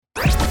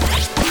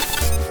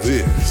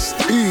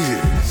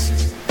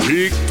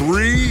Big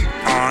Three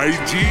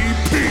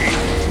IDP.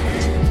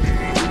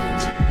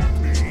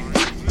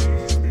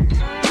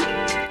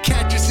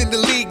 Catchers in the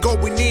league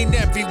going in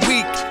every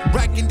week,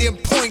 racking them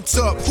points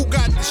up. Who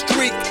got the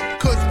streak?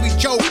 Cause we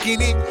joking,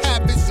 it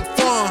having some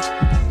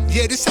fun.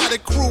 Yeah, this how the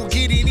crew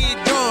getting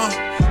it done.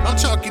 I'm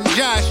talking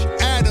Josh,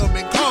 Adam,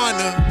 and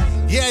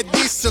Connor. Yeah,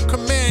 this a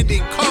command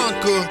and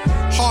conquer.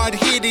 Hard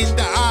hitting,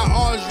 the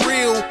IR's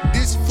real.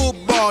 This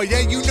football, yeah,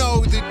 you know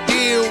the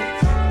deal.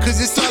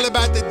 Cause it's all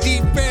about the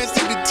defense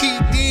and the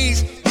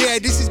TDs. Yeah,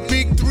 this is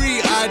Big Three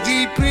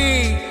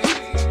IDP.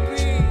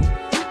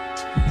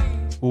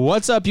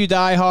 What's up, you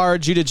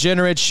diehards, you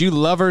degenerates, you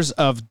lovers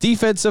of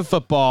defensive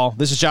football?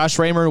 This is Josh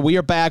Raymer. We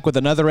are back with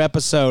another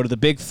episode of the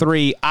Big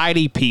Three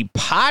IDP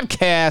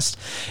podcast,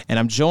 and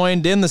I'm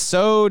joined in the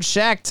Sode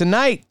Shack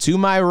tonight. To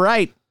my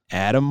right,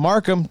 Adam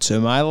Markham. To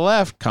my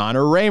left,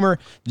 Connor Raymer.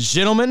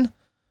 Gentlemen,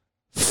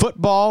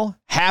 football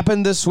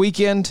happened this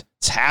weekend.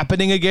 It's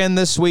happening again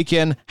this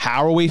weekend.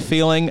 How are we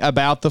feeling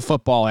about the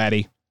football,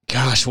 Addy?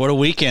 Gosh, what a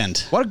weekend.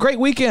 What a great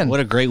weekend. What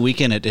a great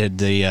weekend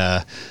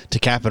to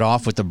cap it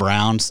off with the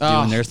Browns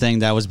doing their thing.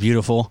 That was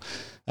beautiful.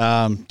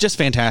 Just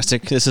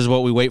fantastic. This is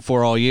what we wait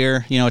for all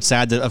year. You know, it's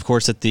sad that, of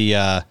course, that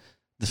the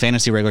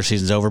fantasy regular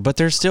season's over, but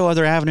there's still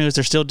other avenues.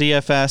 There's still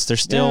DFS.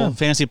 There's still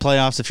fantasy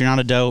playoffs if you're not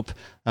a dope.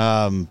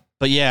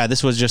 But yeah,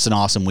 this was just an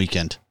awesome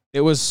weekend. It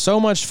was so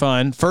much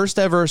fun. First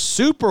ever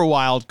super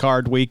wild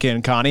card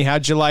weekend, Connie.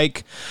 How'd you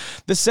like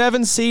the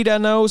 7 seed? I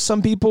know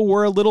some people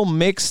were a little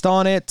mixed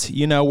on it.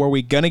 You know, were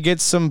we going to get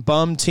some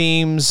bum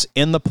teams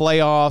in the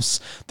playoffs?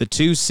 The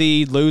 2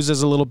 seed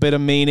loses a little bit of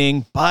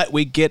meaning, but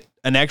we get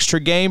an extra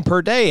game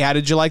per day. How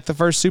did you like the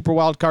first super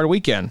wild card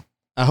weekend?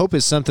 I hope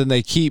it's something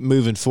they keep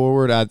moving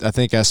forward. I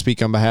think I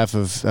speak on behalf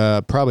of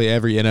probably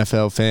every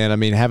NFL fan. I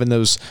mean, having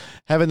those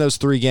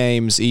 3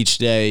 games each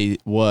day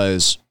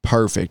was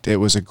perfect. It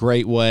was a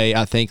great way.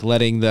 I think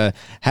having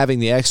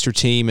the extra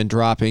team and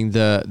dropping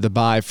the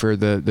bye for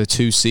the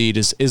 2 seed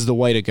is the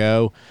way to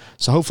go.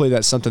 So hopefully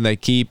that's something they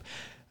keep.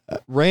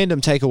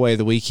 Random takeaway of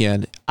the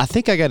weekend. I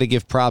think I got to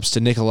give props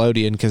to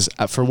Nickelodeon because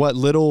for what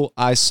little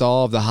I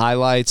saw of the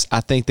highlights,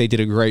 I think they did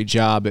a great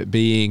job at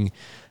being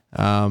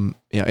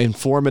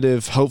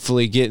informative,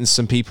 hopefully getting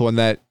some people in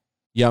that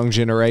young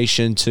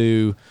generation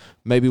to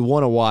maybe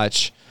want to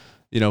watch,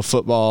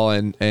 football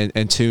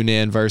and tune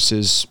in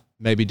versus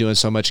maybe doing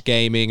so much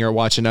gaming or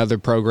watching other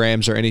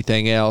programs or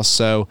anything else.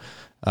 So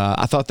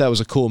I thought that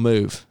was a cool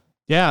move.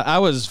 Yeah, I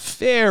was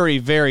very,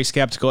 very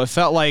skeptical. It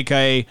felt like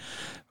a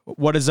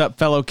what is up,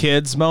 fellow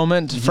kids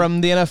moment from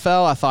the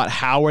NFL. I thought,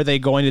 how are they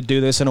going to do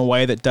this in a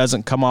way that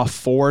doesn't come off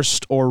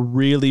forced or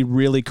really,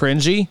 really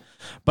cringy?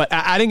 But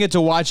I didn't get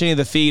to watch any of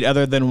the feed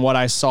other than what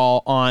I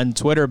saw on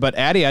Twitter. But,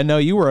 Addy, I know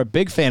you were a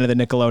big fan of the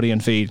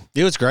Nickelodeon feed.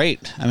 It was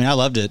great. I mean, I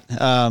loved it.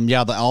 All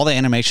the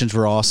animations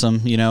were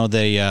awesome. You know,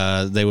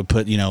 they would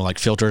put, like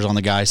filters on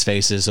the guys'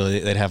 faces so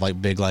they'd have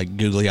like big like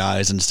googly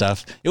eyes and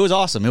stuff. It was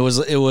awesome.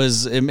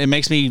 It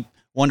makes me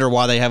wonder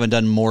why they haven't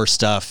done more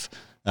stuff,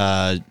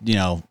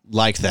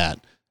 like that.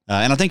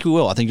 And I think we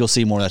will. I think you'll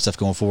see more of that stuff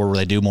going forward where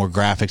they do more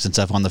graphics and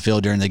stuff on the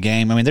field during the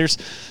game. I mean, there's,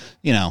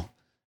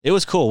 it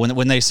was cool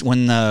when you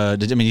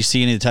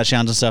see any of the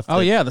touchdowns and stuff? Oh,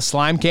 yeah, the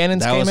slime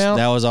cannons came out.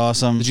 That was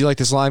awesome. Did you like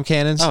the slime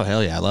cannons? Oh,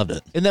 hell yeah, I loved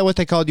it. Isn't that what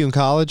they called you in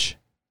college?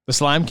 The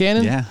slime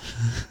cannon? Yeah.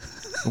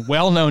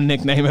 Well-known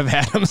nickname of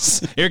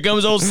Adams. Here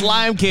comes old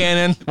slime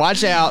cannon.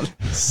 Watch out.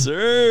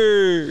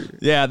 Sir.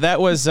 Yeah,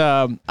 that was,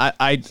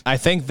 I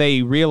think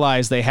they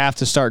realize they have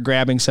to start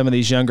grabbing some of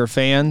these younger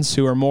fans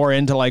who are more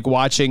into like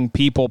watching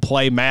people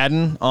play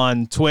Madden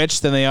on Twitch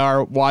than they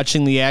are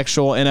watching the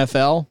actual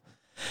NFL.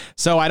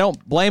 So I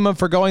don't blame them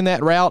for going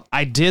that route.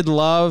 I did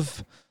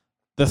love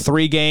the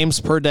 3 games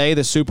per day.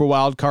 The Super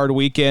Wild Card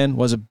weekend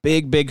was a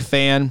big, big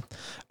fan.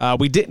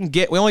 We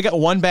only got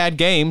 1 bad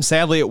game.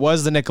 Sadly, it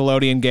was the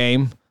Nickelodeon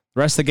game.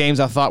 The rest of the games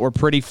I thought were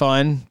pretty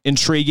fun,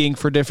 intriguing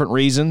for different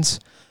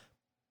reasons.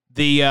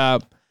 The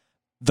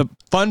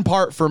fun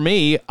part for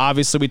me,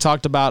 obviously we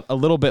talked about a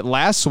little bit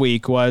last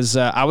week, was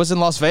I was in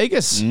Las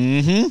Vegas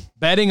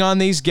betting on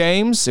these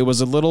games. It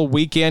was a little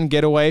weekend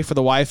getaway for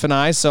the wife and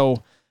I,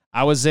 so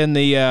I was in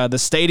the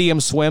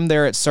stadium swim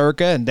there at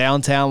Circa in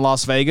downtown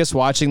Las Vegas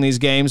watching these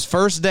games.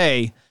 First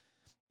day,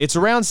 it's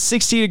around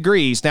 60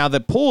 degrees. Now, the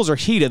pools are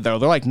heated, though.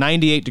 They're like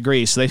 98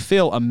 degrees, so they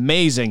feel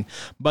amazing.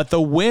 But the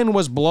wind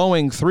was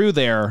blowing through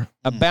there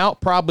about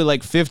probably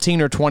like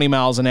 15 or 20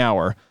 miles an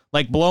hour.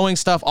 Like blowing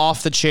stuff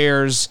off the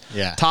chairs,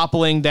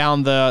 toppling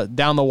down the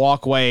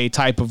walkway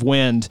type of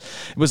wind.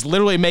 It was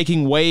literally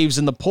making waves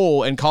in the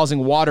pool and causing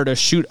water to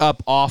shoot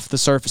up off the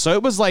surface. So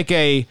it was like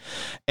a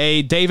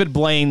David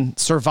Blaine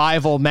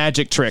survival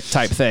magic trick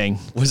type thing.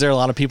 Was there a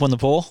lot of people in the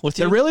pool with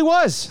you? There really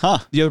was. Huh.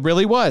 There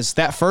really was.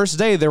 That first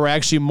day, there were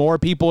actually more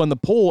people in the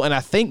pool, and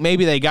I think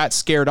maybe they got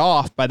scared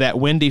off by that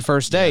windy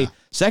first day. Yeah.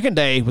 Second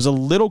day was a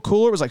little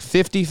cooler. It was like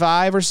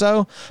 55 or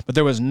so, but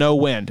there was no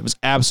wind. It was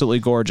absolutely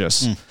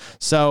gorgeous.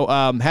 So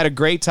had a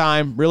great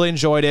time. Really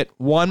enjoyed it.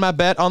 Won my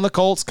bet on the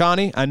Colts,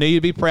 Connie. I knew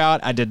you'd be proud.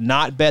 I did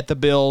not bet the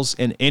Bills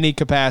in any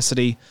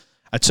capacity.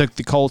 I took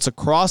the Colts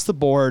across the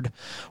board,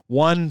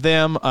 won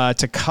them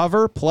to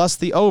cover plus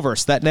the over.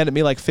 So that netted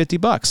me like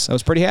 $50. I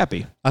was pretty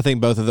happy. I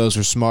think both of those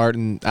were smart,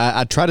 and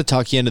I tried to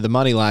talk you into the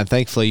money line.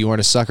 Thankfully, you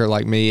weren't a sucker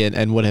like me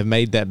and would have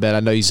made that bet. I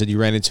know you said you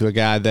ran into a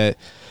guy that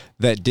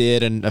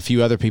did, and a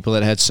few other people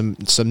that had some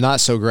not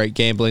so great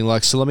gambling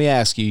luck. So let me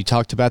ask you, you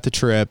talked about the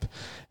trip.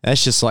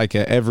 That's just like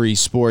every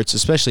sports,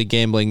 especially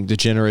gambling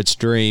degenerate's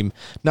dream.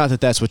 Not that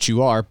that's what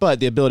you are, but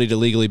the ability to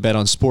legally bet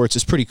on sports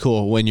is pretty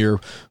cool when you're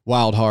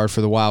wild hard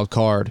for the wild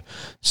card.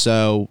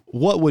 So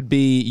what would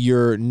be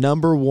your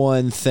number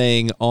one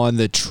thing on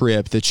the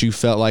trip that you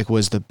felt like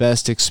was the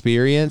best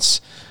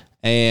experience?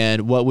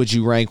 And what would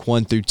you rank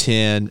 1 through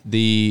 10?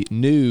 The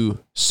new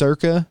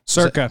Circa?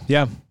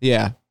 Yeah.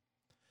 Yeah.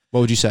 What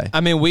would you say?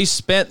 I mean,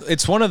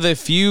 it's one of the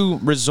few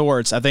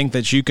resorts, I think,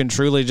 that you can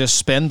truly just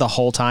spend the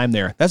whole time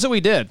there. That's what we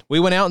did. We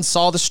went out and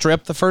saw the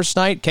Strip the first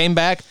night, came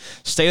back,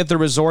 stayed at the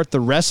resort the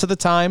rest of the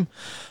time.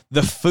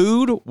 The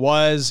food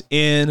was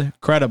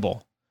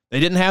incredible. They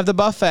didn't have the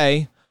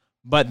buffet,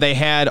 but they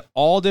had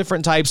all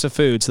different types of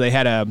food. So they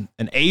had an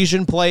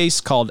Asian place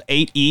called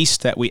 8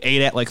 East that we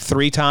ate at like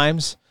 3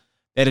 times.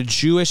 They had a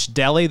Jewish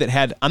deli that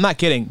had, I'm not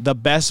kidding, the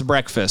best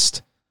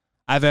breakfast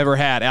I've ever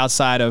had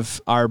outside of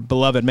our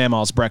beloved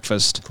Mamaw's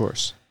breakfast. Of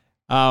course.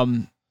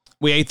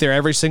 We ate there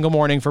every single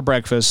morning for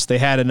breakfast. They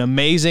had an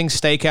amazing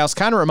steakhouse.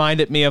 Kind of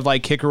reminded me of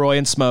like Kickaroy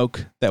and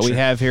Smoke that we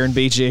have here in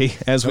BG,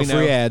 as we know.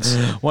 Free ads.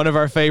 One of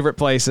our favorite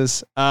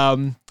places.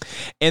 And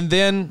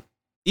then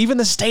even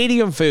the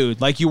stadium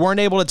food, like you weren't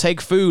able to take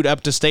food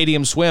up to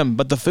Stadium Swim,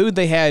 but the food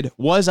they had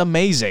was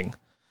amazing.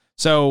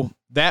 So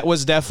that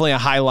was definitely a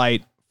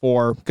highlight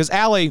because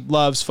Allie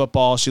loves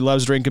football. She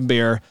loves drinking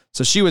beer.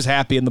 So she was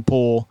happy in the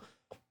pool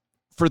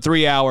for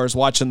 3 hours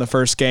watching the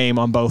first game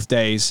on both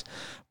days.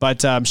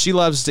 But she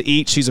loves to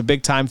eat. She's a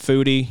big-time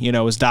foodie,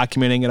 was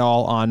documenting it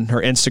all on her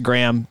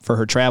Instagram for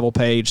her travel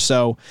page.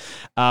 So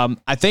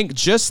I think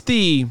just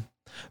the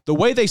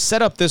way they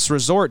set up this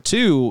resort,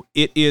 too,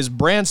 it is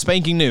brand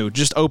spanking new,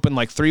 just opened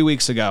like 3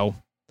 weeks ago.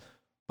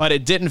 But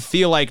it didn't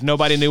feel like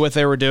nobody knew what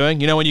they were doing.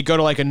 When you go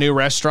to like a new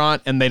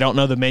restaurant and they don't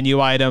know the menu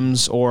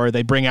items, or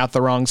they bring out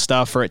the wrong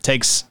stuff, or it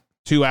takes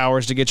 2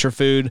 hours to get your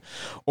food,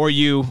 or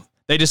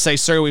they just say,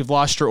 "Sir, we've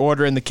lost your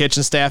order," and the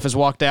kitchen staff has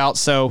walked out,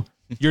 so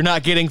you're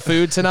not getting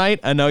food tonight.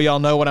 I know y'all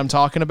know what I'm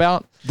talking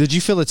about. Did you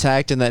feel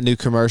attacked in that new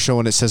commercial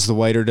when it says the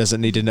waiter doesn't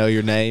need to know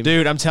your name?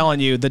 Dude, I'm telling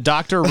you, the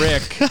Dr.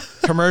 Rick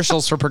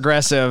commercials for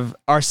Progressive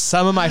are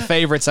some of my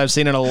favorites I've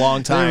seen in a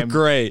long time. They're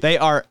great. They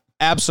are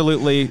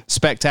absolutely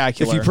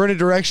spectacular. If you printed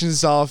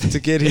directions off to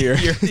get here,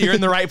 you're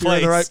in the right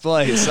place. You're in the right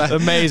place.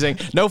 Amazing.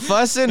 No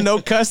fussing,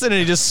 no cussing, and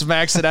he just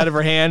smacks it out of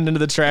her hand into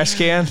the trash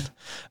can.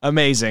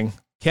 Amazing.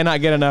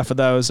 Cannot get enough of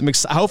those.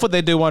 Hopefully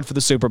they do one for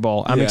the Super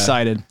Bowl. I'm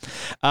excited.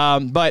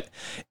 But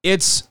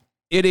it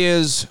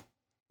is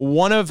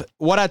one of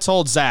what I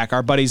told Zach,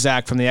 our buddy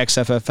Zach from the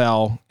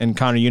XFFL, and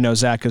Connor,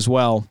 Zach as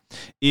well,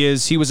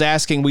 is he was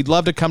asking, we'd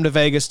love to come to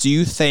Vegas. Do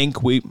you think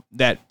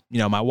that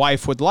my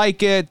wife would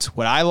like it?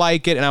 Would I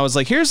like it? And I was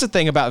like, here's the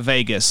thing about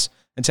Vegas,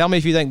 and tell me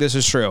if you think this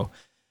is true.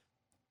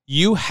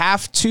 You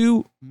have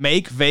to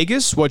make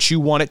Vegas what you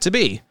want it to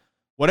be.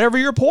 Whatever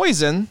your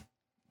poison,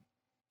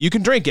 you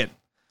can drink it.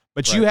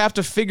 But you have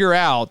to figure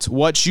out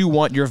what you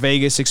want your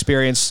Vegas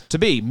experience to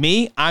be.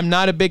 Me, I'm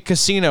not a big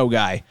casino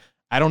guy.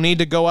 I don't need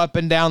to go up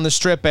and down the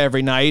Strip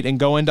every night and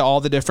go into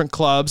all the different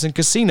clubs and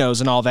casinos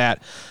and all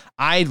that.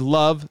 I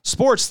love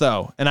sports,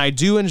 though, and I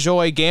do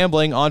enjoy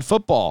gambling on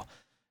football.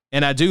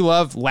 And I do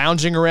love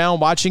lounging around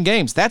watching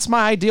games. That's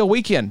my ideal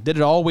weekend. Did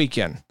it all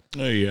weekend.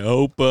 Hey,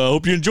 hope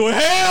you enjoy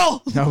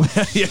hell. No,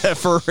 yeah,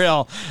 for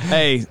real.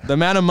 Hey, the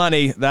amount of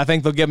money, I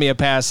think they'll give me a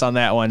pass on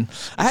that one.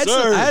 I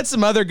had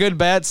some other good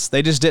bets.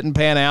 They just didn't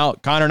pan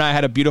out. Connor and I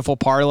had a beautiful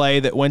parlay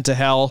that went to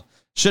hell.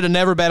 Should have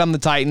never bet on the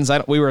Titans.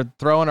 We were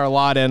throwing our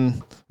lot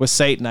in with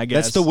Satan, I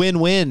guess. That's the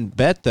win-win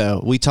bet,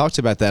 though. We talked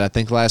about that, I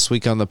think, last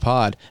week on the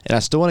pod. And I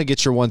still want to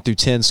get your 1 through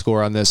 10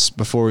 score on this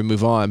before we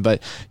move on.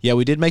 But, yeah,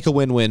 we did make a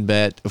win-win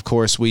bet. Of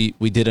course, we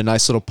did a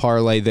nice little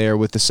parlay there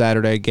with the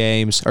Sunday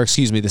games.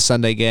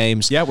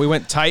 Yeah, we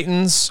went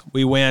Titans,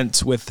 we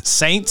went with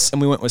Saints,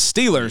 and we went with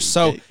Steelers.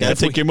 So gotta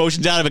take your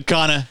emotions out of it,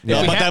 Connor. Yeah.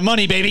 All about that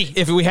money, baby.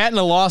 If we hadn't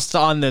lost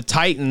on the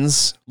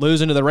Titans,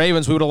 losing to the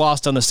Ravens, we would have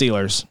lost on the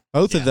Steelers.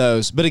 Both of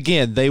those. But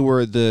again, they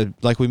were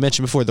like we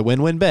mentioned before, the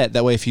win-win bet.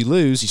 That way, if you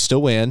lose, you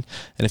still win.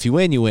 And if you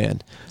win, you win.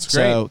 That's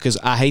great. Because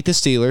I hate the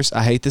Steelers,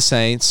 I hate the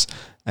Saints,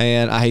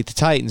 and I hate the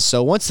Titans.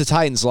 So once the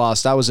Titans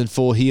lost, I was in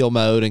full heel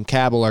mode. And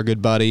Cabell, our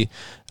good buddy,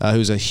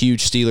 who's a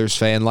huge Steelers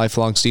fan,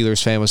 lifelong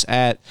Steelers fan, was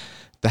at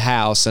the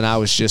house, and I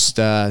was just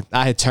I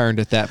had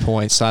turned at that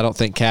point, so I don't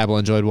think Cabell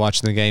enjoyed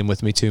watching the game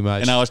with me too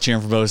much. And I was cheering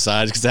for both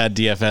sides because I had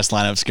DFS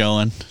lineups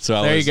going, so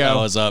I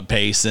was up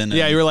pacing.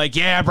 Yeah, you were like,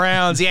 yeah,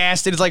 Browns,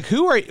 yes. It's like,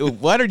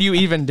 what are you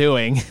even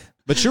doing?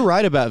 But you're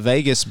right about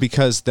Vegas,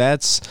 because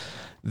that's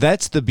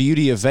that's the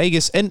beauty of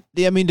Vegas. And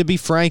I mean, to be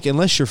frank,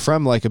 unless you're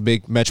from like a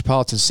big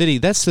metropolitan city,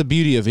 that's the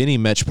beauty of any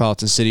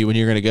metropolitan city when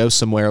you're going to go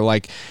somewhere.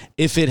 Like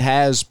if it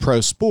has pro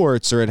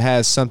sports or it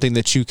has something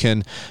that you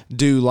can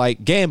do,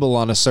 like gamble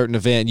on a certain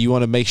event, you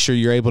want to make sure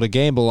you're able to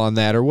gamble on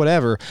that or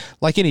whatever.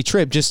 Like any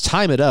trip, just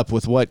time it up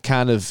with what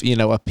kind of,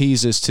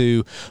 appeases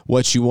to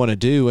what you want to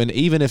do. And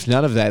even if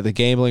none of that, the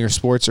gambling or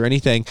sports or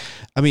anything,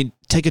 I mean,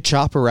 take a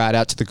chopper ride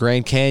out to the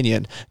Grand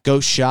Canyon, go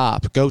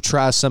shop, go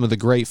try some of the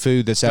great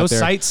food that's out there.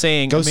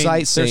 Sightseeing. Go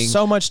sightseeing. There's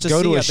so much to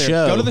see to out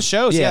there. Go to the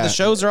shows. Yeah, the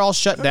shows are all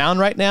shut down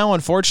right now,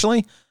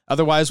 unfortunately.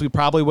 Otherwise, we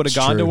probably would have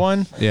gone to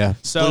one. Yeah.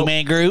 So Blue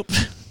Man Group.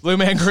 Blue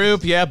Man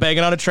Group, yeah,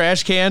 banging on a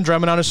trash can,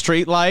 drumming on a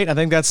street light. I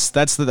think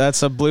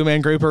that's a Blue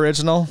Man Group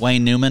original.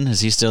 Wayne Newman,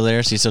 is he still there?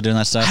 Is he still doing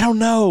that stuff? I don't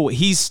know.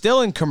 He's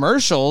still in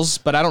commercials,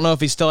 but I don't know if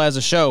he still has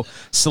a show.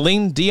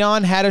 Celine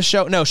Dion had a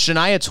show. No,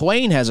 Shania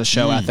Twain has a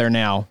show out there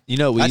now.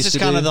 That's just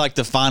kind of like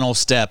the final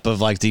step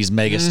of like these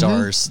mega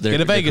stars.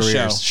 Get a Vegas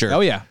show. Sure. Oh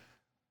yeah.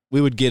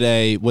 We would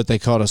get what they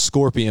called a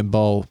Scorpion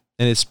Bowl,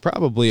 and it's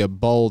probably a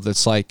bowl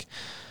that's like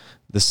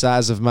the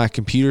size of my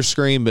computer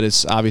screen, but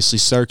it's obviously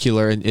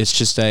circular, and it's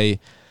just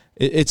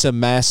it's a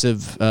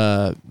massive,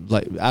 I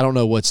don't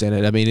know what's in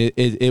it. I mean,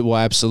 it will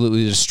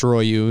absolutely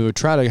destroy you. We would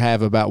try to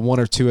have about one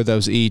or two of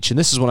those each. And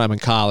this is when I'm in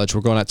college. We're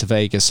going out to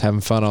Vegas,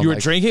 having fun on. You were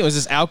drinking? Was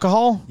this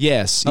alcohol?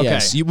 Yes, okay.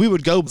 yes. We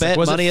would go bet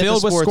money at the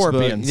sports book.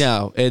 Scorpions?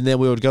 No, and then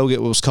we would go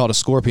get what was called a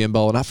Scorpion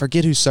Bowl. And I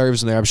forget who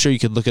serves in there. I'm sure you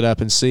could look it up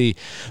and see.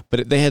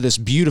 But they had this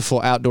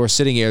beautiful outdoor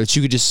sitting area that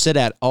you could just sit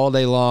at all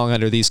day long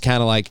under these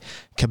kind of like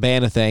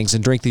cabana things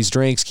and drink these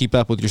drinks, keep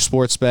up with your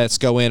sports bets,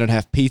 go in and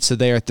have pizza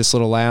there at this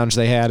little lounge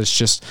they had. It's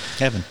just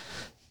heaven.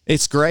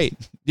 It's great.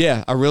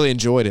 Yeah, I really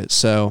enjoyed it.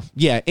 So,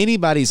 yeah,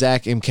 anybody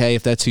Zach MK,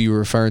 if that's who you were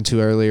referring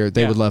to earlier,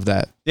 they would love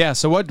that. Yeah,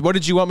 so what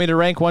did you want me to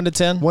rank 1 to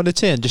 10? 1 to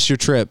 10, just your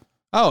trip.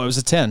 Oh, it was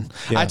a 10.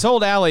 Yeah. I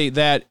told Allie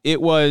that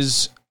it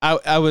was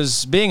I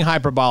was being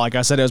hyperbolic.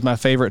 I said it was my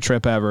favorite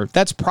trip ever.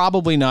 That's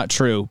probably not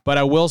true, but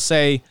I will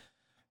say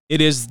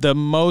it is the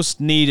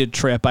most needed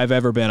trip I've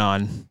ever been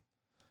on.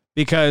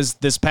 Because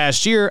this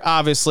past year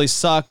obviously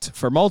sucked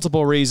for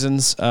multiple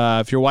reasons.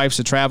 If your wife's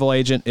a travel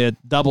agent, it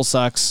double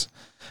sucks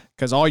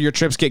because all your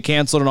trips get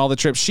canceled and all the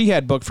trips she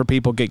had booked for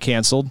people get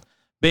canceled.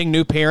 Being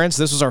new parents,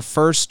 this was our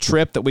first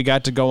trip that we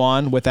got to go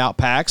on without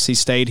Pax. He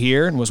stayed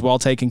here and was well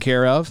taken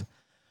care of.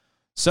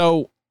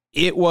 So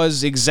it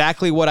was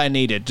exactly what I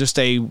needed. Just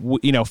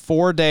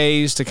 4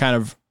 days to kind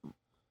of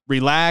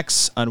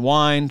relax,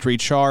 unwind,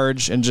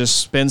 recharge, and just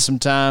spend some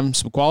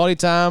quality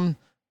time,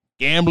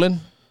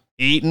 gambling,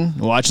 eating,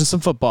 watching some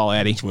football,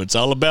 Eddie. That's what it's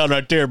all about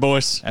right there,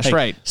 boys. That's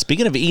right.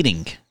 Speaking of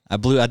eating, I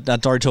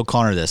already told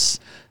Connor this.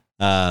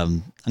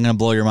 I'm going to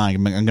blow your mind.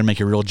 I'm going to make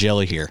you real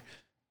jelly here.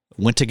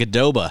 Went to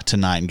Qdoba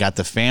tonight and got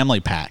the family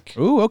pack.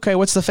 Ooh, okay.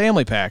 What's the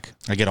family pack?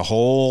 I get a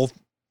whole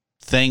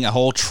thing, a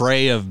whole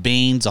tray of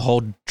beans, a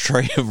whole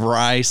tray of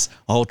rice,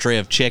 a whole tray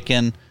of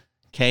chicken,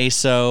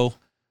 queso,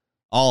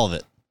 all of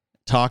it.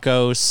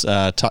 Tacos,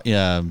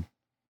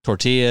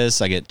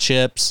 tortillas. I get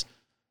chips.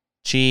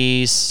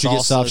 Cheese. Did you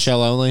get soft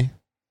shell only?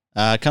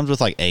 It comes with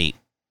like 8.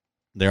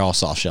 They're all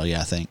soft shell, yeah,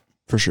 I think.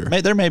 For sure.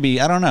 There may be,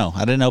 I don't know.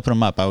 I didn't open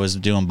them up. I was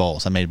doing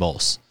bowls. I made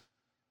bowls.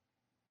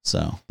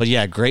 So, but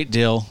yeah, great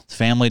deal.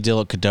 Family deal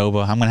at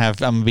Qdoba. I'm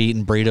gonna be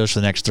eating burritos for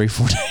the next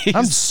 3-4 days.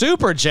 I'm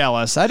super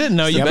jealous. I didn't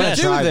know you could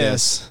do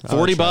this.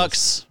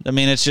 $40. I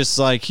mean, it's just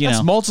like,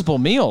 That's multiple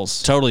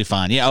meals. Totally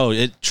fine.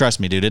 Yeah.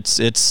 Trust me, dude.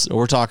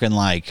 We're talking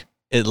like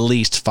at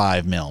least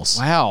 5 meals.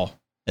 Wow.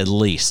 At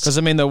least. Because,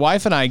 the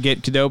wife and I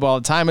get Qdoba all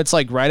the time. It's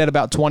like right at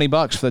about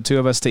 $20 for the two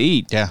of us to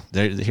eat. Yeah,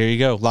 here you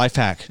go. Life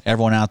hack.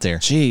 Everyone out there.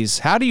 Jeez,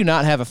 how do you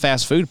not have a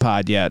fast food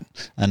pod yet?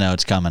 I know,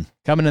 it's coming.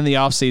 Coming in the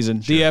off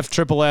season. Sure. DF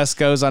Triple S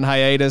goes on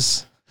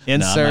hiatus.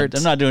 Insert. No,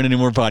 I'm not doing any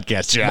more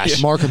podcasts,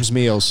 Josh. Markham's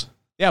Meals.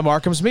 Yeah,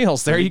 Markham's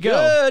Meals. There you go.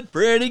 Good.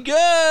 Pretty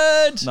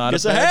good. Not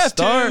Guess a bad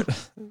start.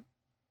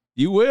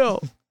 You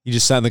will. You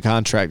just signed the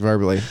contract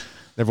verbally.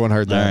 Everyone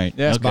heard that. All right.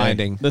 Yeah, it's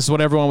binding. This is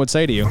what everyone would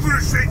say to you. I'm going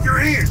to shake your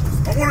hand.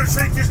 I want to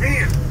shake his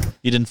hand.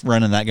 You didn't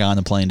run in that guy on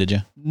the plane, did you?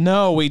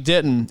 No, we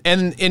didn't.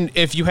 And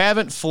if you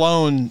haven't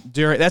flown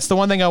that's the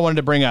one thing I wanted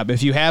to bring up.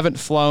 If you haven't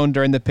flown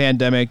during the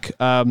pandemic,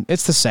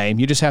 it's the same.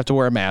 You just have to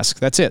wear a mask.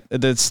 That's it.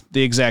 That's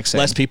the exact same.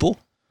 Less people?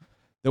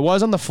 There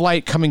was on the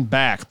flight coming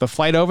back. The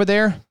flight over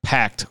there,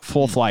 packed,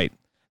 full flight.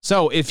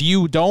 So if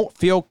you don't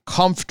feel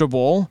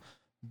comfortable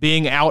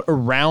being out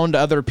around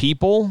other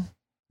people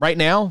right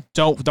now,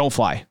 don't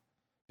fly.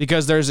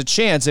 Because there's a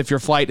chance if your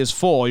flight is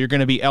full, you're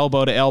going to be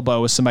elbow to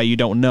elbow with somebody you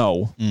don't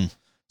know.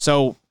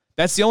 So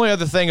that's the only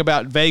other thing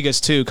about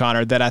Vegas too,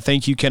 Connor, that I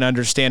think you can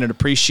understand and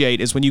appreciate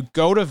is when you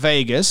go to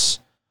Vegas,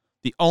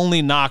 the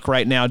only knock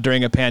right now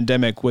during a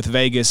pandemic with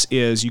Vegas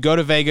is you go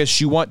to Vegas,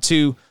 you want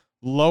to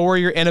lower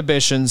your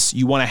inhibitions,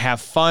 you want to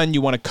have fun,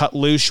 you want to cut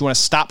loose, you want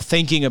to stop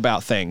thinking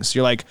about things.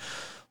 You're like,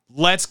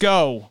 let's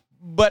go.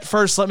 But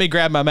first, let me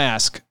grab my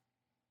mask.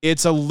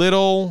 It's a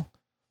little...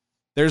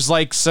 There's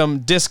like some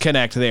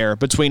disconnect there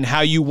between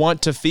how you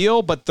want to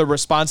feel, but the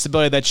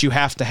responsibility that you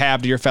have to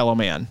your fellow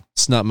man.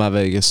 It's not my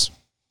Vegas.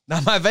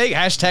 Not my Vegas.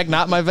 Hashtag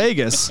not my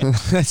Vegas.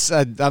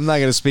 I'm not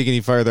going to speak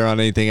any further on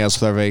anything else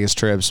with our Vegas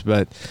trips,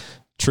 but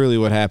truly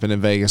what happened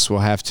in Vegas will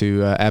have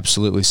to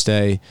absolutely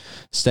stay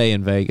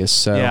in Vegas.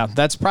 So yeah,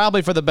 that's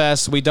probably for the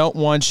best. We don't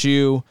want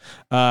you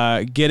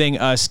getting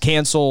us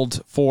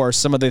canceled for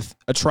some of the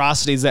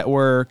atrocities that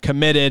were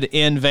committed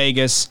in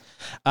Vegas.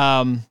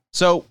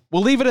 So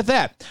we'll leave it at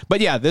that.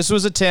 But yeah, this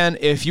was a 10.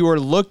 If you're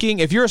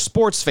a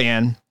sports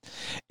fan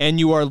and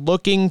you are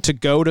looking to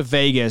go to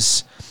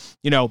Vegas,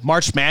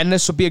 March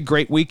Madness would be a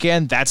great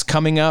weekend. That's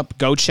coming up.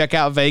 Go check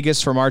out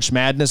Vegas for March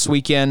Madness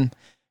weekend.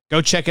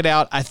 Go check it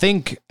out. I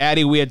think,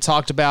 Addie, we had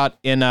talked about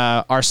in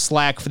our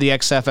Slack for the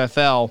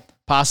XFFL,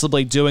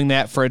 possibly doing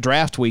that for a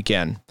draft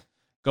weekend.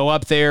 Go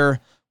up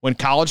there when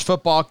college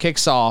football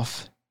kicks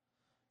off,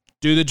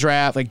 do the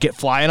draft, get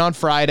flying on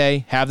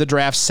Friday, have the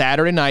draft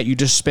Saturday night. You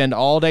just spend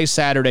all day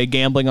Saturday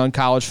gambling on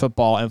college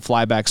football and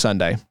fly back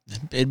Sunday.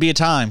 It'd be a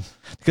time.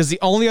 Because the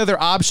only other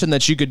option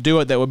that you could do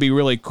it that would be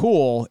really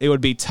cool, it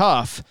would be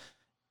tough,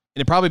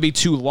 and it'd probably be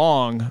too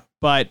long,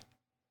 but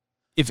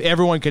if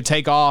everyone could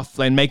take off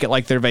and make it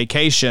like their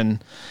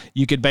vacation,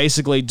 you could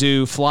basically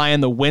fly in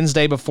the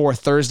Wednesday before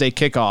Thursday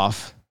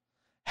kickoff,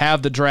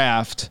 have the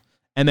draft,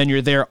 and then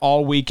you're there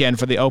all weekend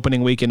for the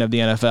opening weekend of the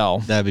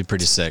NFL. That'd be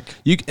pretty sick.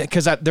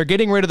 Because they're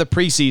getting rid of the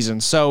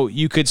preseason, so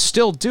you could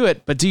still do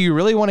it, but do you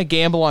really want to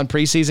gamble on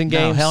preseason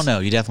games? No, hell no.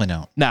 You definitely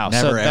don't. No.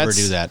 Never, ever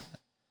do that.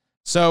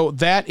 So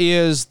that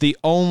is the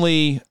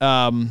only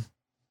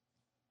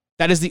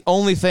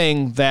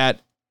thing that,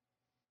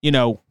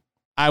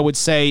 I would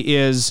say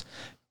is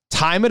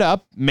time it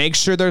up, make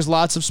sure there's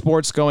lots of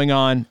sports going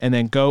on, and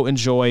then go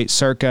enjoy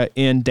Circa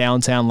in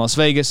downtown Las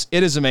Vegas.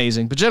 It is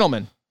amazing. But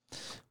gentlemen,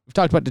 we've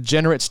talked about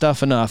degenerate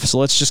stuff enough, so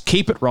let's just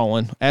keep it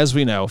rolling. As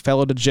we know,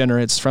 fellow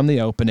degenerates from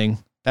the opening,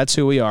 that's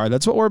who we are.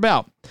 That's what we're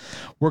about.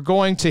 We're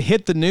going to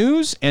hit the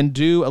news and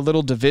do a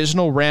little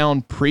divisional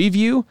round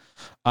preview.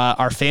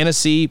 Our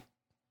fantasy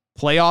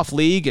playoff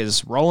league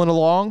is rolling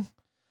along.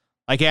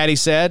 Like Addie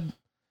said,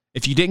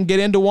 if you didn't get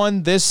into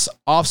one this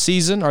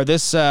offseason or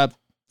this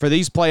for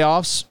these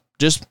playoffs,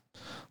 just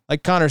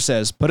like Connor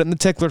says, put it in the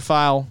tickler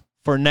file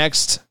for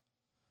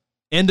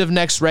end of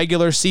next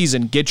regular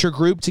season. Get your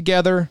group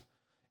together.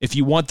 If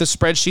you want the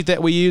spreadsheet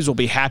that we use, we'll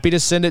be happy to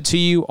send it to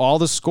you. All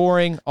the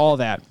scoring, all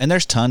that. And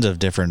there's tons of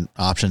different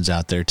options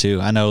out there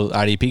too. I know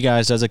IDP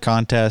Guys does a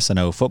contest. I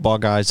know Football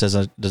Guys does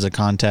a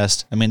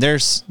contest. I mean,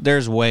 there's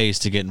ways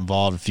to get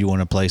involved if you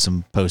want to play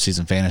some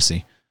postseason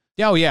fantasy.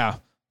 Oh yeah,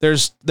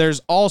 there's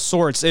all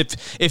sorts.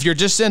 If you're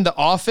just into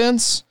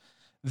offense,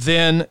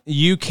 then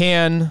you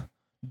can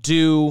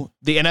do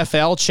the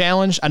NFL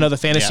challenge. I know the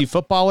fantasy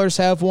footballers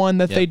have one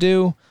that they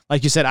do.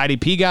 Like you said,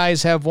 IDP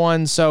Guys have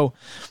one. So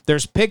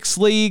there's picks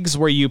leagues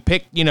where you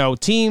pick,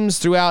 teams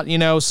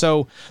throughout,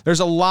 so there's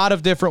a lot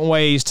of different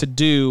ways to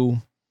do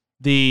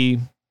the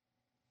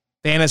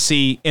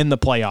fantasy in the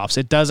playoffs.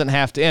 It doesn't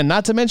have to end.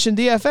 Not to mention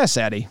DFS,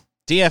 Addie.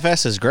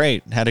 DFS is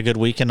great. Had a good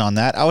weekend on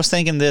that. I was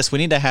thinking we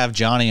need to have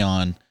Johnny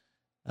on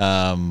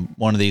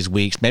one of these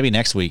weeks, maybe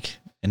next week,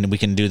 and we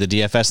can do the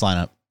DFS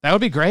lineup. That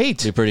would be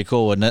great. Be pretty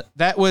cool, wouldn't it?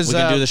 That was. We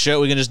can do the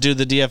show. We can just do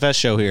the DFS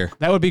show here.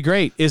 That would be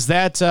great. Is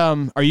that?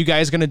 Are you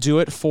guys going to do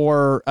it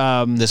for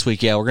this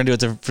week? Yeah, we're going to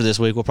do it for this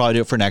week. We'll probably do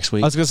it for next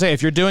week. I was going to say,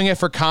 if you're doing it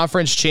for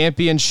conference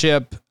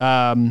championship,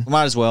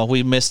 might as well.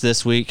 We missed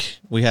this week.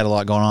 We had a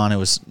lot going on. It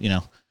was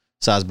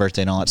Sai's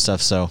birthday and all that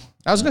stuff. So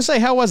I was going to say,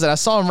 how was it? I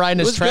saw him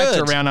riding his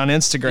tractor around on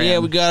Instagram. Yeah,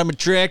 we got him a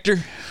tractor.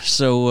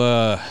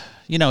 So.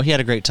 He had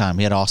a great time.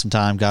 He had an awesome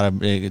time. Got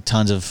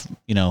tons of,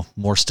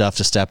 more stuff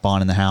to step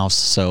on in the house.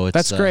 So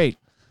that's great.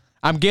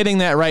 I'm getting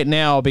that right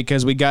now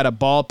because we got a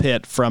ball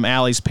pit from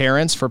Allie's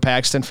parents for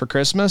Paxton for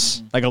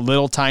Christmas, like a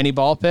little tiny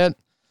ball pit.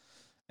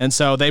 And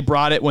so they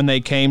brought it when they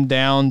came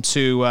down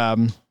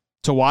to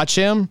watch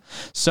him.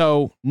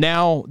 So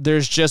now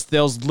there's just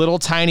those little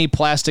tiny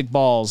plastic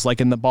balls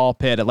like in the ball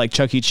pit at like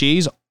Chuck E.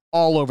 Cheese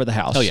all over the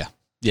house. Oh, yeah.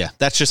 Yeah,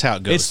 that's just how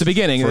it goes. It's the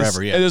beginning.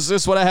 Forever, Is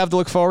this what I have to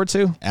look forward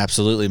to?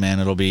 Absolutely,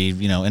 man. It'll be,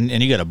 and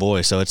you got a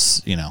boy, so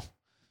it's,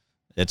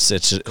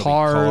 it's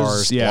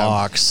cars,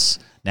 blocks.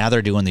 Now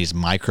they're doing these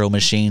micro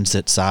machines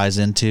that size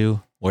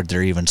into, or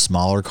they're even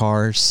smaller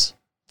cars.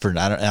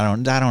 I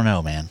don't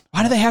know, man.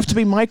 Why do they have to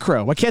be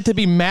micro? Why can't they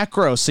be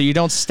macro so you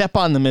don't step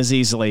on them as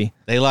easily?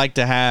 They like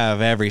to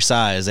have every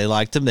size. They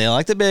like them. They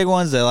like the big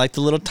ones. They like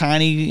the little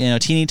tiny,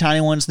 teeny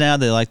tiny ones now.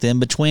 They like the in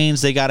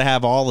betweens. They got to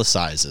have all the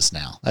sizes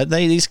now.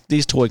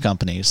 These toy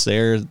companies,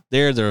 they're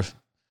the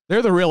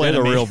real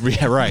enemy.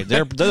 Yeah, right.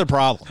 They're the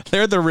problem.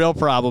 They're the real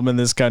problem in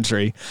this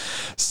country.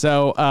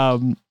 So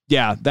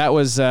yeah, that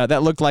was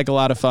that looked like a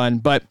lot of fun.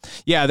 But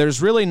yeah,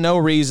 there's really no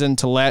reason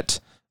to let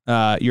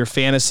your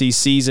fantasy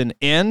season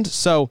end.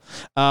 So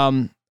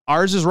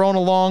ours is rolling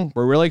along.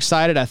 We're really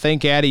excited. I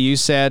think, Addie, you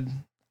said,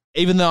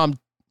 even though I'm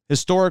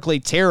historically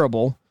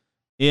terrible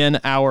in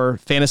our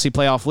fantasy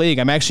playoff league,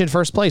 I'm actually in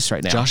first place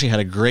right now. Joshy had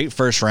a great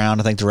first round.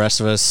 I think the rest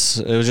of us,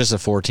 it was just a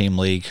 4-team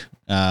league.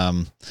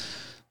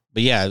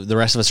 But yeah, the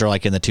rest of us are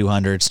like in the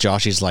 200s.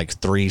 Joshy's like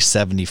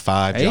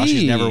 375. Hey.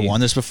 Joshy's never won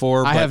this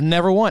before. I but, have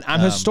never won. I'm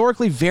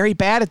historically very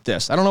bad at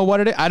this. I don't know what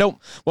it is.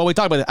 We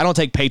talked about it. I don't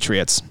take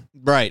Patriots.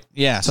 Right.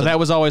 Yeah. So that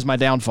was always my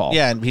downfall.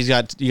 Yeah. And you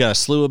got a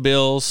slew of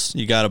Bills.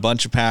 You got a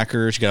bunch of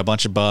Packers. You got a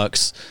bunch of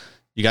Bucks.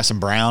 You got some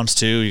Browns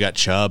too. You got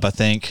Chubb, I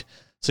think.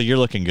 So you're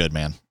looking good,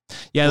 man.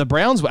 Yeah. The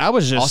Browns, I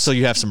was just. Also,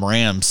 you have some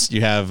Rams.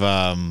 You have,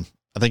 I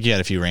think you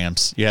had a few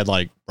Rams. You had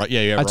I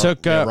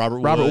took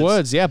Robert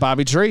Woods. Yeah.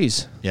 Bobby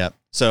Trees. Yeah.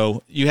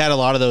 So you had a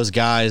lot of those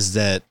guys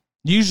that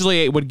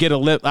usually it would get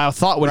I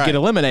thought would get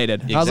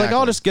eliminated. Exactly. I was like,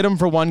 I'll just get them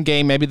for one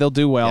game. Maybe they'll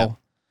do well. Yep.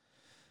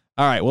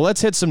 All right, well, let's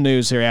hit some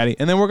news here, Addy,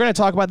 and then we're going to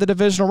talk about the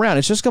divisional round.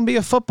 It's just going to be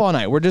a football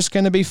night. We're just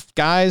going to be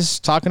guys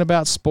talking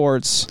about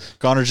sports.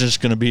 Connor's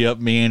just going to be up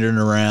meandering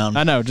around.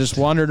 I know, just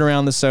wandering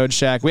around the Sode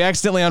Shack. We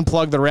accidentally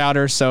unplugged the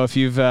router, so if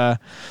you've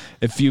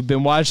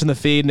been watching the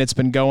feed and it's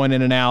been going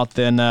in and out,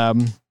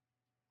 then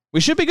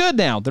we should be good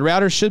now. The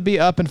router should be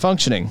up and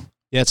functioning.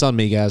 Yeah, it's on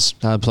me, guys.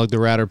 I unplugged the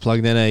router,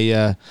 plugged in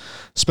a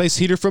space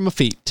heater from my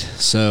feet.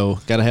 So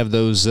got to have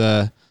those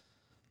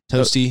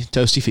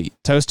toasty feet.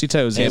 Toasty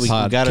toes. Yeah, we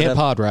got it Can't up.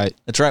 pod right.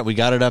 That's right. We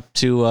got it up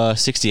to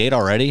 68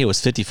 already. It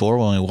was 54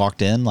 when we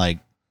walked in like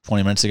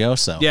 20 minutes ago.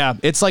 So yeah,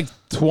 it's like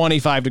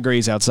 25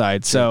 degrees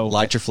outside. So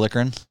lights are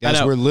flickering.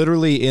 Guys, we're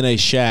literally in a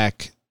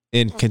shack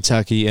in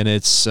Kentucky, and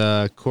it's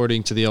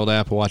according to the old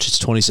Apple Watch, it's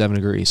 27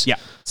 degrees. Yeah.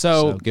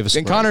 So give us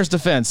in Connor's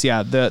defense,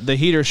 the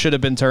heater should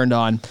have been turned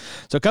on.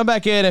 So come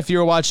back in if you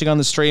were watching on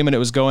the stream and it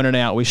was going in and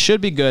out. We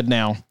should be good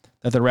now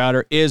that the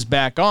router is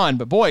back on.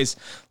 But boys,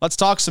 let's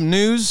talk some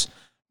news.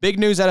 Big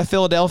news out of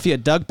Philadelphia.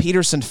 Doug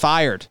Peterson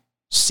fired.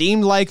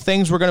 Seemed like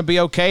things were going to be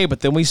okay,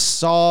 but then we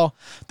saw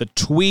the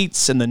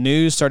tweets and the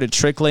news started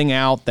trickling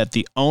out that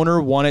the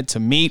owner wanted to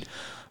meet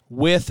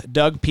with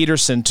Doug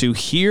Peterson to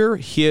hear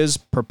his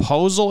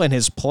proposal and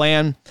his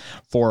plan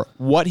for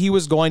what he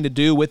was going to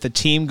do with the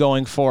team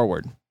going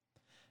forward.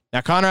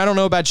 Now, Connor, I don't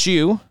know about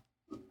you,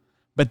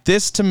 but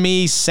this to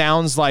me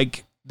sounds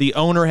like the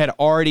owner had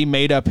already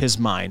made up his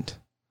mind,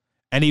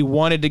 and he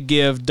wanted to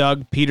give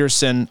Doug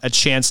Peterson a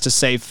chance to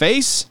save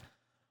face,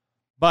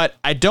 but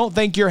I don't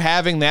think you're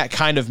having that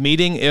kind of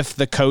meeting if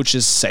the coach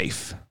is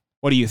safe.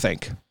 What do you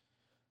think?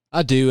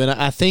 I do, and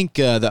I think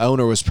the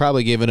owner was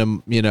probably giving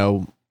him,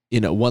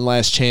 one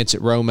last chance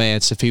at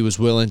romance if he was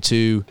willing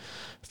to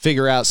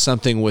figure out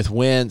something with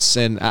Wentz,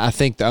 and I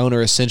think the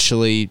owner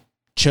essentially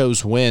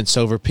chose Wentz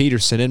over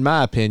Peterson, in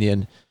my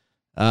opinion.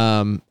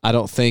 I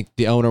don't think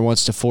the owner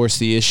wants to force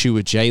the issue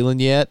with Jalen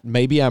yet.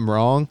 Maybe I'm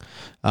wrong.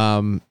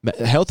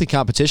 Healthy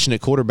competition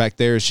at quarterback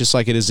there is just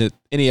like it is at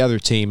any other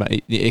team.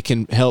 It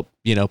can help,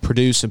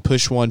 produce and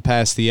push one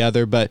past the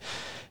other, but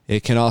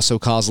it can also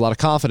cause a lot of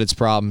confidence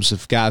problems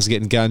if guys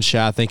getting gun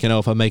shy thinking,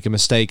 if I make a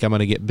mistake, I'm going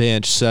to get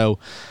benched. So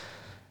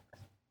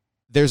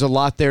there's a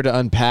lot there to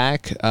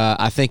unpack.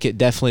 I think it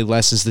definitely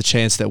lessens the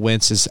chance that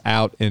Wentz is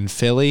out in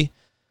Philly.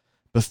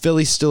 But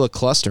Philly's still a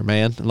cluster,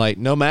 man. Like,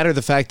 no matter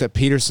the fact that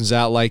Peterson's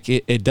out, like,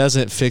 it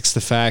doesn't fix the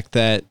fact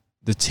that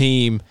the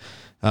team,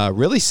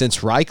 really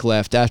since Reich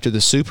left after the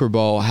Super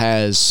Bowl,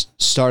 has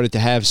started to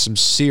have some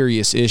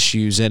serious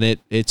issues. And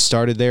it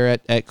started there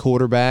at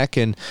quarterback,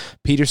 and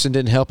Peterson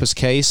didn't help his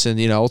case. And,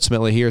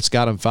 ultimately here it's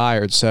got him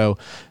fired. So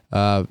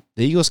the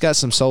Eagles got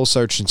some soul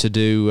searching to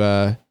do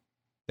there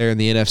in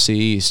the NFC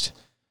East.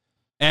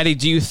 Addy,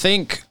 do you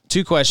think,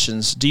 two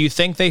questions, do you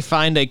think they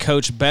find a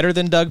coach better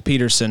than Doug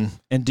Peterson,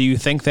 and do you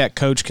think that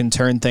coach can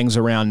turn things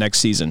around next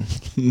season?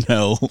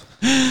 No.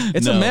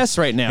 It's a mess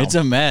right now. It's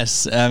a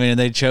mess. I mean,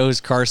 they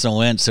chose Carson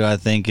Wentz, who I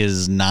think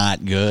is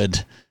not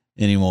good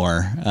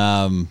anymore.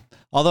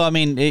 Although, I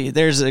mean,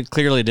 there's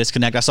clearly a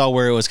disconnect. I saw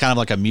where it was kind of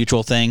like a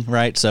mutual thing,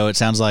 right? So it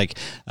sounds like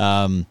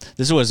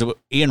this was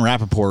Ian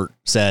Rappaport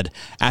said,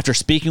 after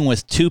speaking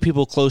with two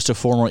people close to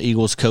former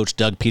Eagles coach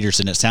Doug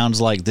Peterson, it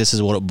sounds like this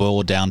is what it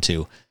boiled down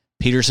to.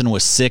 Peterson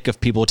was sick of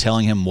people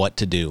telling him what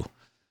to do.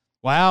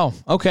 Wow.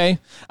 Okay.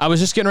 I was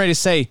just getting ready to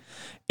say,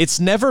 it's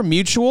never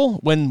mutual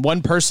when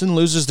one person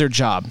loses their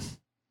job.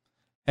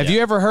 Have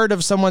you ever heard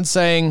of someone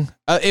saying,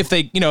 if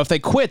they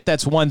quit,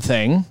 that's one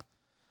thing.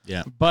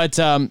 Yeah. But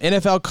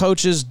NFL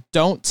coaches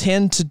don't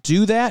tend to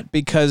do that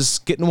because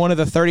getting one of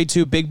the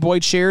 32 big boy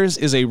chairs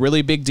is a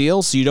really big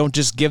deal. So you don't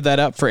just give that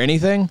up for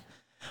anything. Yeah.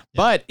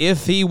 But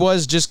if he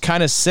was just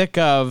kind of sick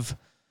of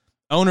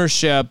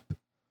ownership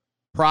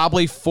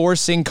probably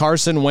forcing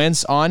Carson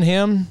Wentz on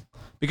him,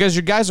 because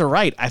your guys are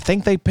right. I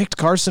think they picked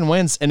Carson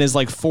Wentz and his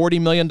like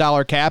 $40 million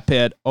cap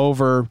hit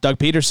over Doug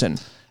Peterson.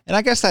 And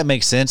I guess that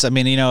makes sense. I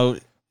mean,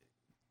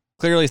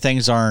 clearly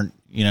things aren't,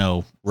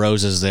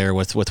 roses there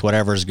with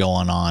whatever's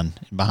going on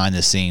behind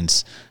the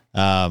scenes.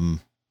 So,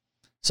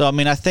 I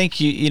mean, I think,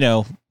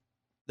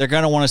 they're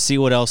going to want to see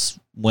what else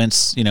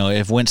Wentz,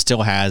 if Wentz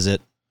still has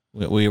it.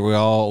 We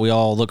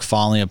all look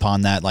fondly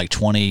upon that like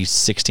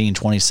 2016,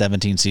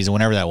 2017 season,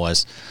 whenever that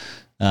was,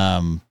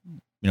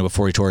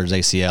 before he tore his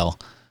ACL.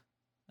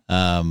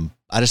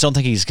 I just don't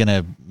think he's going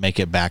to make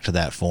it back to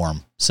that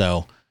form.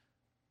 So,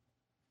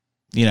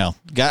 I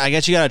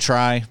guess you got to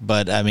try,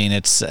 but I mean,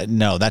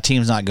 that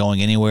team's not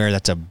going anywhere.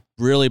 That's a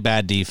really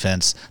bad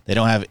defense. They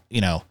don't have,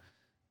 the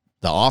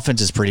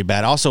offense is pretty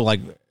bad. Also, like,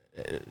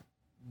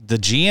 the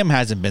GM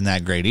hasn't been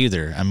that great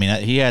either. I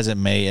mean, he hasn't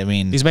made,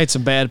 he's made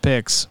some bad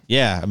picks.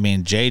 Yeah, I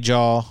mean,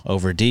 J-Jaw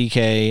over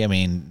DK. I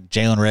mean,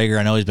 Jalen Reagor,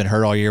 I know he's been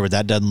hurt all year, but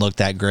that doesn't look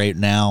that great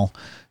now.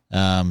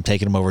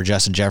 Taking him over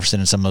Justin Jefferson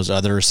and some of those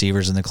other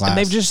receivers in the class. And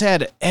they've just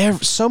had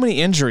so many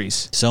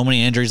injuries. So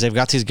many injuries. They've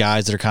got these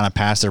guys that are kind of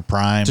past their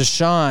prime.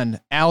 Deshaun,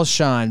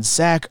 Alshon,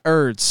 Zach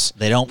Ertz.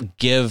 They don't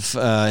give,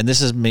 and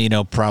this is,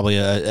 probably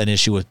an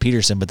issue with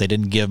Peterson, but they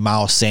didn't give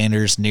Miles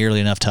Sanders nearly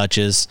enough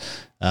touches.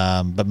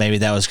 But maybe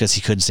that was because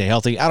he couldn't stay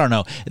healthy. I don't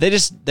know.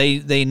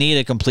 They need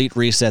a complete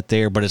reset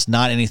there, but it's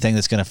not anything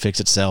that's going to fix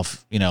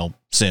itself,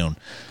 soon.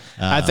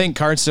 I think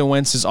Carson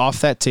Wentz is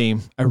off that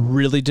team. I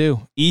really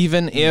do.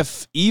 Even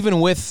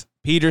with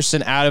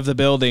Peterson out of the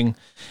building,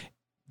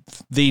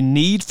 the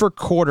need for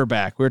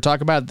quarterback. We were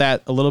talking about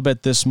that a little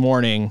bit this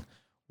morning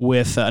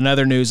with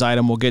another news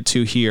item we'll get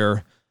to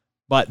here.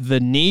 But the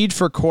need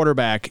for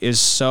quarterback is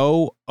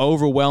so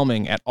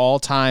overwhelming at all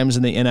times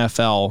in the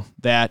NFL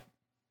that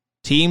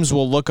teams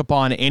will look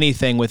upon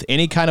anything with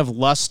any kind of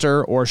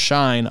luster or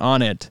shine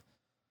on it.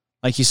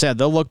 Like you said,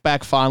 they'll look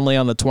back fondly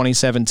on the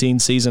 2017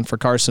 season for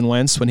Carson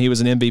Wentz when he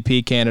was an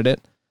MVP candidate,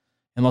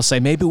 and they'll say,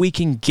 maybe we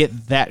can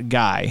get that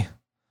guy.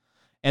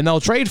 And they'll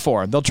trade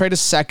for him. They'll trade a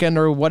second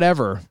or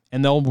whatever,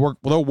 and they'll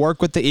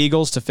work with the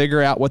Eagles to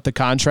figure out what the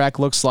contract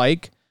looks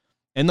like,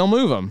 and they'll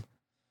move him.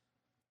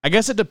 I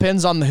guess it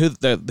depends on who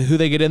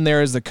they get in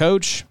there as the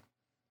coach,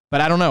 but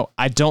I don't know.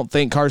 I don't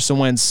think Carson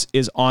Wentz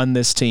is on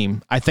this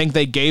team. I think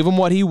they gave him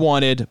what he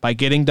wanted by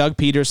getting Doug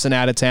Peterson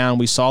out of town.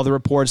 We saw the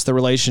reports the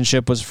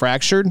relationship was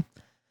fractured.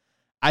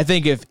 I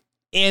think if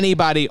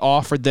anybody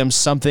offered them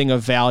something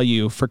of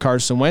value for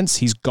Carson Wentz,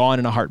 he's gone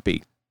in a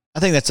heartbeat. I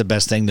think that's the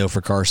best thing, though,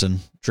 for Carson,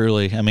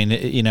 truly. I mean,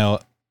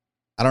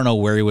 I don't know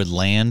where he would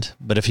land,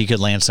 but if he could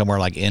land somewhere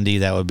like Indy,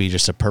 that would be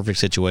just a perfect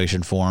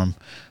situation for him.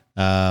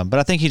 But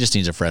I think he just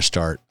needs a fresh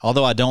start.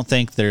 Although I don't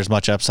think there's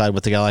much upside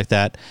with a guy like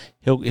that.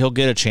 He'll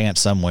get a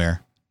chance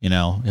somewhere.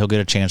 He'll get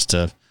a chance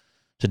to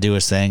do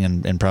his thing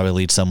and probably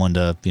lead someone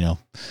to 7-9,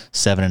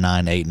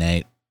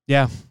 8-8.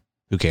 Yeah.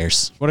 Who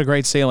cares? What a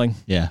great ceiling.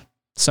 Yeah.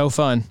 So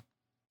fun.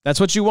 That's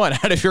what you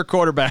want out of your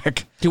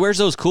quarterback. He wears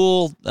those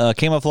cool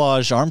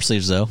camouflage arm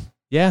sleeves, though.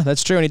 Yeah,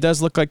 that's true, and he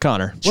does look like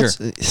Connor. Sure.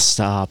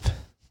 Stop.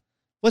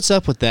 What's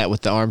up with that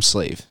with the arm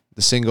sleeve?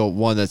 The single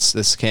one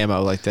that's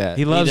camo like that.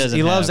 He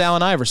loves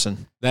Allen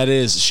Iverson. That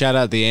is, shout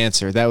out the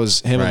answer. That was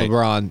him Right. and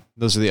LeBron.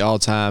 Those are the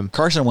all-time.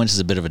 Carson Wentz is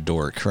a bit of a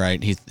dork,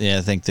 right?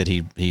 I think that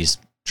he's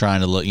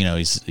trying to look,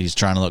 he's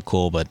trying to look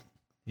cool, but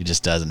he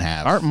just doesn't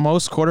have. Aren't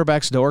most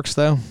quarterbacks dorks,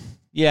 though?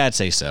 Yeah, I'd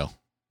say so.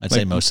 I'd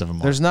say most of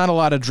them are. There's not a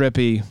lot of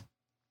drippy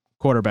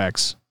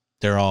quarterbacks.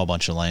 They're all a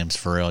bunch of lames,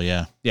 for real,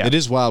 yeah. Yeah. It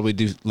is wild. We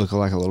do look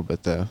alike a little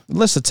bit, though.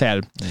 Just a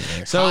tad.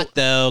 So, hot,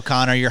 though,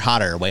 Connor. You're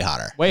hotter. Way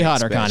hotter. Way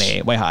hotter,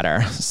 Connie. Way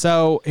hotter.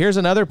 So here's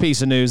another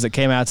piece of news that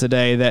came out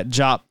today that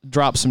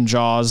dropped some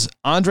jaws.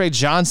 Andre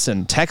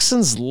Johnson,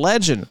 Texans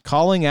legend,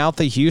 calling out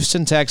the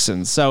Houston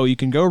Texans. So you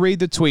can go read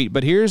the tweet,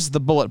 but here's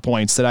the bullet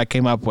points that I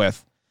came up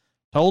with.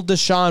 Told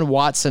Deshaun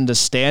Watson to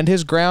stand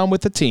his ground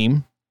with the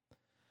team.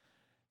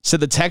 Said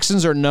the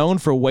Texans are known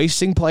for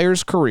wasting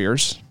players'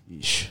 careers.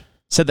 Yeesh.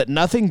 Said that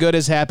nothing good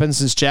has happened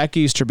since Jack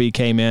Easterby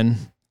came in,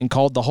 and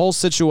called the whole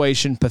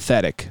situation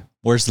pathetic.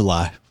 Where's the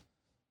lie?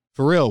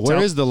 For real, where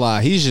is the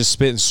lie? He's just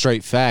spitting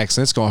straight facts,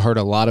 and it's going to hurt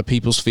a lot of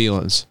people's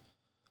feelings.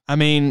 I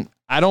mean,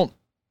 I don't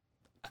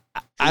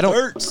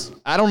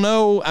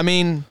know. I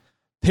mean,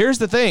 here's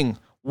the thing.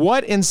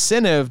 What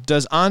incentive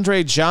does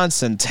Andre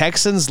Johnson,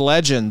 Texans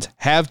legend,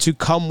 have to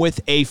come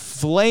with a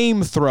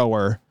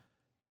flamethrower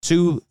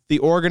to the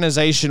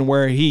organization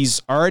where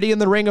he's already in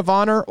the Ring of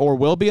Honor or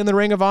will be in the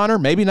Ring of Honor?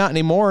 Maybe not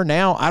anymore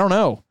now. I don't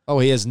know. Oh,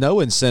 he has no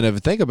incentive.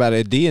 Think about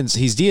it.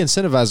 He's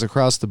de-incentivized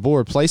across the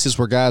board. Places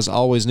where guys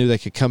always knew they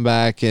could come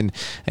back and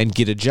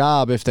get a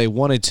job if they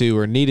wanted to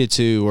or needed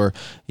to, or,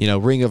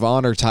 Ring of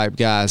Honor type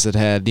guys that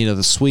had,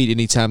 the suite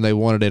anytime they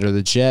wanted it, or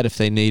the jet if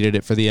they needed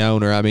it for the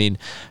owner. I mean,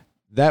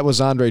 that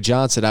was Andre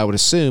Johnson, I would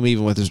assume,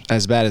 even with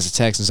as bad as the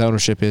Texans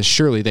ownership is.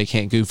 Surely they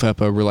can't goof up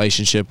a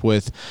relationship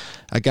with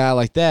a guy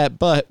like that.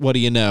 But what do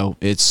you know?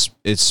 It's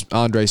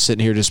Andre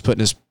sitting here just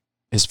putting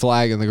his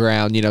flag in the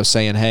ground,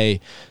 saying, hey,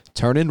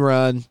 turn and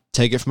run,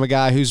 take it from a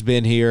guy who's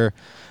been here.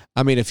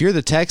 I mean, if you're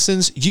the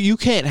Texans, you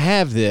can't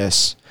have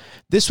this.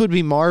 This would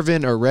be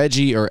Marvin or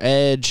Reggie or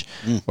Edge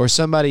or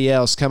somebody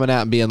else coming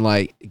out and being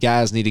like,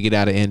 guys need to get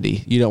out of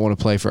Indy. You don't want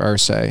to play for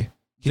Irsay.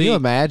 Can you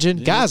imagine?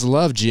 Guys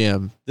love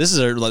Jim. This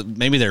is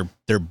maybe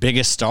their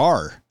biggest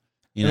star.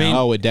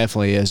 It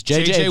definitely is.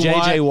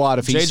 JJ Watt.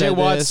 If he JJ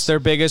Watt's their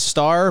biggest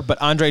star,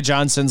 but Andre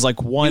Johnson's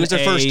like one. He was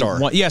their first star.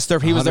 Yes,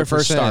 he was their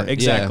first star.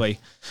 Exactly.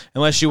 Yeah.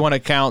 Unless you want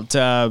to count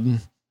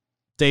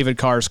David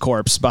Carr's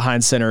corpse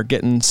behind center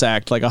getting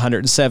sacked like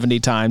 170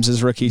 times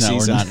his rookie No,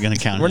 season. we're not going to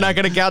count We're him. not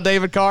going to count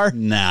David Carr?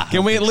 Nah.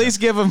 Can we at least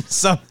give him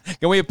some?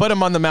 Can we put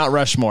him on the Mount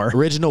Rushmore?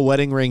 Original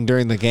wedding ring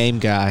during the game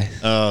guy.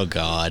 Oh,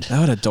 God.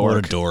 What a dork.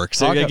 What a dork.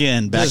 So,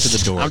 again, back to the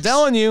dorks. I'm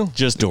telling you.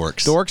 Just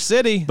dorks. Dork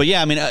City. But,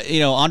 yeah, I mean,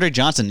 Andre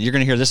Johnson, you're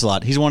going to hear this a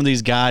lot. He's one of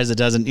these guys that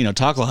doesn't,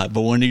 talk a lot.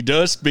 But when he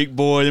does speak,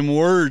 boy, them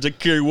words, they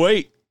carry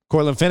weight.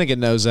 Cortland Finnegan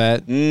knows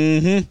that.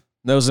 Mm-hmm.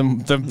 Knows him.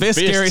 The fist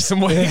carries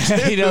some weight.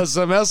 He knows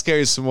something else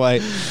carries some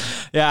weight.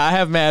 Yeah, I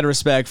have mad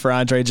respect for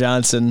Andre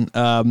Johnson.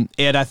 And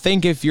I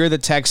think if you're the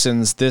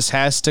Texans, this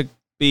has to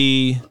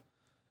be,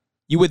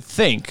 you would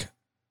think,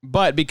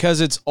 but because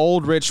it's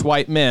old, rich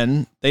white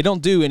men, they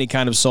don't do any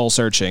kind of soul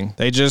searching.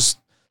 They just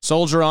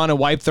soldier on and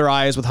wipe their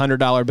eyes with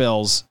 $100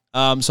 bills.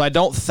 So I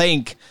don't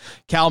think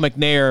Cal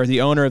McNair, the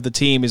owner of the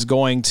team, is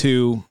going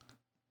to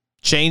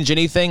change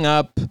anything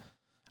up.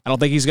 I don't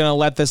think he's going to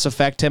let this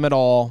affect him at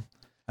all.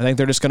 I think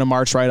they're just going to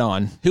march right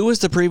on. Who was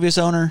the previous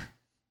owner?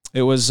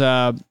 It was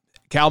Cal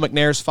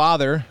McNair's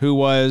father, who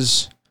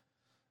was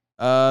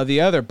the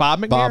other,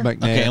 Bob McNair. Bob McNair.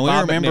 Okay, and we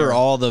Bob remember McNair.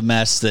 all the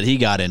mess that he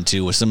got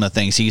into with some of the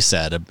things he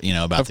said, about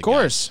the guy. Of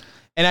course.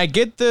 And I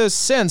get the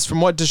sense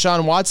from what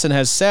Deshaun Watson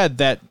has said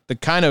that the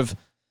kind of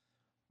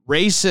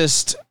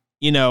racist,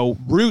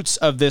 roots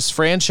of this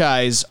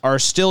franchise are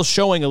still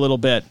showing a little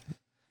bit.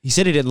 He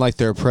said he didn't like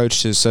their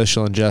approach to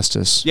social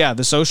injustice. Yeah,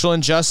 the social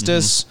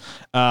injustice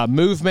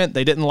movement.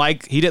 He didn't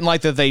like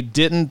that they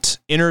didn't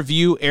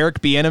interview Eric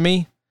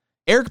Bieniemy.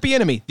 Eric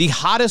Bieniemy, the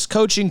hottest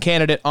coaching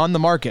candidate on the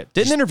market,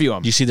 didn't interview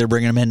him. Do you see they're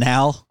bringing him in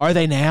now? Are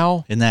they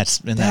now? And that's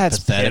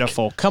pathetic.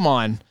 pitiful. Come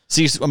on.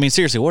 See, I mean,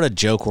 seriously, what a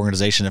joke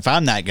organization. If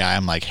I'm that guy,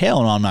 I'm like,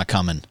 hell no, I'm not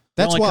coming.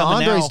 That's They're why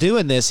only coming Andre's now.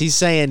 doing this. He's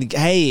saying,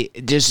 "Hey,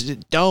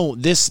 just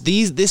don't. This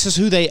is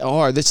who they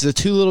are. This is the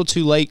too little,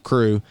 too late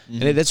crew,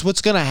 and that's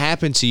what's going to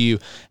happen to you."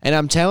 And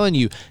I'm telling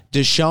you,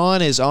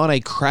 Deshaun is on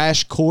a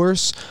crash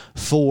course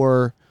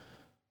for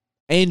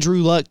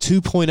Andrew Luck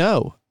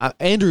 2.0.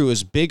 Andrew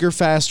is bigger,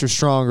 faster,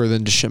 stronger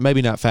than Deshaun.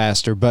 Maybe not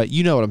faster, but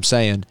you know what I'm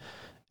saying.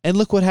 And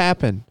look what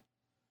happened.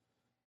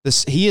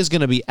 He is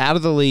going to be out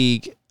of the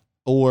league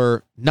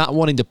or not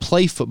wanting to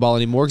play football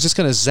anymore because it's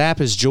going to zap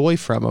his joy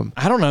from him.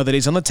 I don't know that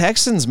he's on the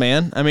Texans,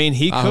 man. I mean,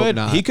 he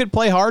could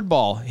play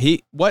hardball.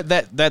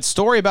 That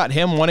story about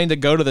him wanting to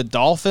go to the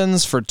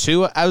Dolphins for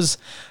Tua,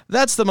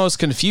 that's the most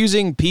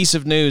confusing piece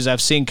of news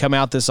I've seen come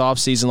out this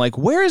offseason. Like,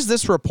 where is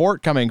this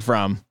report coming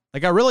from?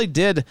 Like, I really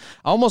did.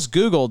 I almost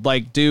Googled,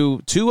 like,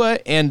 do Tua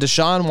and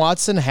Deshaun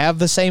Watson have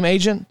the same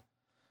agent?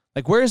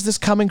 Like, where is this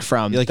coming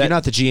from? Like, you're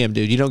not the GM,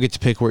 dude. You don't get to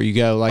pick where you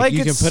go. Like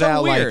you can put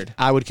out, weird. like,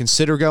 I would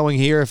consider going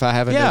here if I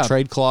have a no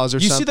trade clause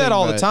or something. You see that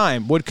all the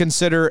time. Would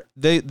consider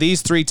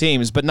these three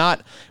teams, but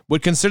not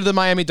would consider the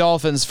Miami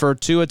Dolphins for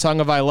Tua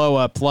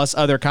Tagovailoa plus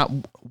other.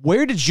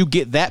 Where did you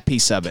get that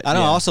piece of it? I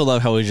don't also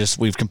love how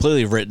we've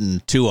completely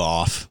written Tua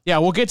off. Yeah,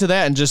 we'll get to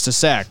that in just a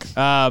sec.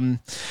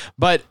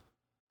 But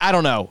I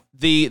don't know.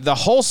 The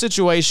whole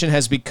situation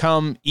has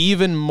become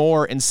even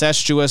more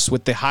incestuous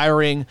with the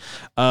hiring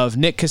of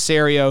Nick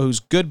Caserio, who's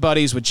good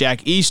buddies with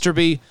Jack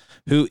Easterby,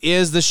 who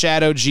is the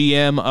shadow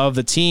GM of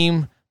the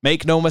team.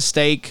 Make no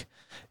mistake.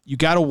 You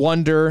got to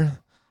wonder.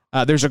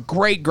 There's a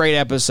great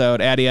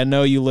episode, Addie. I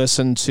know you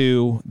listen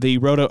to the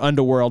Roto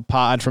Underworld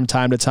pod from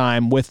time to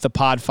time with the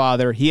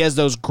Podfather. He has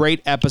those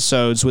great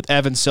episodes with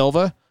Evan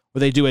Silva, where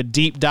they do a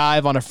deep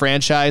dive on a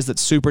franchise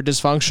that's super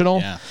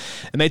dysfunctional. Yeah.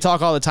 And they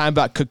talk all the time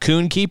about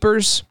cocoon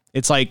keepers.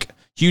 It's like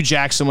Hugh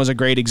Jackson was a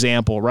great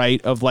example, right?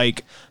 Of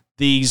like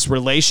these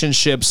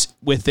relationships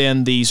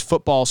within these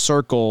football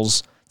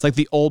circles. It's like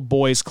the old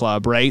boys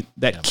club, right?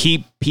 That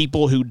keep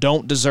people who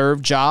don't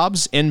deserve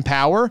jobs in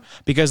power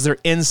because they're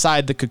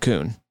inside the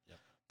cocoon.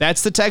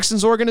 That's the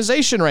Texans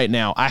organization right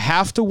now. I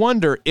have to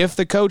wonder if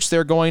the coach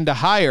they're going to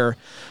hire,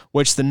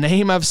 which the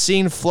name I've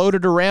seen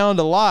floated around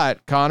a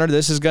lot, Connor,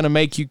 this is going to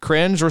make you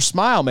cringe or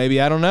smile,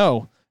 maybe. I don't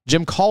know.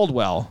 Jim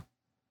Caldwell.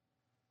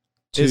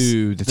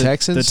 To the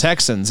Texans? The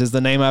Texans is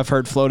the name I've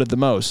heard floated the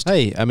most.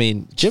 Hey, I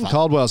mean, Jim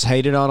Caldwell's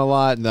hated on a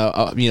lot, and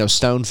the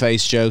stone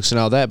face jokes and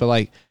all that, but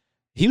like,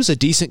 he was a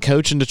decent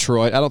coach in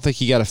Detroit. I don't think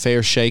he got a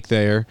fair shake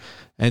there.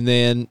 And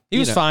then he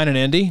was fine in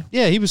Indy.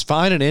 Yeah, he was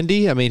fine in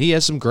Indy. I mean, he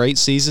had some great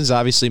seasons.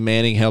 Obviously,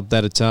 Manning helped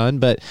that a ton.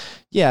 But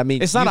yeah, I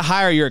mean, it's not a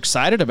hire you're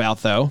excited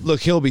about, though. Look,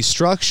 he'll be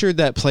structured.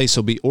 That place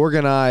will be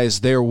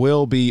organized. There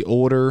will be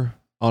order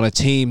on a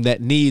team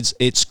that needs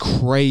its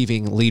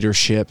craving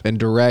leadership and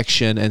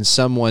direction and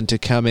someone to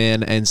come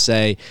in and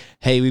say,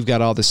 hey, we've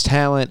got all this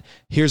talent.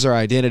 Here's our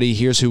identity.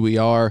 Here's who we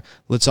are.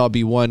 Let's all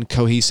be one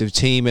cohesive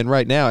team. And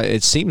right now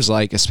it seems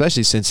like,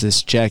 especially since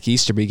this Jack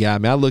Easterby guy, I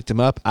mean, I looked him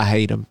up. I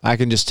hate him. I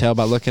can just tell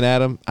by looking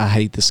at him. I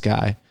hate this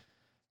guy.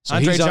 So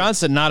Andre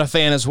Johnson, not a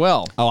fan as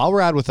well. Oh, I'll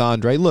ride with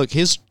Andre. Look,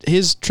 his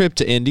trip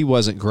to Indy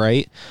wasn't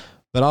great,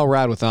 but I'll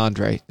ride with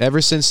Andre.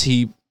 Ever since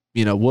he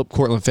whooped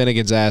Cortland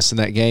Finnegan's ass in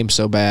that game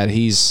so bad,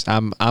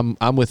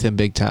 I'm with him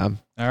big time.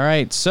 All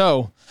right,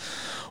 so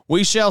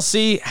we shall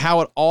see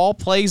how it all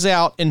plays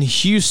out in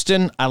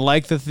Houston. I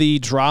like that the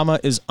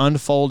drama is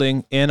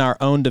unfolding in our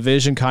own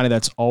division, Connie.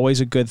 That's always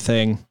a good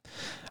thing.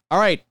 All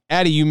right,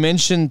 Addy, you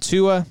mentioned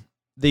Tua,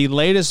 the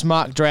latest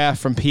mock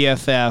draft from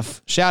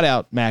PFF. Shout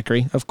out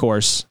Macri, of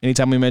course.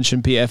 Anytime we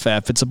mention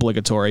PFF, it's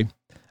obligatory.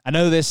 I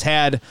know this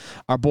had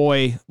our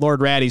boy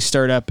Lord Ratty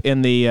stirred up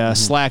in the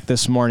Slack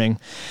this morning.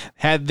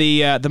 Had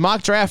the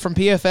mock draft from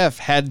PFF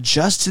had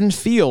Justin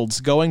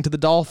Fields going to the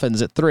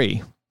Dolphins at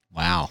 3.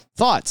 Wow.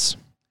 Thoughts?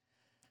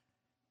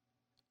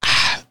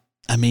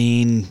 I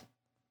mean,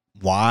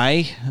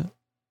 why?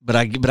 But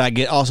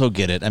I also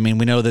get it. I mean,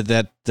 we know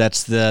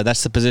that's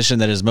the position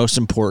that is most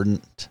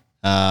important.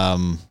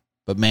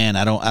 But man,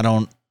 I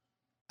don't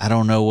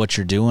know what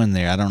you're doing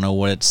there. I don't know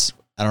what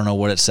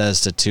it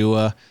says to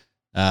Tua.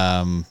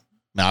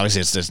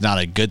 Obviously it's not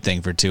a good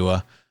thing for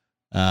Tua.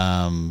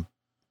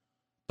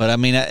 But I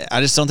mean,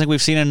 I just don't think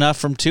we've seen enough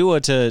from Tua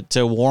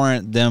to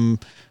warrant them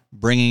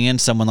bringing in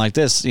someone like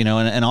this,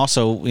 and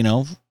also,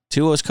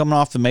 Tua is coming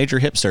off a major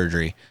hip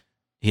surgery.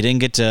 He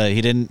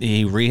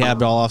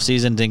rehabbed all off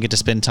season, didn't get to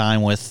spend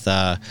time with,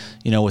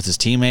 with his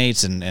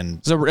teammates and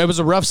it was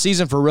a rough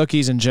season for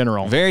rookies in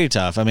general. Very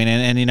tough. I mean,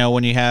 and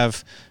when you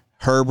have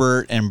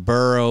Herbert and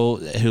Burrow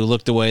who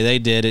look the way they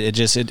did,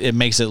 it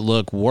makes it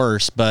look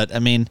worse. But I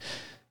mean,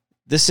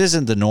 this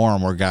isn't the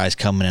norm where guys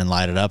come in and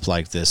light it up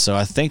like this. So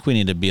I think we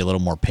need to be a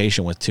little more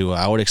patient with Tua.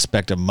 I would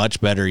expect a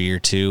much better year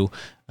 2.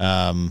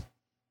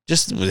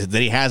 Just that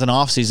he has an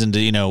offseason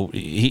to,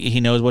 he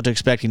knows what to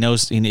expect. He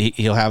knows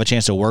he'll have a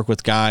chance to work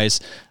with guys,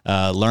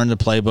 learn the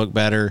playbook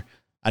better.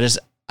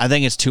 I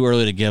think it's too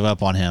early to give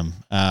up on him.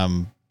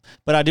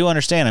 But I do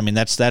understand. I mean,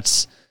 that's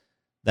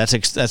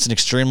an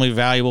extremely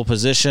valuable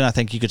position. I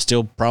think you could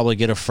still probably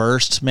get a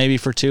first maybe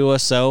for Tua.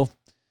 So,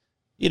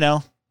 you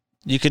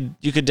could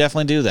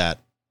definitely do that.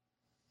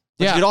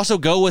 But you could also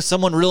go with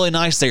someone really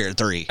nice there at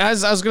 3.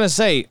 As I was going to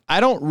say, I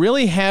don't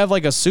really have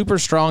like a super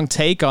strong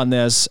take on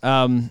this.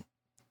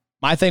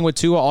 My thing with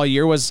Tua all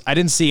year was I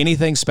didn't see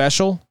anything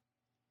special.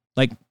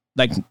 Like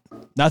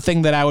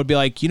nothing that I would be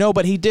like,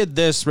 but he did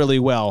this really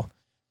well.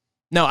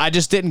 No, I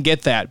just didn't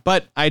get that.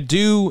 But I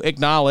do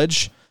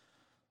acknowledge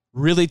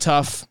really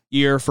tough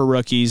year for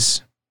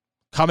rookies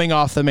coming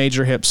off the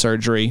major hip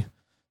surgery.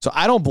 So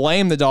I don't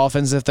blame the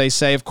Dolphins if they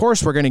say, of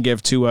course, we're going to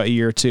give Tua a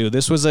year 2.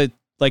 This was a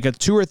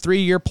 2 or 3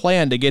 year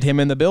plan to get him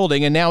in the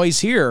building, and now he's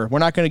here. We're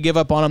not going to give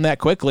up on him that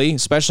quickly,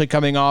 especially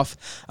coming off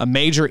a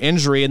major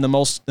injury in the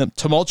most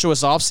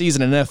tumultuous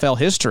offseason in NFL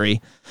history.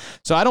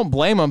 So I don't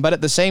blame them, but at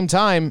the same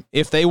time,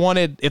 if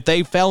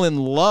they fell in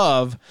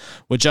love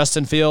with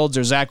Justin Fields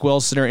or Zach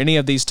Wilson or any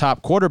of these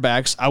top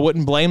quarterbacks, I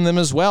wouldn't blame them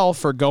as well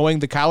for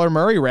going the Kyler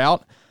Murray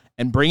route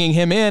and bringing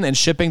him in and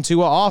shipping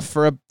Tua off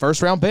for a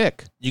first-round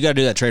pick. You got to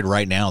do that trade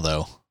right now,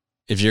 though.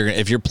 If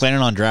you're planning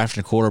on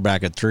drafting a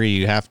quarterback at 3,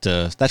 you have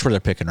to. That's where they're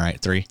picking, right?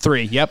 3.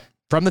 3. Yep.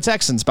 From the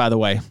Texans, by the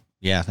way.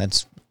 Yeah,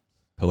 that's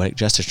poetic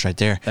justice right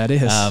there. That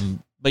is.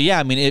 But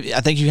yeah, I mean,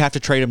 I think you have to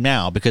trade him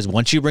now because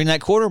once you bring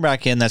that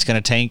quarterback in, that's going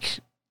to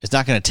tank. It's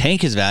not going to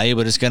tank his value,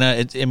 but it's going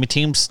to. I mean,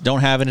 teams don't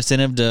have an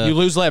incentive to. You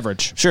lose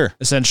leverage, sure,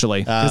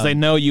 essentially, because they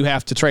know you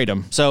have to trade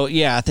him. So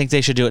yeah, I think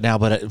they should do it now,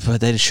 but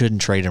they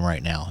shouldn't trade him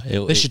right now.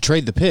 They should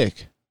trade the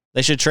pick.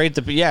 They should trade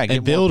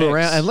and build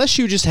around. Unless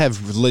you just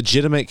have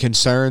legitimate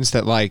concerns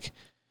that like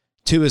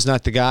Tua is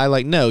not the guy.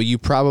 Like, no, you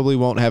probably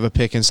won't have a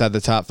pick inside the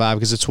top 5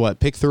 because it's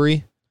what, pick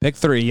 3? Pick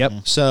 3, yep.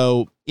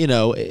 So,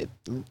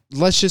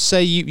 let's just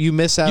say you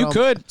miss out.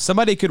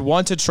 Somebody could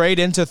want to trade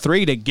into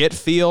 3 to get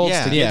Fields,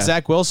 to get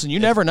Zach Wilson. You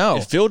never know.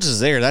 If Fields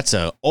is there, that's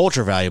a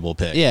ultra valuable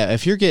pick. Yeah,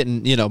 if you're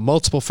getting,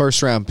 multiple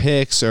first round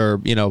picks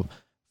or,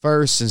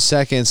 firsts and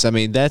seconds, I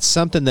mean, that's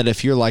something that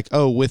if you're like,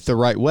 with the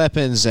right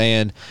weapons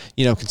and,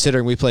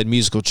 considering we played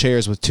musical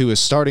chairs with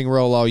Tua's starting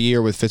role all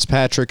year with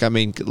Fitzpatrick, I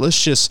mean,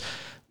 let's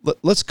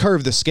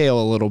curve the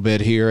scale a little bit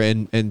here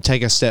and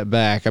take a step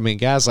back. I mean,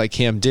 guys like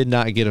him did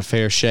not get a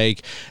fair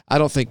shake. I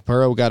don't think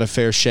Burrow got a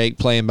fair shake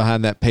playing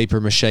behind that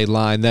papier-mâché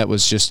line. That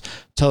was just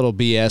total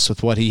BS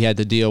with what he had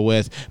to deal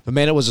with. But,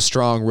 man, it was a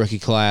strong rookie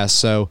class.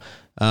 So,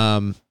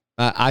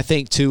 I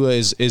think Tua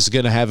is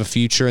going to have a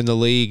future in the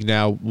league.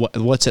 Now,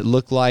 what's it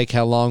look like?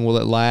 How long will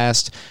it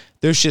last?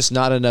 There's just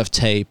not enough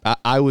tape.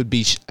 I would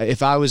be,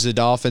 if I was the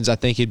Dolphins, I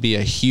think it'd be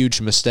a huge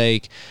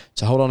mistake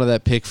to hold on to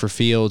that pick for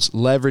Fields,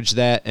 leverage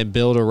that, and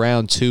build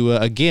around Tua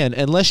again,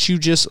 unless you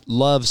just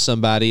love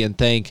somebody and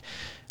think,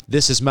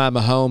 this is my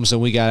Mahomes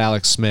and we got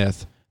Alex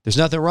Smith. There's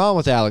nothing wrong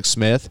with Alex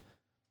Smith.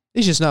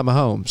 He's just not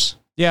Mahomes.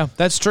 Yeah,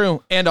 that's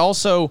true. And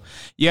also,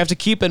 you have to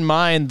keep in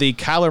mind the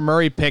Kyler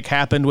Murray pick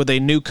happened with a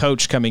new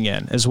coach coming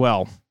in as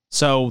well.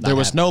 So there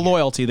was no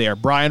loyalty there.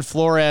 Brian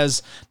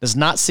Flores does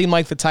not seem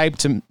like the type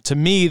to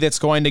me that's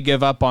going to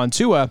give up on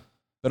Tua,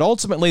 but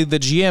ultimately the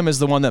GM is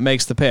the one that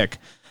makes the pick.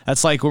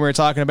 That's like when we were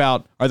talking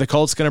about, are the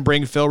Colts going to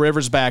bring Phil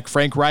Rivers back?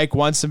 Frank Reich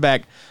wants him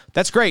back.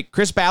 That's great.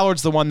 Chris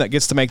Ballard's the one that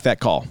gets to make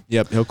that call.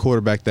 Yep, he'll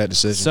quarterback that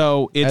decision.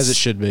 So as it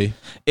should be.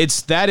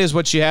 That is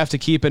what you have to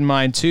keep in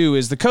mind too,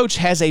 is the coach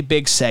has a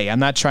big say. I'm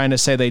not trying to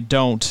say they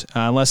don't,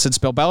 unless it's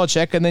Bill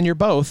Belichick, and then you're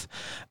both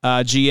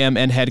GM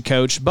and head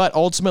coach. But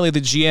ultimately, the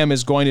GM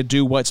is going to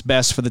do what's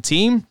best for the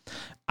team.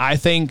 I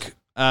think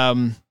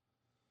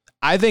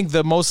I think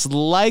the most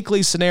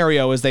likely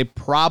scenario is they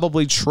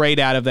probably trade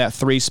out of that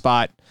 3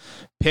 spot,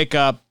 pick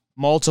up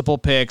multiple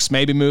picks,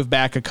 maybe move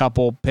back a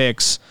couple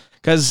picks.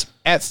 Because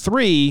at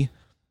 3,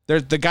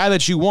 the guy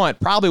that you want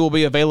probably will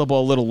be available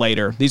a little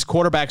later. These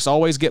quarterbacks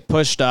always get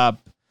pushed up.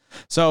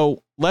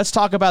 So let's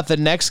talk about the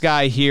next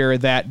guy here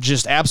that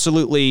just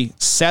absolutely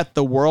set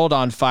the world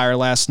on fire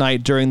last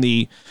night during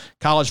the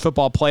College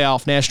Football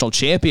Playoff National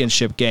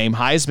Championship game.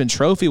 Heisman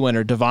Trophy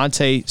winner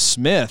DeVonta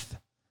Smith.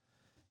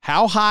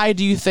 How high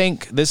do you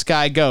think this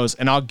guy goes?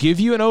 And I'll give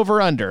you an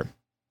over-under.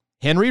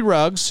 Henry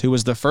Ruggs, who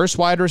was the first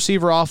wide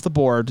receiver off the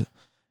board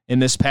in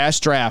this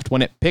past draft,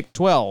 went at pick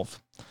 12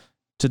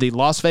 to the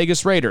Las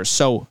Vegas Raiders.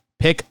 So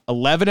pick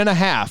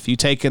 11.5. You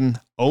taking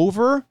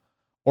over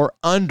or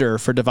under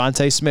for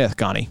DeVonta Smith,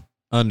 Connie?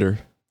 Under.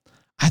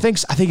 I think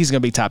he's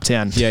going to be top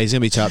 10. Yeah, he's going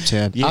to be top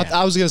 10. Yeah.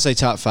 I was going to say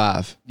top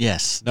 5.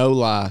 Yes. No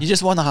lie. He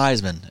just won the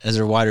Heisman as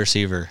a wide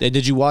receiver.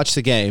 Did you watch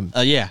the game?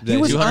 Yeah. He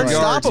was 200 yards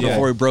unstoppable.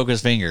 before he broke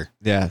his finger.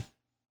 Yeah.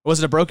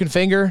 Was it a broken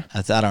finger?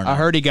 I don't know. I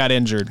heard he got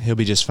injured. He'll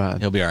be just fine.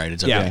 He'll be all right.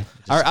 It's okay.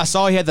 Yeah. I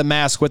saw he had the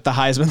mask with the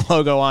Heisman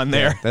logo on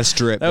there. Yeah, that's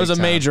drip. That was a big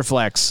time. major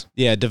flex.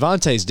 Yeah,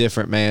 Devontae's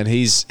different, man.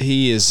 He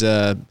is.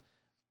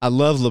 I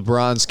love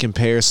LeBron's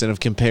comparison of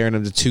comparing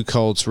him to 2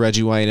 Colts,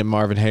 Reggie Wayne and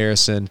Marvin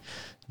Harrison.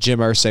 Jim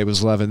Irsay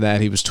was loving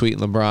that. He was tweeting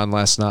LeBron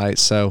last night.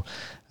 So,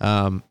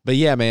 but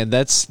yeah, man,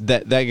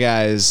 that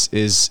guy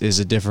is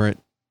a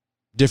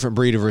different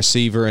breed of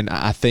receiver, and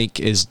I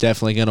think is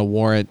definitely going to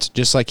warrant,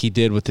 just like he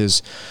did with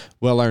his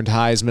well-earned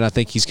Heisman. I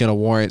think he's going to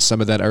warrant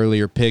some of that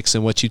earlier picks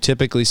and what you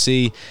typically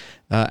see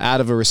out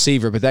of a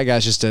receiver. But that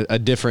guy's just a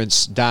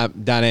different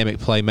dynamic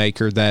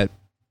playmaker that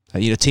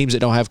teams that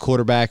don't have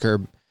quarterback or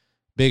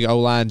big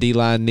O-line,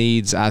 D-line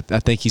needs. I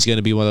think he's going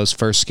to be one of those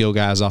first skill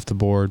guys off the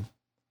board.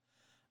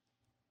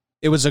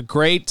 It was a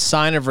great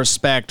sign of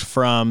respect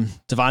from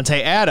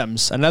Devontae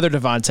Adams, another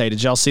Devontae.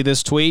 Did y'all see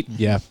this tweet?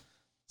 Yeah.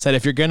 Said,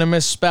 if you're going to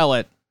misspell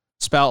it,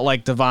 spell it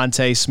like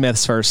Devontae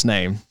Smith's first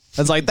name.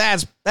 It's like,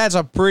 that's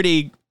a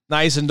pretty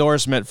nice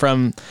endorsement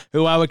from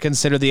who I would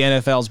consider the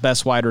NFL's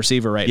best wide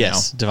receiver right now.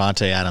 Yes,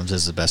 Devontae Adams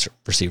is the best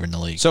receiver in the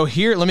league. So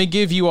here, let me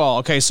give you all.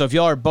 Okay, so if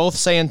y'all are both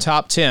saying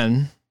top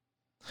 10,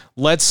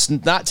 let's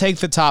not take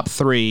the top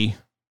 3,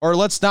 or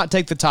let's not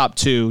take the top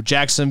 2.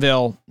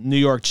 Jacksonville, New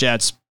York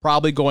Jets,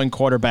 probably going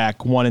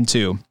quarterback 1 and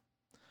 2.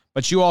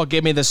 But you all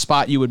give me the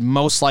spot you would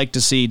most like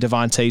to see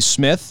DeVonta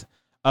Smith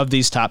of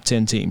these top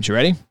 10 teams. You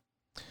ready?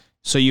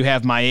 So you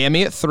have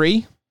Miami at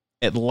 3,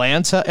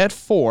 Atlanta at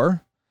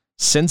 4,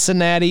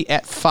 Cincinnati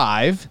at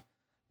 5,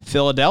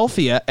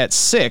 Philadelphia at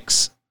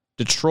 6,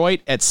 Detroit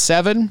at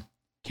 7,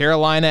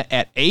 Carolina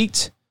at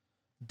 8,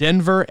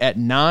 Denver at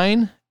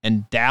 9,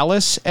 and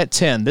Dallas at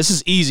 10. This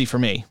is easy for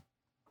me.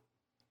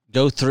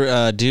 Go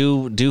through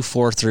do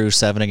 4 through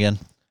 7 again.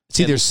 It's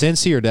either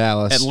Cincy or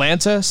Dallas.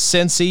 Atlanta,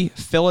 Cincy,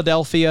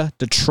 Philadelphia,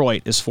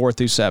 Detroit is 4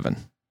 through 7.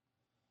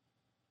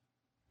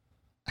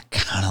 I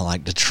kind of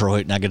like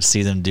Detroit, and I could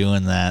see them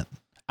doing that.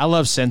 I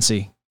love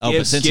Cincy. Oh,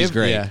 but Cincy's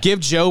great. Yeah. Give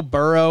Joe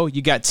Burrow.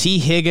 You got T.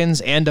 Higgins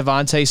and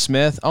DeVonta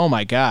Smith. Oh,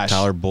 my gosh.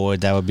 Tyler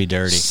Boyd, that would be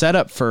dirty. Set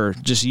up for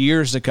just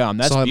years to come.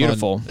 That's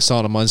beautiful.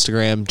 Saw him on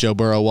Instagram, Joe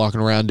Burrow walking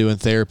around doing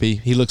therapy.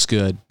 He looks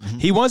good.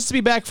 He wants to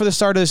be back for the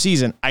start of the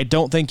season. I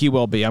don't think he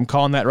will be. I'm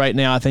calling that right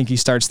now. I think he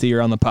starts the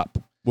year on the pup.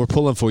 We're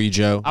pulling for you,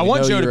 Joe. I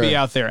want Joe to be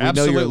out there.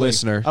 Absolutely. We know you're a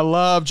listener. I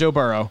love Joe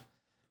Burrow.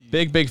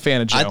 Big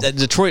fan of Joe.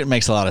 Detroit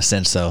makes a lot of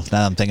sense, though, now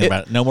that I'm thinking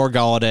about it. No more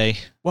Galladay.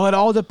 Well, it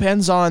all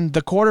depends on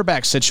the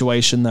quarterback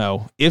situation,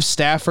 though. If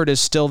Stafford is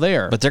still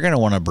there. But they're going to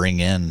want to bring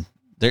in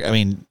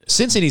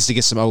Cincy needs to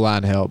get some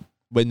O-line help.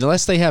 But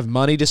unless they have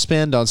money to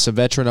spend on some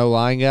veteran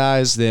O-line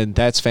guys, then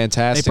that's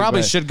fantastic. They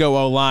probably should go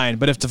O-line.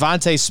 But if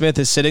DeVonta Smith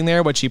is sitting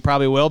there, which he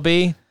probably will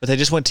be. But they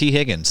just went T.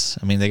 Higgins.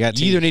 I mean, they got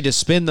You either need to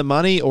spend the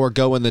money or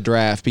go in the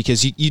draft,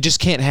 because you just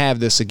can't have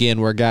this again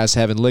where guys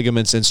having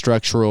ligaments and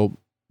structural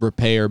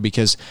repair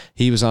because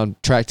he was on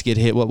track to get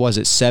hit, what was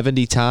it,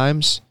 70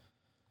 times?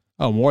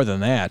 Oh, more than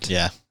that.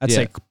 Yeah. I'd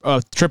say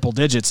triple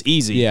digits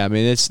easy. Yeah, I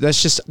mean,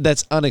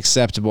 that's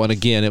unacceptable. And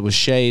again, it was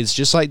shades,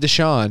 just like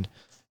Deshaun.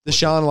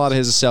 Deshaun, a lot of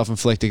his is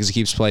self-inflicted because he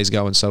keeps plays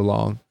going so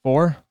long.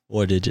 4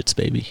 digits,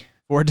 baby.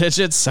 4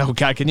 digits? So,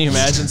 God, can you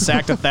imagine?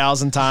 Sacked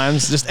 1,000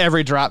 times, just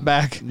every drop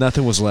back.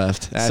 Nothing was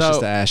left. Ashes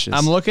to ashes.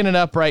 I'm looking it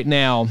up right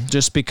now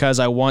just because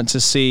I want to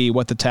see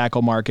what the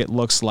tackle market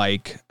looks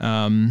like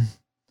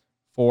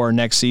for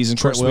next season.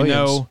 Of course,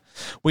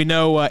 we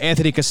know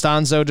Anthony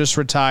Costanzo just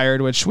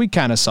retired, which we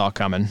kind of saw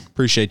coming.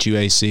 Appreciate you,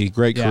 AC.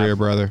 Great career,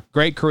 brother.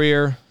 Great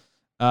career.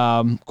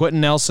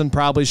 Quentin Nelson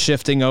probably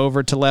shifting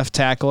over to left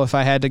tackle if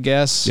I had to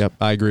guess. Yep,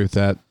 I agree with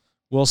that.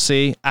 We'll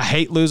see. I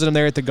hate losing him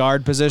there at the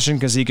guard position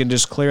because he can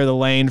just clear the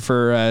lane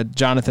for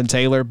Jonathan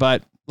Taylor,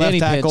 but left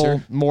tackle,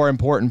 Pinter. More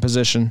important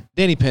position.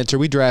 Danny Pinter,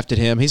 we drafted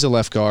him. He's a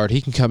left guard.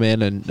 He can come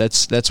in, and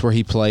that's where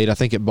he played, I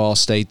think, at Ball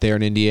State there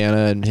in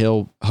Indiana, and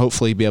he'll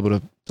hopefully be able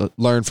to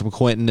learn from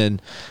Quentin,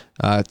 and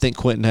I think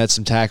Quentin had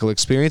some tackle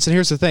experience. And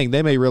here's the thing.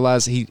 They may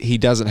realize he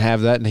doesn't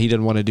have that, and he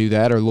doesn't want to do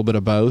that, or a little bit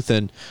of both,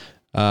 and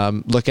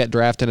look at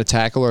drafting a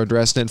tackle or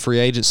addressing it in free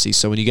agency.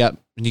 So when you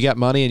got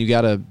money and you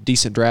got a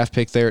decent draft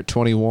pick there at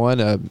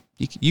 21,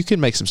 you can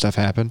make some stuff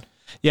happen.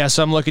 Yeah,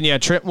 so I'm looking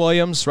at Trent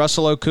Williams,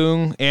 Russell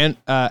Okung, and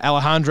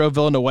Alejandro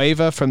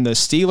Villanueva from the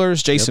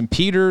Steelers, Jason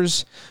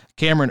Peters,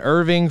 Cameron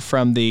Irving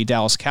from the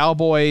Dallas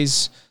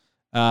Cowboys.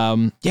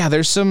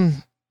 There's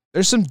some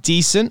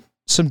decent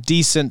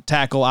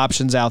tackle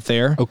options out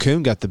there.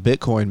 Okung got the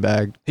Bitcoin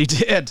bag. He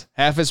did.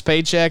 Half his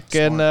paycheck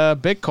in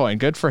Bitcoin.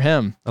 Good for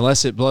him.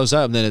 Unless it blows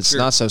up, then it's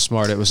not so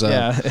smart. It was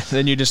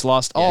then you just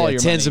lost all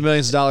your tens of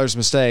millions of dollars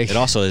mistake. It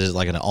also is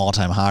like an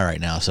all-time high right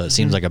now, so it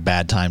seems like a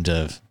bad time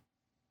to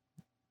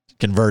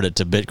convert it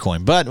to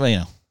Bitcoin. But,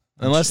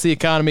 unless the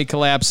economy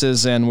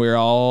collapses and we're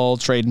all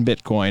trading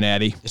Bitcoin,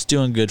 Addy. It's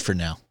doing good for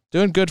now.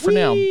 Doing good for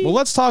now. Well,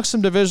 let's talk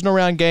some divisional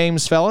round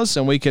games, fellas,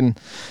 and we can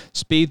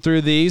speed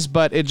through these,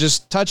 but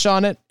just touch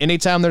on it.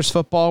 Anytime there's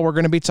football, we're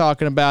going to be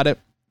talking about it.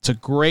 It's a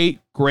great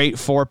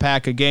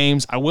 4-pack of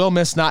games. I will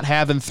miss not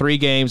having 3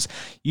 games.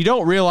 You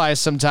don't realize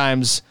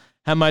sometimes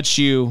how much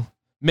you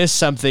miss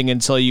something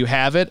until you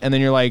have it, and then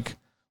you're like,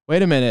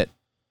 wait a minute.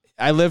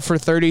 I lived for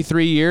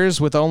 33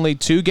 years with only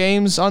 2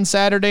 games on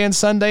Saturday and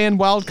Sunday and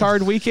wild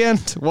card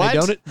weekend. What?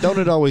 Hey, don't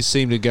it always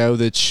seem to go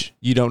that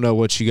you don't know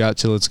what you got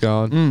till it's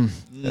gone?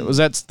 Was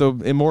that the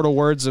immortal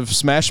words of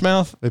Smash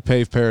Mouth? They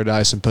paved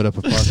paradise and put up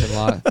a parking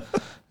lot.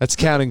 That's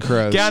Counting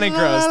Crows. Counting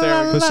Crows.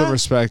 There we go. Put some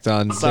respect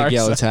on Big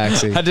Yellow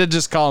Taxi. I did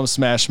just call him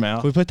Smash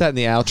Mouth. Can we put that in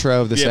the outro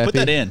of this epi? Put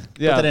that in.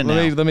 Yeah, Put that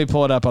in let me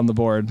pull it up on the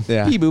board.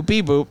 Yeah. Beep boop,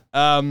 beep boop.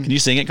 Can you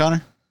sing it,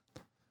 Connor?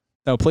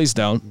 No, please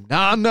don't.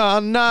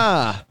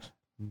 Nah.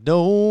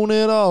 Don't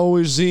it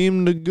always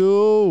seem to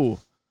go?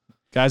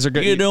 Guys are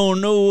good. You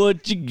don't know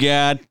what you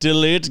got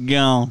till it's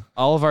gone.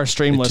 All of our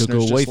stream They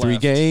listeners took away just 3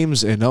 left.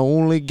 games and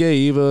only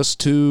gave us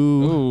 2.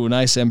 Ooh,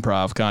 nice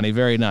improv, Connie.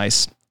 Very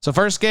nice. So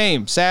first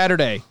game,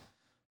 Saturday.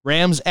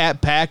 Rams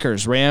at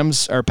Packers.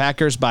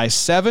 Packers by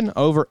 7,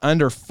 over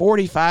under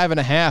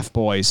 45.5,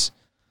 boys.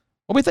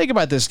 What do we think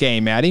about this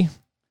game, Maddie?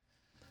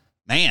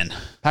 Man.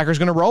 Packers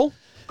going to roll?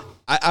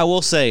 I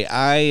will say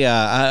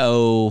I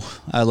owe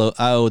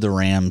the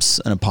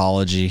Rams an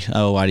apology. I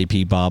owe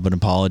IDP Bob an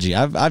apology.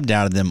 I've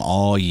doubted them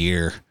all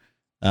year,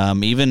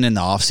 even in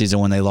the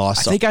offseason when they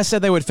lost. I think I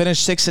said they would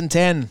finish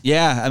 6-10.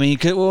 Yeah, I mean,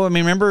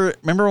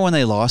 remember when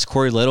they lost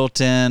Corey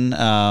Littleton?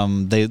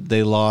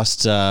 They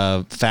lost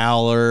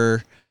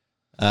Fowler.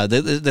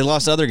 They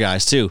lost other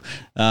guys too.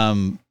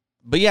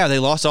 But yeah, they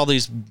lost all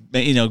these,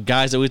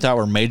 guys that we thought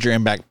were major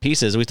impact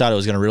pieces. We thought it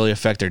was going to really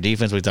affect their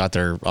defense. We thought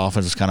their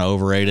offense was kind of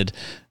overrated.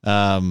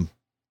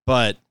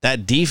 But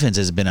that defense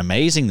has been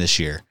amazing this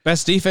year.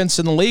 Best defense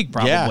in the league,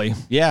 probably.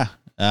 Yeah.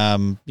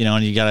 And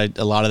you got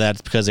a lot of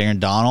that because Aaron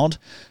Donald.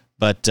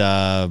 But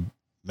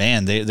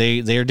man,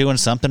 they are doing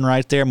something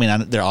right there. I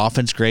mean, their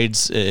offense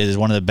grades is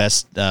one of the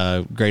best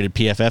graded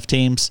PFF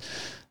teams.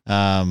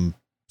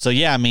 So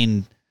yeah, I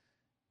mean,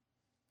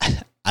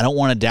 I don't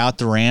want to doubt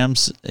the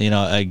Rams,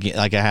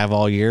 like I have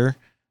all year.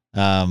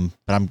 But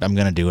I'm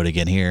going to do it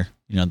again here.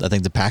 I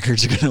think the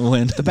Packers are going to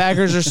win. The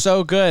Packers are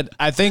so good.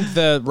 I think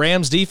the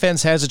Rams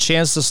defense has a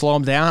chance to slow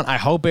them down. I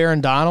hope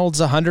Aaron Donald's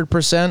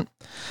 100%.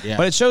 Yeah.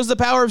 But it shows the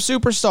power of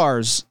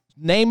superstars.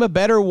 Name a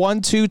better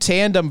 1-2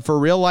 tandem for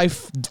real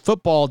life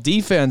football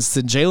defense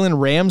than Jalen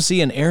Ramsey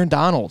and Aaron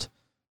Donald.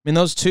 I mean,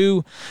 those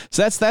two.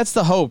 So that's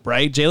the hope,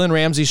 right? Jalen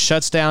Ramsey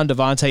shuts down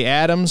Devontae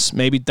Adams.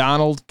 Maybe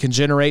Donald can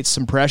generate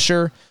some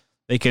pressure.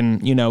 They can,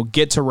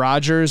 get to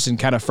Rodgers and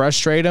kind of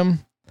frustrate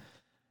him.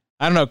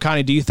 I don't know,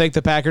 Connie, do you think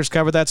the Packers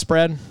cover that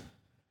spread?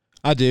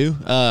 I do.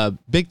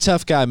 Big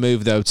tough guy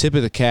move, though. Tip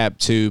of the cap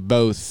to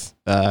both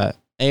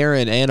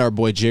Aaron and our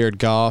boy Jared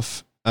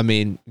Goff. I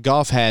mean,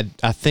 Goff had,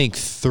 I think,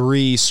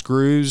 3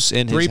 screws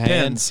in his hand. 3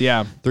 pins,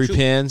 yeah. 3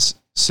 pins.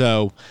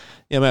 So,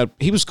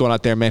 he was going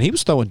out there, man. He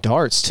was throwing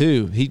darts,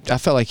 too. I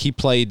felt like he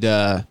played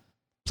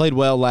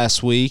well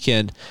last week.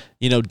 And,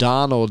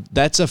 Donald,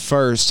 that's a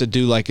first to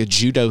do like a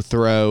judo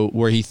throw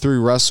where he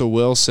threw Russell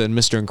Wilson,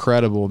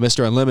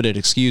 Mr. Unlimited,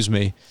 excuse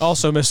me.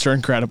 Also Mr.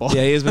 Incredible.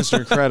 Yeah, he is Mr.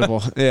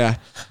 Incredible. Yeah.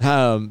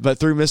 But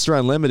threw Mr.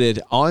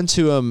 Unlimited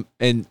onto him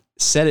and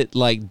said it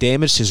like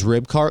damaged his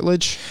rib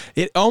cartilage.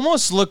 It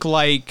almost looked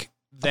like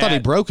I thought he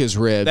broke his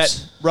ribs.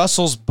 That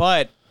Russell's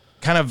butt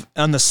kind of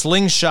on the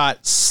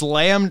slingshot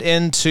slammed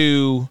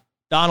into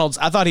Donald's.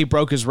 I thought he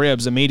broke his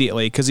ribs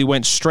immediately because he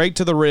went straight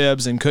to the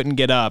ribs and couldn't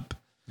get up.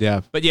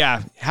 Yeah. But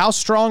yeah, how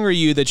strong are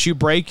you that you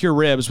break your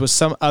ribs with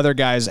some other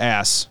guy's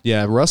ass?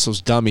 Yeah,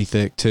 Russell's dummy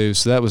thick too,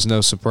 so that was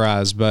no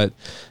surprise. But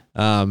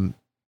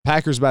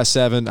Packers by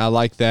 7, I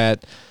like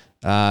that.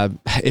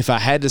 If I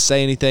had to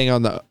say anything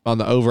on the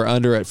over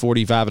under at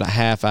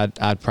 45.5,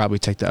 I'd probably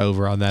take the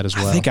over on that as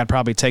well. I think I'd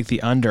probably take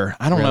the under.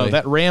 I don't know.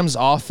 That Rams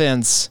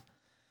offense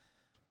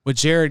with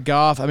Jared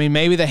Goff, I mean,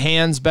 maybe the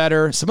hand's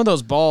better. Some of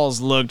those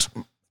balls looked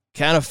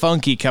kind of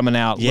funky coming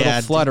out,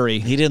 little fluttery.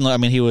 He didn't look, I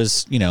mean, he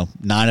was,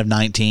 9 of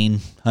 19,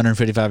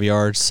 155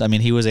 yards. I mean,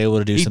 he was able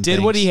to do some things. He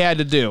did what he had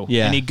to do.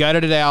 Yeah. And he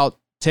gutted it out.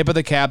 Tip of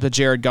the cap to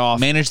Jared Goff.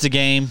 Managed the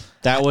game.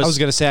 I was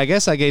going to say, I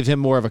guess I gave him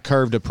more of a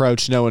curved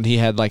approach knowing he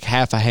had like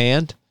half a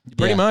hand.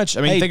 Pretty much.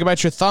 I mean, think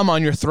about your thumb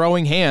on your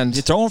throwing hand.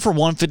 You're throwing for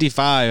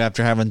 155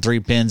 after having 3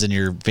 pins in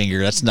your finger.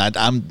 That's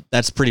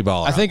pretty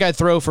baller. I think I'd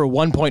throw for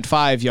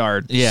 1.5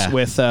 yards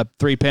with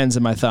 3 pins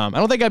in my thumb. I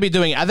don't think I'd be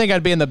doing it. I think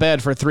I'd be in the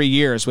bed for 3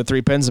 years with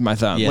 3 pins in my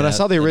thumb. Yeah, when I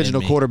saw the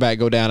original quarterback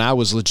go down, I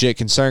was legit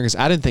concerned because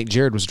I didn't think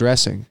Jared was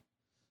dressing.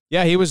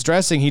 Yeah, he was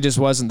dressing. He just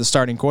wasn't the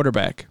starting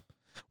quarterback,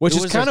 which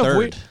is kind of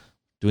weird.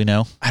 Do we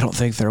know? I don't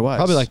think there was.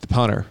 Probably like the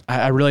punter.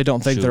 I really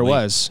don't think there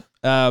was.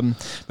 But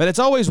it's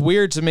always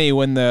weird to me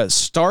when the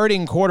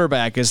starting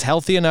quarterback is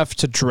healthy enough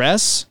to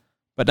dress,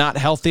 but not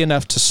healthy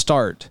enough to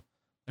start.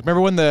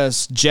 Remember when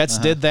the Jets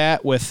did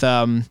that with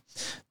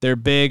their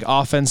big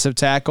offensive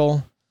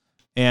tackle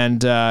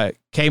and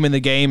came in the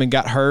game and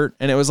got hurt?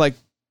 And it was like,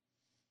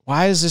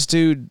 why is this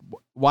dude,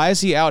 why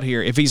is he out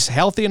here? If he's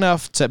healthy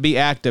enough to be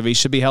active, he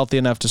should be healthy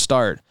enough to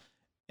start.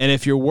 And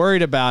if you're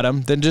worried about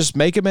him, then just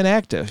make him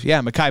inactive.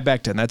 Yeah, Mekhi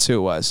Becton, that's who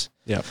it was.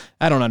 Yeah,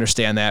 I don't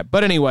understand that.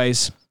 But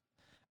anyways,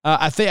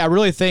 I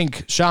really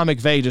think Sean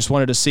McVay just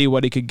wanted to see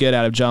what he could get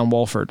out of John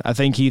Wolford. I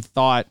think he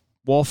thought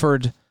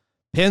Wolford,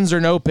 pins or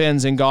no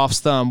pins in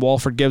Goff's thumb,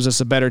 Wolford gives us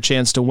a better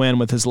chance to win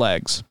with his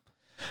legs.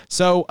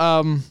 So,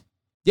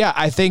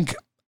 I think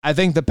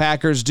the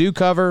Packers do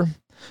cover.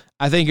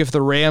 I think if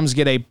the Rams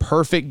get a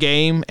perfect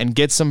game and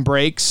get some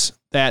breaks,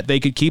 that they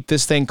could keep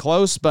this thing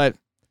close. But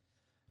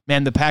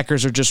man, the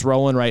Packers are just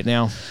rolling right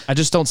now. I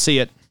just don't see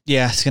it.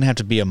 Yeah, it's going to have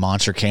to be a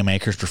monster Cam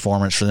Akers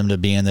performance for them to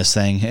be in this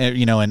thing.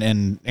 You know,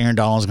 and Aaron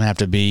Donald's going to have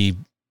to be,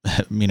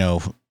 you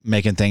know,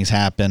 making things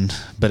happen.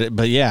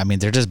 But yeah, I mean,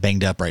 they're just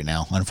banged up right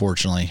now,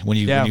 unfortunately. When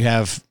you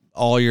have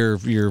all your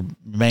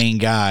main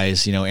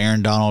guys, you know,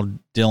 Aaron Donald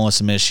dealing with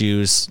some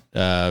issues,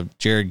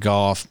 Jared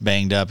Goff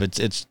banged up.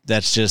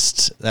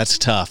 That's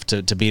tough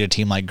to beat a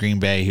team like Green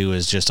Bay, who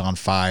is just on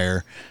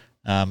fire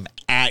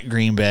at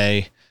Green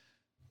Bay.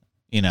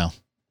 You know,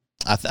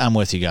 I'm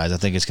with you guys. I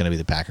think it's going to be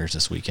the Packers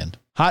this weekend.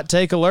 Hot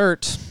take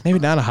alert. Maybe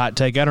not a hot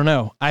take. I don't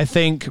know. I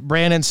think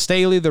Brandon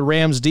Staley, the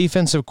Rams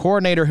defensive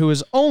coordinator, who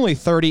is only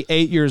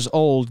 38 years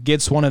old,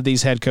 gets one of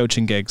these head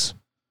coaching gigs.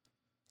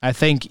 I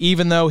think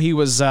even though he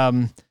was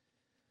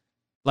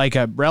like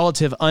a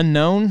relative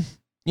unknown,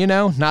 you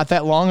know, not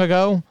that long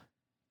ago,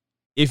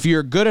 if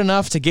you're good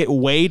enough to get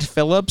Wade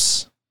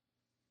Phillips,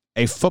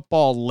 a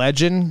football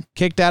legend,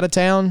 kicked out of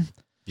town,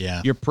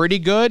 you're pretty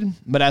good.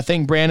 But I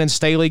think Brandon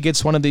Staley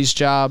gets one of these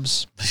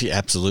jobs. Yeah,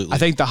 absolutely. I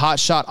think the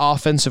hotshot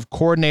offensive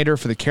coordinator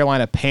for the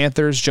Carolina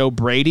Panthers, Joe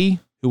Brady,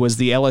 who was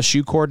the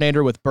LSU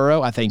coordinator with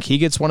Burrow, I think he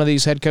gets one of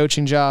these head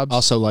coaching jobs.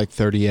 Also like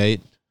 38.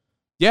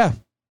 Yeah,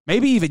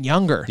 maybe even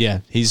younger.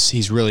 Yeah,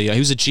 he's really he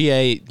was a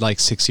GA like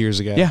 6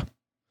 years ago. Yeah.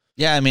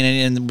 Yeah, I mean,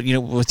 and you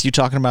know, with you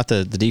talking about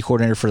the D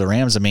coordinator for the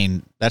Rams, I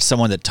mean, that's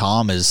someone that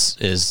Tom is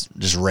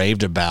just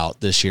raved about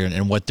this year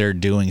and what they're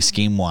doing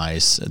scheme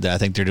wise. I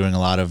think they're doing a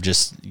lot of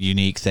just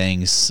unique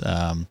things.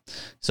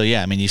 So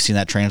yeah, I mean, you've seen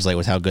that translate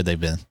with how good they've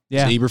been.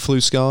 Yeah, is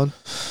Eberflus gone?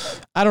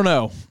 I don't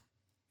know.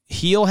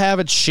 He'll have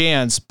a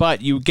chance,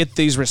 but you get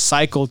these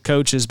recycled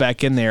coaches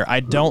back in there.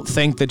 I don't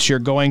think that you're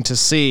going to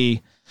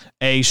see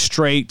a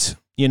straight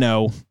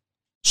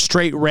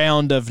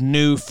round of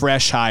new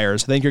fresh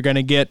hires. I think you're going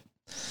to get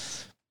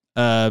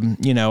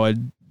a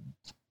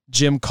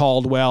Jim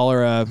Caldwell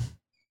or a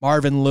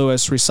Marvin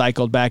Lewis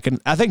recycled back.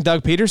 And I think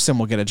Doug Peterson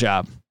will get a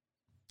job.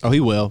 Oh, he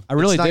will. I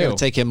really do. It's not going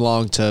to take him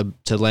long to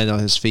land on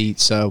his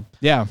feet. So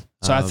yeah.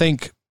 So I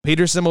think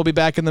Peterson will be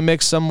back in the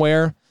mix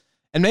somewhere,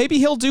 and maybe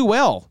he'll do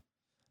well.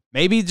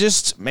 Maybe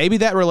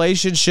that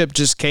relationship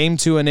just came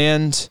to an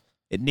end.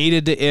 It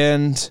needed to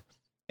end.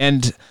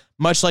 And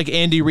much like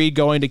Andy Reid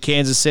going to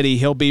Kansas City,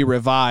 he'll be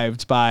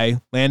revived by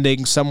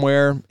landing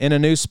somewhere in a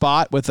new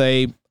spot with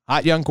a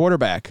hot young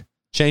quarterback.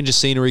 Change of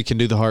scenery can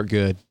do the heart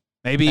good.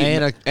 Maybe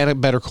and a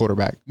better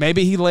quarterback.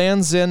 Maybe he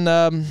lands in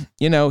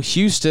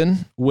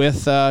Houston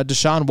with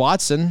Deshaun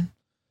Watson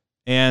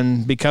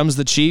and becomes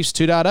the Chiefs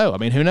 2.0. I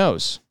mean, who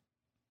knows?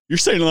 You're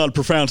saying a lot of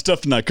profound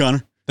stuff tonight,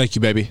 Connor. Thank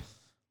you, baby.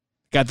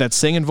 Got that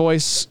singing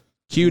voice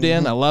cued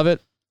in. I love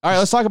it. All right,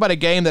 let's talk about a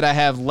game that I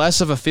have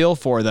less of a feel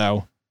for,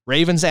 though.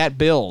 Ravens at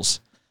Bills.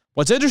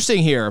 What's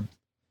interesting here,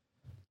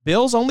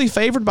 Bills only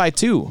favored by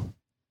 2.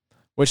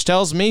 Which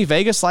tells me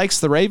Vegas likes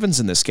the Ravens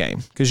in this game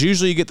because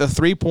usually you get the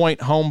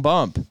 3-point home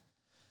bump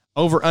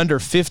over under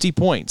 50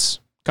 points.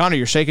 Connor,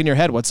 you're shaking your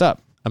head. What's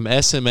up? I'm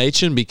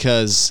SMHing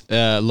because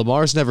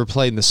Lamar's never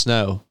played in the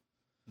snow.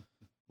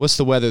 What's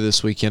the weather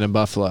this weekend in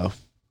Buffalo?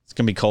 It's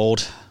going to be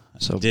cold.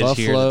 So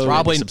Buffalo,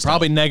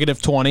 probably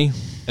negative 20. And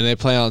they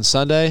play on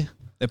Sunday?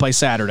 They play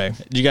Saturday.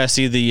 Did you guys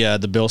see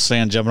the Bills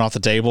fan jumping off the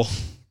table?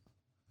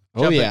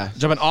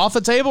 Jumping off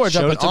the table or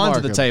jumping onto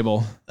the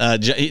table?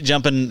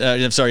 Jumping.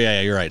 I'm sorry.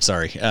 Yeah, you're right.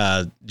 Sorry.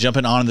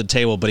 Jumping onto the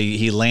table, but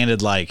he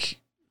landed like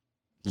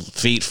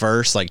feet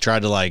first. Like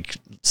tried to like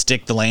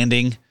stick the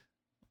landing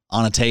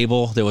on a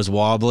table that was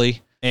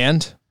wobbly.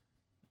 And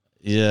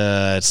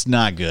yeah, it's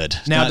not good.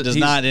 Now does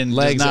not end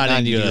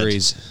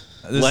good.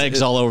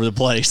 Legs all over the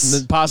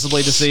place.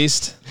 Possibly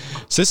deceased.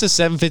 So this is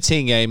a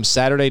 7:15 game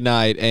Saturday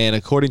night, and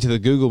according to the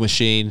Google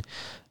machine,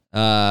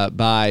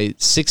 by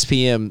 6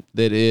 p.m.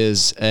 that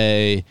is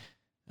a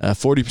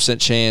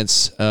 40%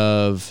 chance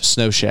of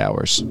snow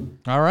showers.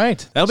 All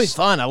right. That'll be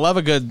fun. I love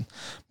a good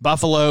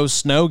Buffalo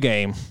snow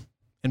game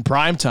in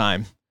prime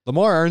time.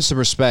 Lamar earns some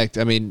respect.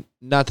 I mean,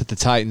 not that the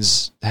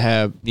Titans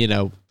have,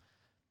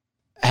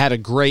 had a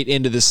great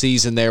end of the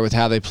season there with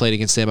how they played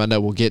against them. I know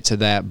we'll get to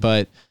that,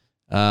 but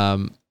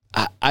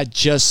I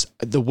just,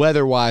 the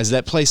weather-wise,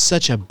 that plays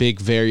such a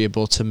big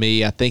variable to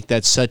me. I think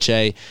that's such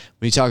a,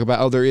 when you talk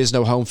about, there is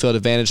no home field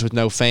advantage with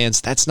no fans,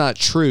 that's not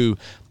true.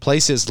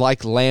 Places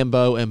like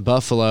Lambeau and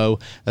Buffalo,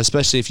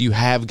 especially if you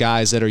have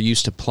guys that are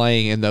used to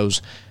playing in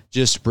those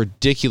just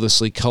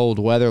ridiculously cold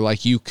weather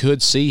like you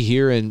could see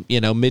here in,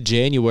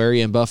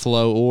 mid-January in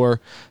Buffalo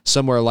or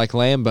somewhere like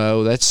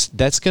Lambeau,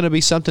 that's going to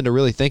be something to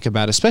really think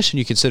about, especially when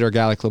you consider a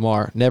guy like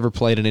Lamar, never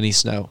played in any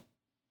snow.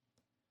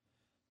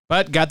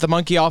 But got the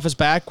monkey off his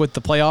back with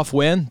the playoff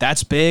win.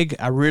 That's big.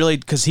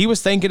 Because he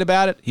was thinking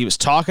about it. He was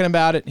talking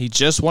about it. He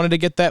just wanted to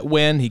get that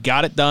win. He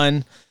got it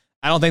done.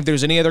 I don't think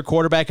there's any other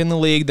quarterback in the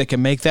league that can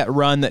make that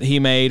run that he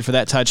made for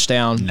that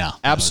touchdown. No.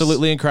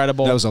 Absolutely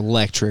incredible. That was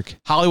electric.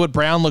 Hollywood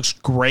Brown looks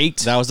great.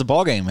 That was the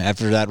ball game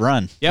after that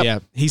run. Yep.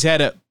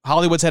 Yeah.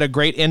 Hollywood's had a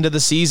great end of the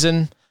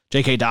season.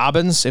 J.K.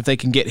 Dobbins, if they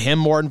can get him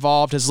more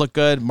involved, has looked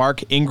good.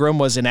 Mark Ingram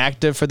was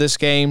inactive for this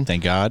game.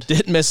 Thank God.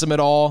 Didn't miss him at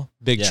all.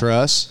 Big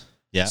trust.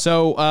 Yeah.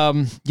 So,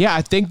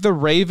 I think the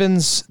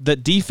Ravens, the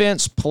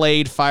defense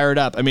played fired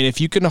up. I mean, if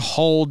you can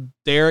hold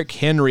Derrick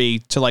Henry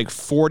to like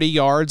 40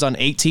 yards on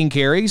 18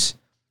 carries,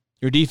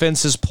 your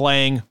defense is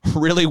playing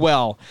really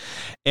well.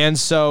 And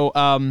so,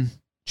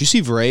 did you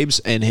see Vrabes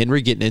and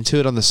Henry getting into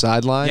it on the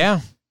sideline? Yeah.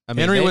 I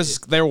mean,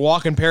 they were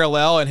walking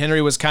parallel, and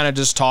Henry was kind of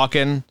just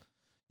talking.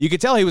 You could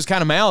tell he was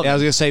kind of mouthy. Yeah, I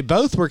was going to say,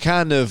 both were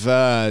kind of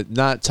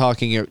not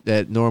talking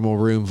at normal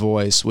room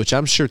voice, which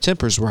I'm sure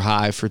tempers were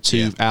high for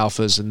two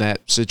alphas in that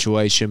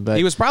situation. But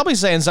he was probably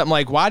saying something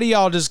like, why do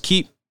y'all just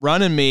keep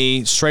running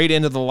me straight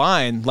into the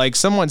line? Like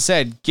someone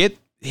said, get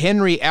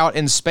Henry out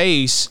in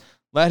space,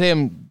 let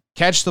him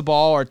catch the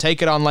ball or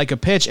take it on like a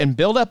pitch and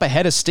build up a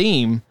head of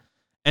steam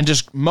and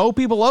just mow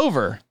people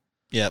over.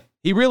 Yep.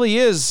 He really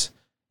is.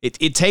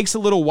 It takes a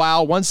little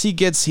while. Once he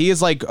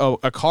is like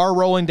a car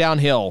rolling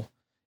downhill.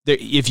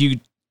 If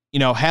you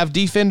have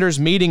defenders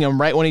meeting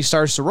him right when he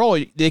starts to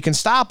roll, they can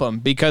stop him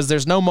because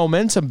there's no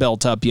momentum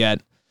built up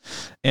yet.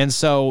 And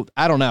so,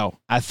 I don't know.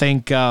 I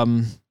think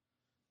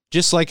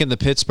just like in the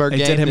Pittsburgh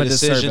game, the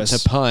decision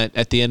to punt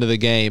at the end of the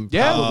game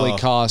probably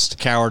cost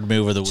coward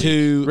move of the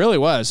week. Really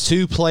was.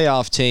 Two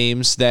playoff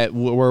teams that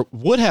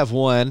would have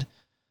won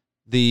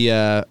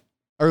the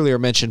earlier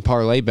mentioned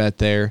parlay bet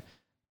there,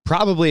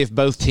 probably if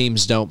both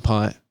teams don't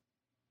punt.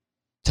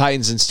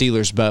 Titans and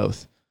Steelers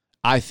both,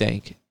 I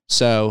think.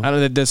 So I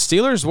don't know, the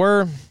Steelers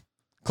were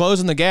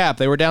closing the gap.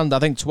 They were down, I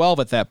think, 12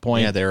 at that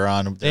point. Yeah, they were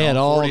on. They had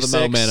all the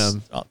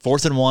momentum.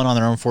 4th and 1 on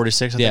their own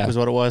 46. I think was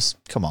what it was.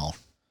 Come on.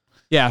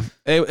 Yeah,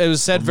 it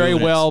was said very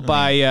well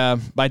by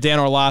Dan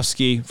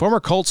Orlovsky, former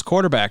Colts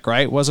quarterback,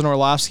 right? Wasn't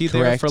Orlovsky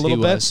there for a little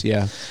bit?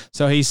 Yeah.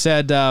 So he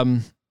said,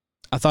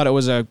 I thought it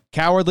was a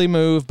cowardly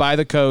move by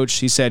the coach.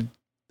 He said,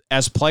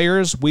 as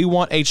players, we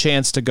want a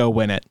chance to go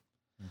win it.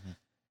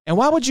 And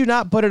why would you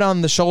not put it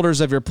on the shoulders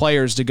of your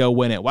players to go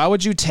win it? Why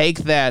would you take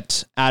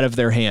that out of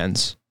their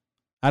hands?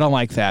 I don't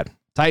like that.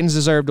 Titans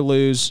deserve to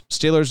lose.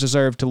 Steelers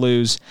deserve to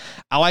lose.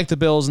 I like the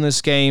Bills in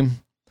this game.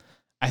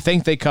 I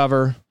think they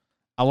cover.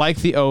 I like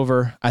the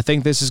over. I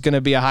think this is going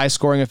to be a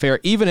high-scoring affair,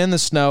 even in the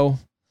snow.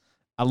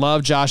 I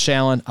love Josh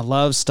Allen. I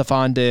love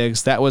Stephon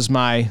Diggs. That was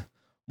my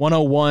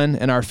 101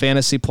 in our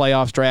fantasy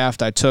playoff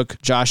draft. I took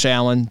Josh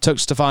Allen, took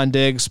Stephon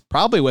Diggs,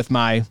 probably with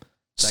my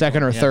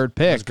second or third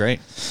pick. That's great.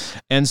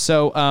 And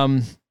so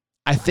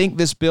I think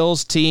this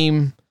Bills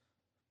team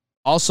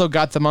also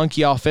got the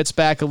monkey off its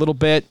back a little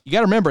bit. You got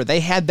to remember, they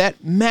had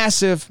that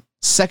massive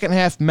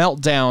second-half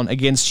meltdown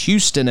against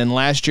Houston in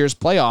last year's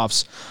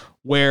playoffs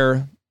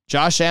where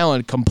Josh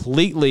Allen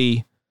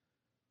completely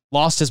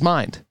lost his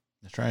mind.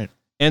 That's right.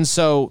 And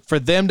so for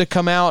them to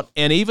come out,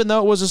 and even though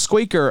it was a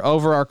squeaker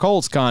over our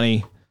Colts,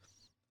 Connie,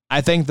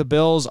 I think the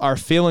Bills are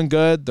feeling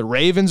good. The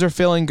Ravens are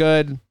feeling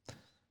good.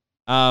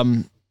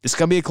 It's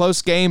going to be a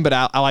close game, but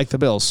I like the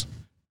Bills.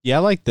 Yeah, I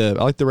like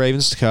the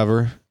Ravens to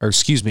cover, or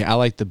excuse me, I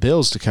like the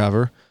Bills to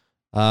cover.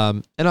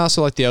 And I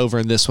also like the over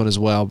in this one as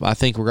well. I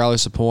think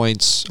regardless of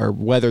points or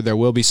whether there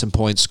will be some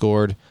points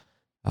scored,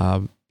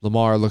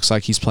 Lamar looks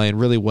like he's playing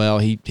really well.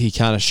 He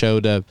kind of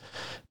showed that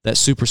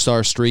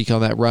superstar streak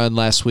on that run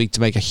last week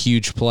to make a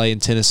huge play in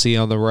Tennessee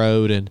on the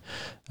road, and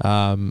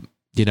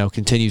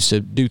continues to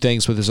do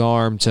things with his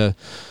arm to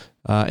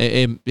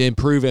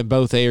improve in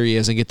both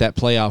areas and get that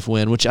playoff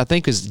win, which I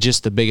think is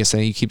just the biggest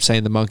thing. You keep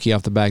saying the monkey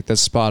off the back.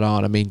 That's spot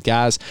on. I mean,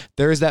 guys,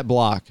 there is that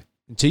block.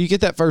 Until you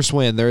get that first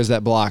win, there is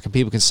that block, and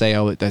people can say,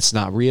 oh, that's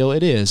not real.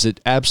 It is. It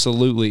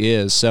absolutely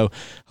is. So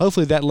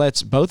hopefully that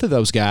lets both of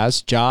those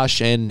guys,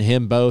 Josh and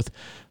him both,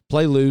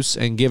 play loose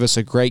and give us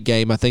a great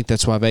game. I think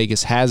that's why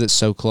Vegas has it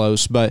so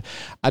close. But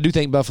I do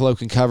think Buffalo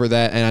can cover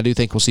that, and I do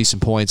think we'll see some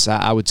points.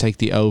 I would take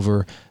the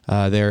over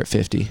there at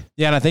 50.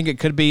 Yeah, and I think it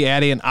could be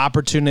adding an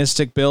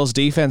opportunistic Bills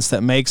defense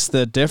that makes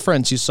the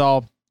difference. You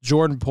saw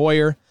Jordan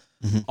Poyer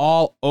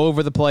all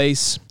over the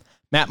place.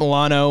 Matt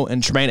Milano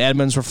and Tremaine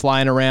Edmonds were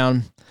flying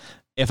around.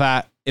 If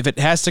it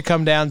has to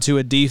come down to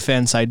a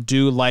defense, I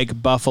do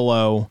like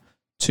Buffalo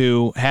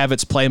to have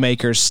its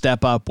playmakers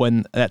step up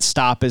when that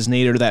stop is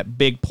needed or that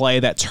big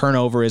play, that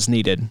turnover is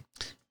needed.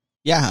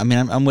 Yeah, I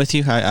mean, I'm with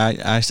you.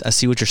 I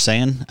see what you're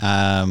saying.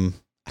 I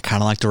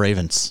kind of like the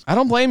Ravens. I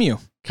don't blame you.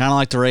 Kind of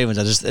like the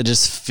Ravens. It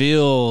just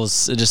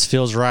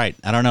feels right.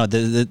 I don't know.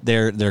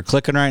 They're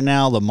clicking right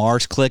now.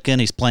 Lamar's clicking.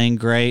 He's playing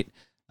great.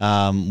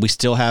 We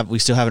still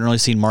haven't really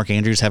seen Mark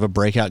Andrews have a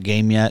breakout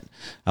game yet.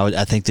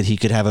 I think that he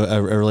could have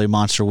a really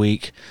monster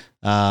week.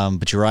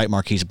 But you're right,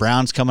 Marquise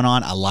Brown's coming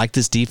on. I like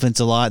this defense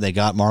a lot. They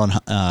got Marlon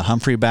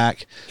Humphrey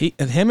back.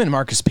 Him and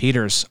Marcus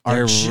Peters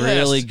are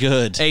really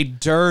good. A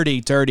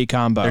dirty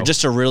combo. They're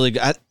just a really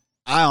good.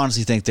 I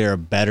honestly think they're a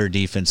better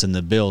defense than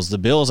the Bills. The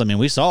Bills, I mean,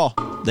 we saw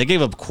they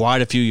gave up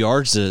quite a few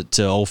yards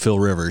to old Phil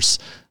Rivers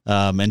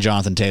and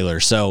Jonathan Taylor.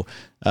 So,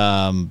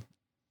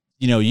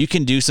 you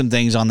can do some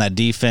things on that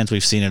defense.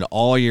 We've seen it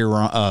all year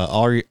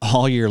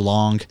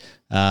long.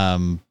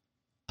 I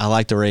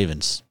like the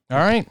Ravens. All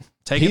right.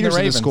 Taking Peters the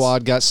and Ravens. the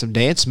squad got some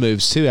dance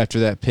moves, too, after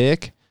that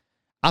pick.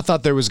 I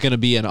thought there was going to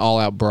be an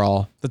all-out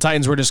brawl. The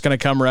Titans were just going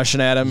to come rushing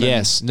at him.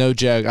 Yes, no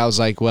joke. I was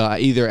like, well,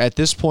 either at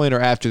this point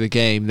or after the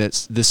game,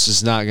 this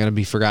is not going to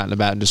be forgotten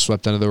about and just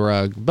swept under the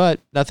rug.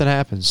 But nothing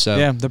happened. So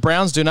yeah, the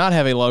Browns do not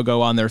have a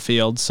logo on their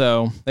field,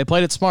 so they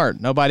played it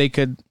smart. Nobody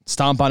could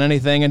stomp on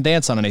anything and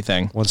dance on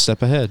anything. One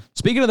step ahead.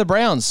 Speaking of the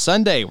Browns,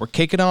 Sunday, we're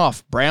kicking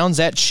off. Browns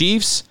at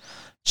Chiefs.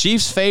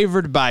 Chiefs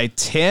favored by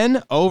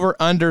 10, over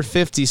under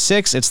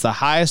 56. It's the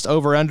highest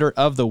over under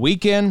of the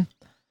weekend.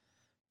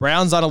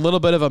 Browns on a little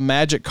bit of a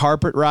magic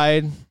carpet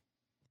ride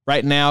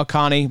right now,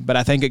 Connie, but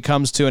I think it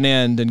comes to an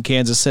end in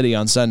Kansas City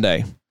on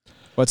Sunday.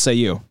 What say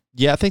you?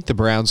 Yeah, I think the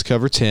Browns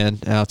cover 10,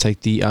 and I'll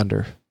take the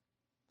under.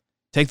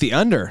 Take the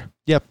under?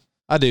 Yep,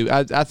 I do.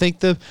 I think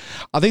the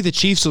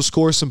Chiefs will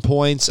score some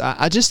points.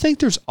 I just think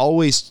there's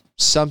always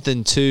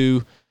something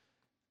to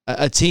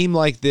a team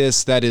like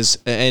this that is,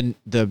 and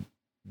the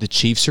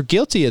Chiefs are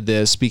guilty of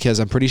this because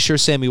I'm pretty sure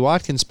Sammy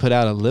Watkins put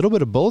out a little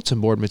bit of bulletin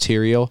board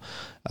material,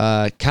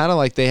 kind of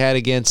like they had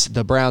against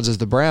the Browns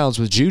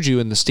with Juju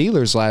and the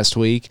Steelers last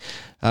week.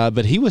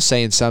 But he was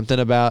saying something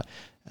about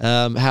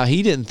how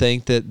he didn't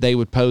think that they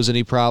would pose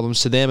any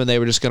problems to them and they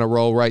were just going to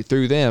roll right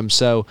through them.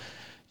 So,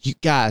 you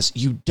guys,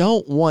 you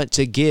don't want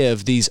to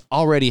give these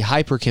already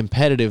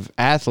hyper-competitive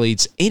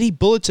athletes any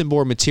bulletin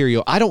board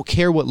material. I don't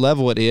care what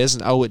level it is,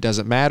 and it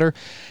doesn't matter.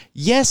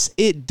 Yes,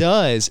 it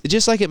does.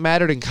 Just like it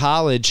mattered in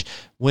college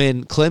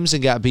when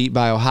Clemson got beat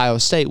by Ohio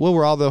State. What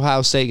were all the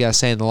Ohio State guys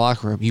saying in the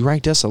locker room? You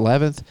ranked us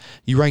 11th?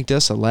 You ranked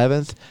us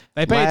 11th?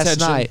 They pay Last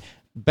attention. night,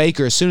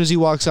 Baker, as soon as he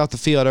walks off the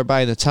field,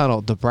 everybody in the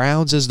tunnel, the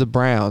Browns is the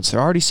Browns.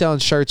 They're already selling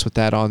shirts with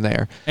that on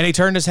there. And he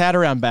turned his hat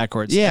around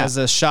backwards as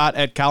a shot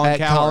at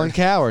Colin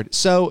Cowherd.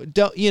 So,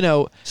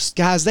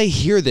 guys, they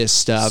hear this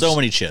stuff. So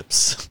many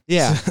chips.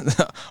 Yeah.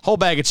 Whole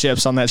bag of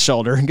chips on that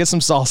shoulder and get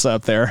some salsa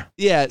up there.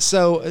 Yeah,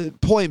 so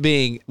point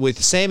being,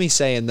 with Sammy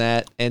saying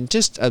that and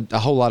just a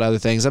whole lot of other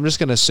things, I'm just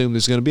going to assume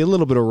there's going to be a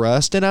little bit of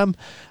rust, and I'm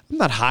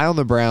not high on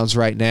the Browns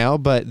right now,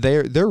 but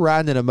they're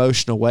riding an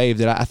emotional wave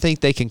that I think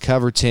they can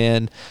cover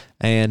 10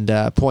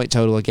 and point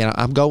total again.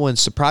 I'm going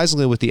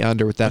surprisingly with the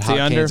under with that hot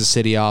Kansas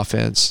City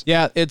offense.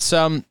 Yeah, it's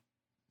the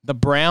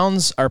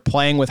Browns are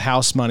playing with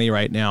house money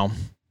right now.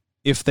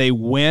 If they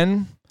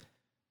win,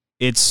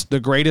 it's the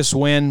greatest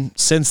win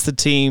since the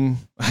team,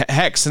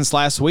 since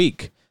last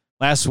week.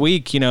 Last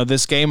week,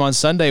 this game on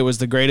Sunday was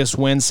the greatest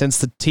win since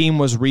the team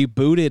was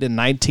rebooted in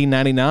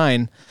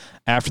 1999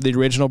 after the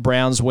original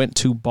Browns went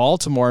to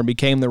Baltimore and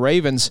became the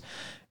Ravens.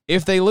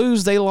 If they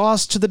lose, they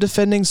lost to the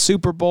defending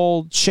Super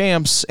Bowl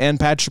champs and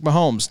Patrick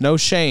Mahomes. No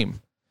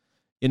shame.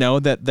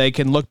 That they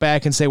can look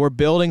back and say, we're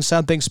building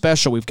something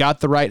special. We've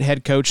got the right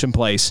head coach in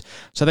place.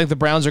 So I think the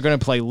Browns are going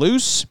to play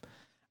loose.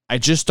 I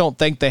just don't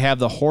think they have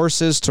the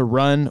horses to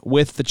run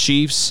with the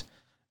Chiefs.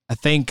 I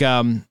think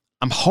I'm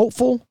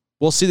hopeful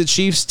we'll see the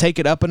Chiefs take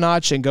it up a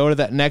notch and go to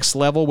that next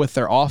level with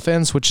their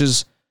offense, which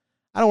is,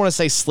 I don't want to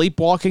say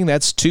sleepwalking.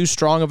 That's too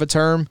strong of a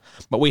term,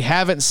 but we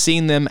haven't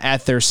seen them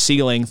at their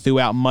ceiling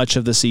throughout much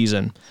of the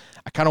season.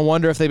 I kind of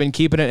wonder if they've been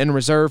keeping it in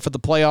reserve for the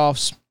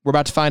playoffs. We're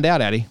about to find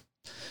out, Addy.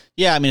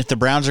 Yeah, I mean, if the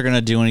Browns are going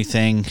to do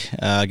anything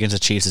against the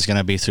Chiefs, it's going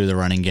to be through the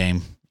running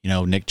game.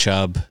 Nick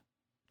Chubb,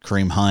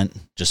 Kareem Hunt,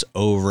 just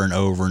over and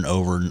over and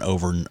over and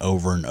over and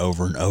over and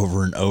over and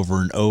over and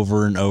over and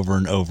over and over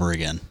and over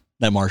again.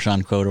 That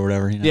Marshawn quote or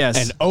whatever. Yes.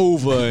 And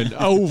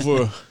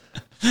over.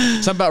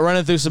 Something about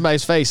running through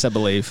somebody's face, I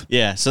believe.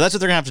 Yeah, so that's what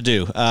they're going to have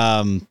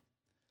to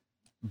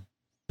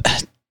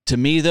do. To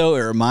me, though,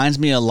 it reminds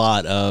me a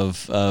lot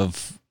of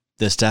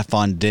the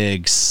Stephon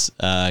Diggs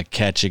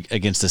catch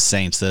against the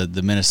Saints,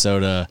 the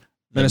Minnesota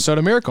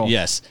Miracle.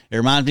 Yes, it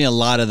reminds me a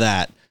lot of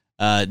that.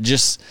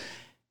 Just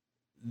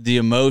the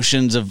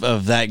emotions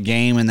of that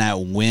game and that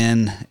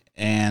win,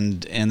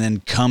 and then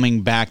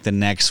coming back the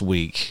next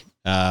week.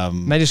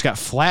 They just got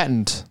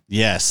flattened.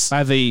 Yes,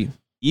 by the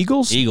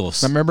Eagles.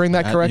 Eagles. Am I remembering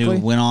that correctly?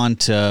 Who went on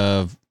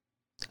to,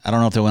 I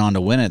don't know if they went on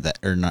to win it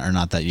or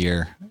not that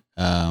year.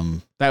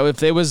 That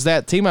if it was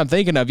that team I'm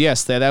thinking of,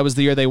 yes, that was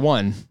the year they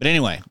won. But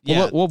anyway,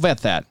 We'll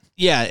vet that.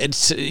 Yeah,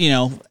 it's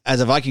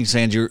as a Vikings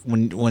fan,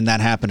 when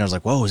that happened, I was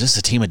like, "Whoa, is this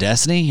a team of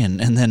destiny?" And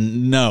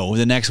then no,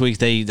 the next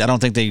week I don't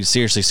think they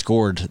seriously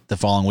scored. The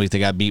following week they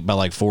got beat by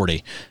like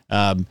 40.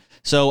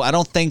 So I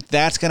don't think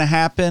that's going to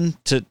happen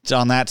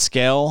on that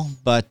scale.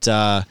 But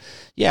yeah,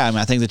 I mean,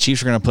 I think the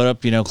Chiefs are going to put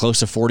up close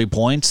to 40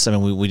 points. I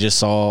mean, we just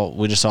saw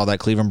that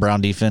Cleveland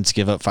Brown defense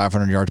give up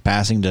 500 yards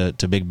passing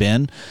to Big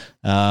Ben.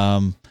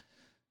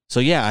 So,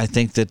 yeah, I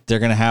think that they're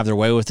going to have their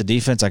way with the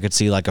defense. I could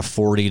see like a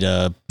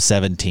 40-17,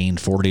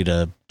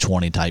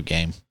 40-20 type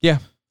game. Yeah,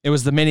 it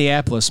was the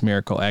Minneapolis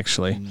Miracle,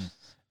 actually.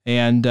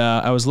 And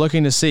I was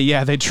looking to see,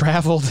 they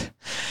traveled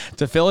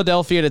to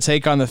Philadelphia to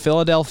take on the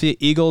Philadelphia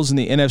Eagles in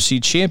the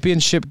NFC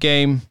Championship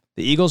game.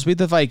 The Eagles beat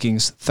the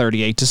Vikings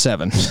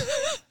 38-7.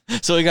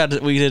 So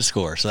we did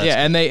score. So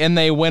that's good. and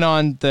they went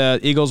on. The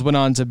Eagles went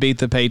on to beat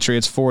the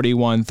Patriots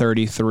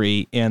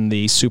 41-33 in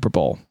the Super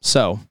Bowl.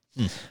 So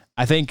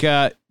I think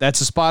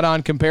that's a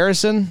spot-on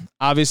comparison.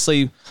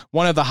 Obviously,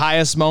 one of the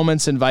highest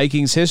moments in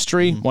Vikings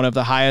history, one of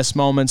the highest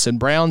moments in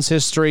Browns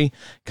history,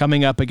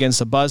 coming up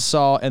against a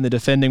buzzsaw and the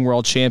defending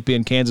world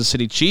champion Kansas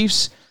City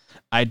Chiefs.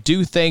 I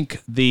do think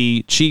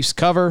the Chiefs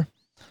cover.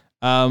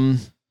 I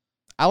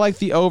like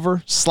the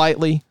over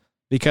slightly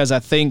because I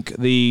think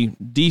the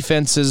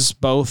defenses,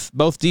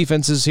 both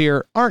defenses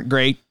here, aren't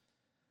great.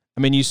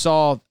 I mean, you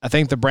saw, I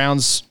think the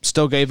Browns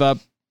still gave up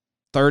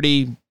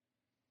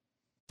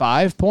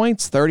 35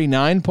 points,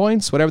 39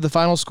 points, whatever the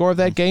final score of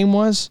that game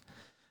was.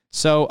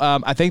 So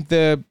I think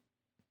the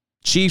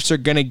Chiefs are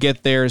going to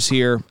get theirs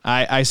here.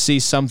 I see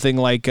something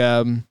like,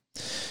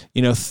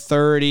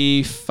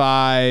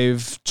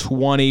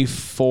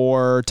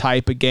 35-24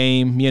 type of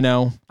game,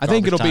 I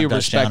think it'll be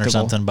respectable. Or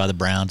something by the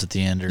Browns at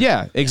the end.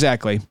 Yeah,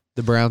 exactly.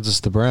 The Browns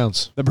is the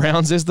Browns. The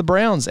Browns is the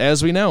Browns,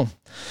 as we know.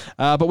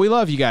 But we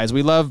love you guys.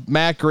 We love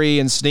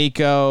Macri and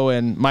Sneeko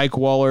and Mike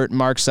Wollert and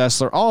Mark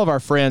Sessler, all of our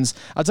friends.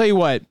 I'll tell you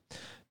what,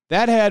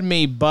 that had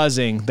me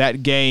buzzing,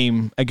 that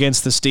game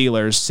against the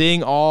Steelers,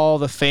 seeing all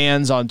the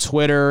fans on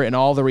Twitter and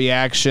all the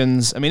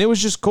reactions. I mean, it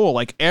was just cool.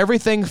 Like,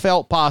 everything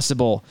felt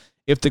possible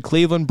if the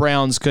Cleveland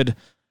Browns could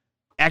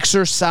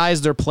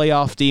exercise their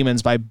playoff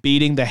demons by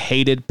beating the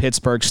hated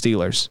Pittsburgh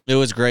Steelers. It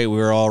was great. We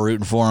were all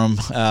rooting for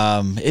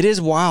them. It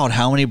is wild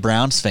how many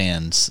Browns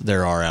fans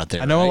there are out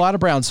there. I know a lot of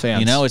Browns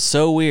fans. It's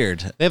so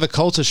weird. They have a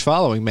cultish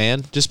following,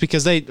 man. Just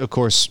because they, of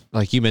course,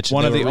 like you mentioned,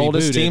 one of the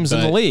oldest teams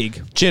in the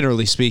league.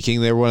 Generally speaking,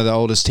 they're one of the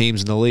oldest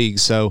teams in the league.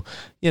 So,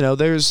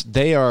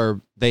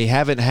 they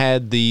haven't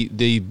had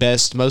the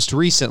best, most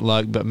recent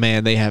luck, but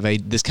man, they have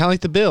this kind of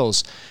like the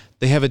Bills.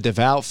 They have a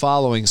devout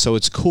following, so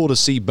it's cool to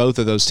see both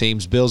of those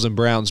teams, Bills and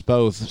Browns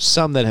both,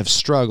 some that have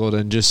struggled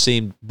and just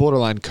seemed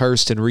borderline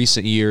cursed in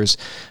recent years,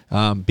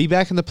 be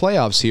back in the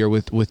playoffs here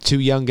with two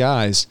young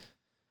guys.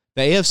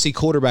 The AFC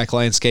quarterback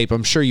landscape,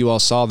 I'm sure you all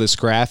saw this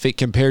graphic,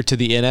 compared to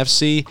the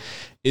NFC,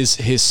 is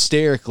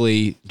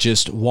hysterically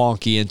just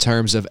wonky in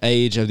terms of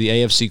age of the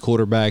AFC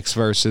quarterbacks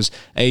versus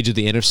age of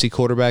the NFC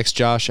quarterbacks.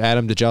 Josh,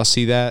 Adam, did y'all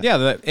see that? Yeah,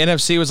 the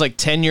NFC was like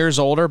 10 years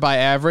older by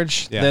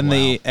average than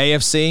the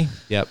AFC.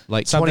 Yep,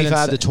 like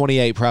 25 to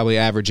 28 probably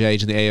average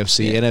age in the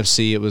AFC. Yeah.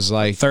 NFC, it was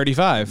like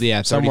 35.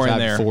 Yeah, somewhere in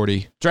there.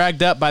 40.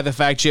 Dragged up by the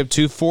fact you have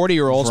two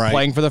 40-year-olds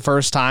playing for the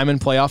first time in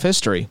playoff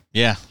history.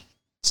 Yeah.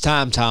 It's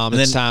time, Tom.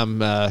 It's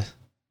time.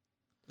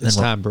 It's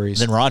time, Breeze.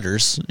 Then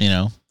Rodgers,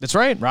 That's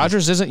right.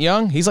 Rodgers isn't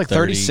young. He's like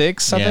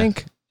 36, I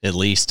think. At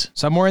least.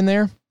 Somewhere in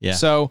there. Yeah.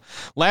 So,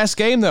 last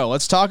game, though.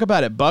 Let's talk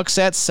about it. Bucks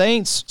at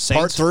Saints.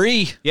 Part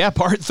 3. Yeah,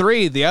 part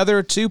 3. The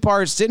other two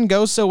parts didn't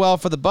go so well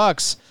for the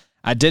Bucks.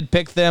 I did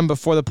pick them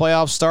before the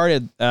playoffs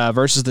started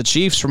versus the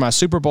Chiefs for my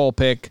Super Bowl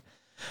pick.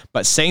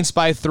 But Saints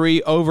by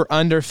 3, over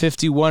under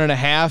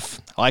 51.5.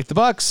 I like the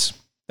Bucks.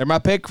 They're my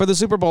pick for the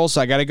Super Bowl,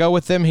 so I got to go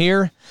with them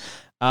here.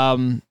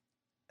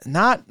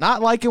 Not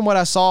liking what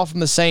I saw from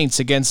the Saints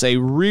against a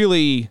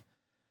really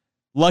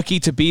lucky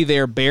to be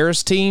there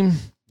Bears team.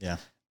 Yeah.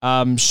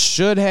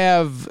 Should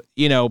have,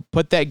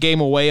 put that game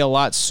away a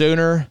lot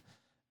sooner.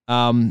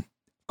 Of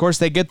course,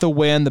 they get the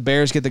win. The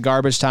Bears get the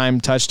garbage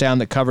time touchdown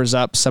that covers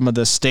up some of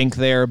the stink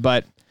there.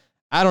 But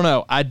I don't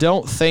know. I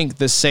don't think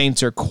the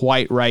Saints are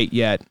quite right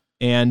yet.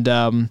 And,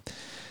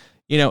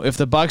 if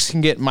the Bucs can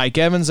get Mike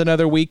Evans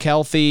another week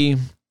healthy,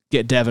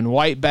 get Devin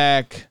White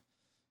back,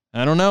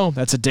 I don't know.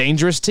 That's a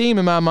dangerous team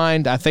in my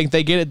mind. I think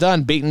they get it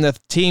done, beating the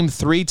team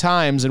 3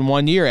 times in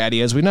 1 year,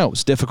 Addy, as we know.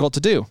 It's difficult to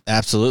do.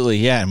 Absolutely,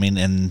 yeah. I mean,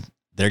 and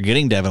they're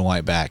getting Devin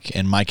White back.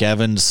 And Mike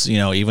Evans,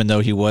 even though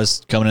he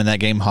was coming in that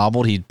game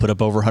hobbled, he put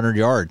up over 100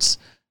 yards.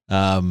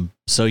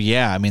 So,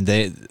 yeah, I mean,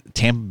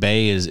 Tampa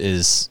Bay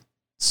is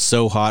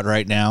so hot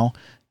right now.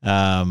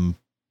 And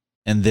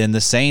then the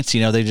Saints,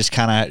 they just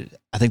kind of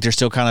 – I think they're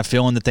still kind of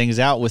filling the things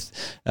out with,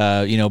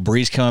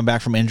 Breeze coming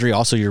back from injury.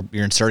 Also, you're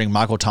inserting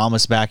Michael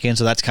Thomas back in,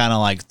 so that's kind of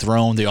like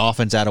thrown the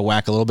offense out of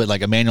whack a little bit.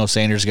 Like Emmanuel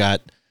Sanders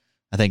got,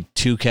 I think,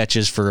 2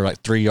 catches for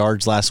like 3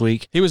 yards last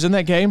week. He was in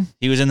that game?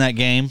 He was in that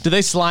game. Did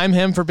they slime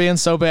him for being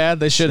so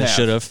bad? They should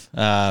have.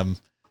 But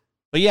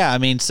yeah, I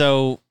mean,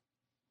 so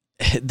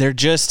they're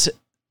just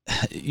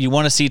you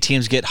want to see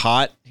teams get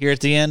hot here at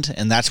the end,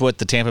 and that's what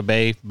the Tampa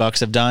Bay Bucks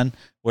have done.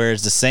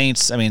 Whereas the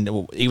Saints, I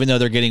mean, even though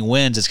they're getting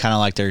wins, it's kind of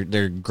like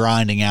they're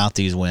grinding out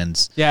these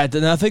wins. Yeah,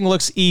 nothing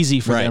looks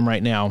easy for them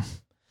right now.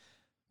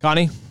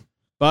 Connie,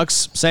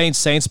 Bucks,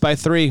 Saints by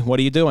 3. What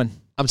are you doing?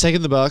 I'm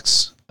taking the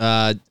Bucks.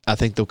 I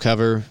think they'll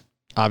cover,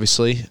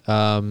 obviously.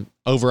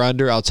 Over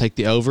under, I'll take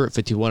the over at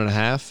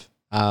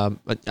 51.5.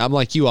 But I'm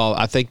like you all.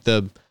 I think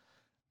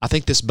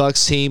this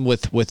Bucks team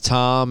with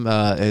Tom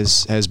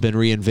has been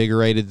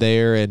reinvigorated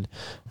there, and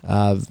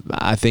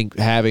I think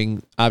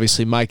having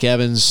obviously Mike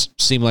Evans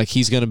seem like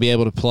he's going to be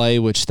able to play,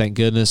 which thank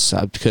goodness.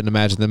 I couldn't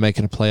imagine them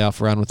making a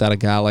playoff run without a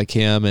guy like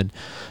him. And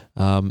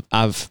one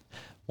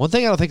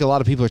thing I don't think a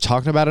lot of people are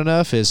talking about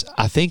enough is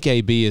I think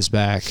AB is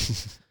back.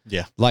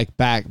 Yeah, like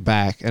back,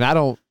 and I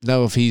don't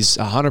know if he's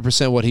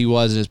 100% what he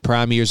was in his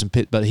prime years in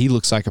Pitt, but he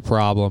looks like a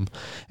problem.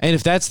 And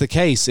if that's the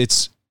case, they're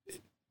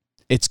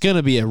going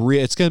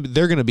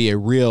to be a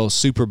real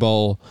Super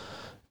Bowl.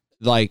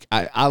 Like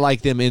I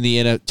like them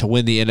to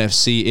win the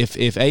NFC.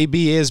 If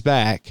AB is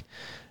back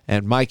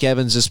and Mike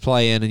Evans is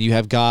playing and you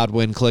have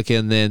Godwin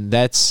clicking, then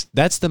that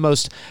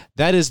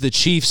is the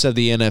Chiefs of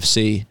the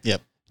NFC.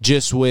 Yep.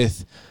 Just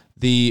with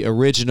the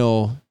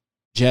original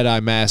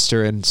Jedi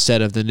Master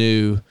instead of the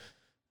new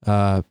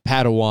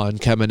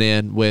Padawan coming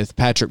in with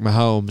Patrick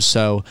Mahomes.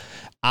 So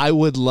I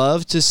would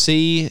love to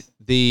see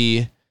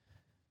that,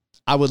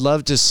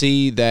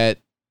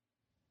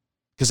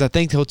 because I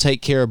think he'll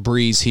take care of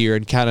Breeze here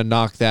and kind of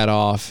knock that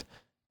off.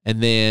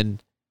 And then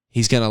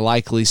he's going to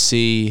likely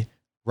see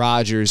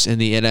Rodgers in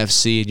the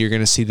NFC, and you're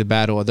going to see the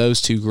battle of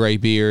those two gray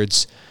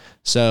beards.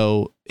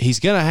 So he's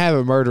going to have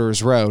a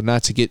murderer's row,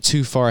 not to get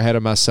too far ahead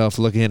of myself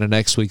looking into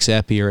next week's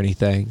epi or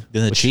anything.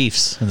 Then the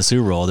Chiefs in the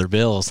Super Bowl, their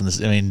Bills.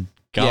 And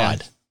God. Yeah.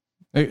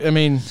 I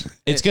mean,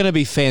 it's going to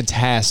be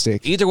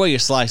fantastic. Either way you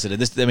slice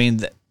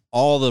it,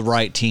 all the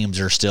right teams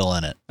are still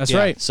in it. That's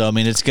right. So,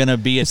 it's going to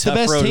be a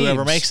tough road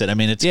whoever makes it.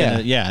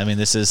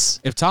 This is...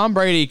 If Tom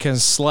Brady can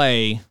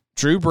slay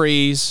Drew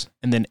Brees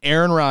and then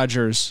Aaron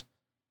Rodgers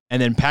and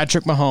then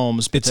Patrick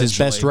Mahomes, it's his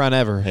best run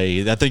ever.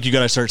 Hey, I think you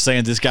got to start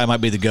saying this guy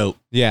might be the GOAT.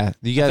 Yeah.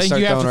 You got to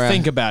start going around.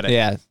 Think about it.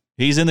 Yeah.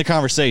 He's in the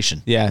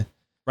conversation. Yeah.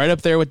 Right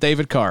up there with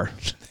David Carr.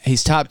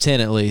 He's top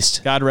 10 at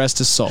least. God rest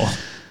his soul.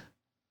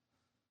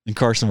 And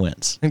Carson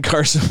Wentz.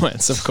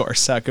 Of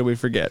course. How could we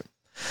forget?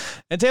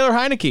 And Taylor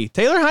Heineke.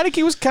 Taylor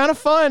Heineke was kind of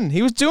fun.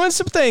 He was doing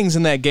some things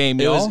in that game,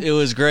 y'all. It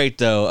was great,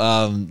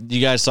 though. You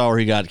guys saw where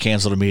he got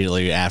canceled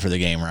immediately after the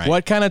game, right?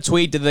 What kind of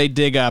tweet did they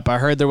dig up? I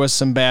heard there was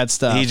some bad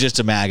stuff. He's just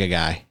a MAGA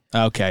guy.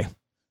 Okay.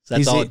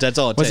 That's all it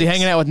takes. Was he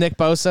hanging out with Nick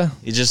Bosa?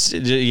 He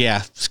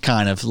just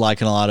kind of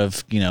liking a lot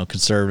of,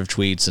 conservative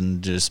tweets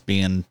and just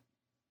being,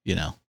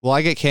 Will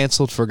I get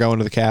canceled for going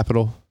to the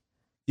Capitol?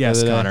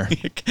 Yes, Connor.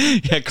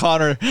 Yeah,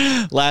 Connor,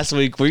 last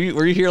week, were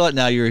you here?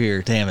 No, you were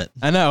here. Damn it.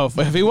 I know.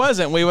 If he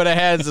wasn't, we would have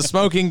had the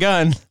smoking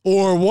gun.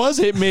 Or was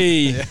it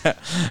me? Yeah.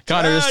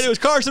 Connor, it was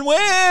Carson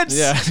Wentz.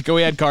 Yeah,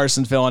 we had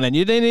Carson filling in.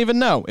 You didn't even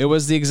know. It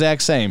was the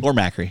exact same. Or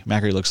Macri.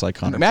 Macri looks like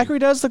Connor. Macri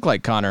does look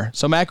like Connor.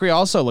 So Macri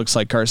also looks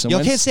like Carson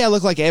Wentz. Y'all can't say I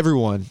look like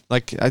everyone.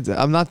 Like,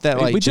 I'm not that,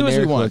 like, we do as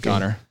we want, looking.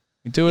 Connor.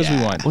 We do as we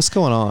want. What's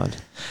going on?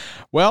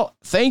 Well,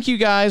 thank you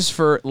guys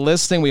for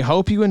listening. We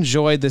hope you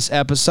enjoyed this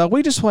episode.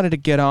 We just wanted to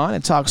get on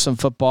and talk some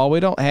football.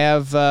 We don't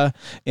have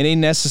any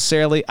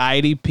necessarily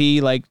IDP,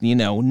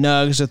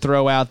 nugs to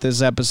throw out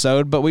this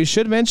episode, but we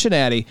should mention,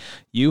 Addy,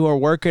 you are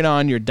working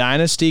on your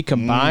Dynasty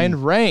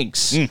combined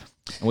ranks.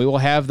 And we will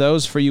have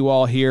those for you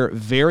all here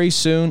very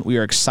soon. We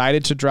are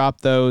excited to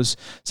drop those.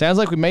 Sounds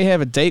like we may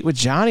have a date with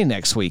Johnny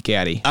next week,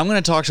 Addy. I'm going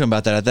to talk to him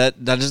about that.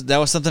 That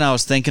was something I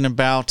was thinking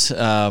about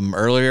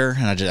earlier,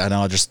 and I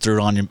know I just threw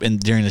it on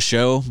during the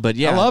show. But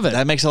yeah, I love it.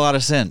 That makes a lot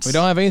of sense. We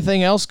don't have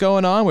anything else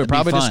going on. We're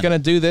probably just going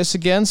to do this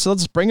again. So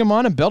let's bring them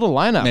on and build a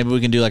lineup. Maybe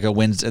we can do like a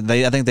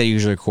Wednesday. I think they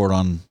usually record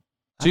on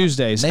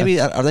Tuesdays. Maybe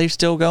are they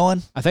still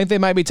going? I think they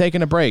might be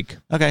taking a break.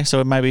 Okay, so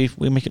it might be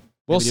we make it.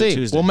 We'll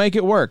see. We'll make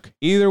it work.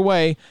 Either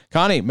way,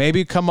 Connie,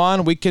 maybe come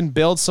on. We can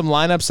build some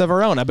lineups of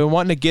our own. I've been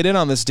wanting to get in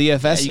on this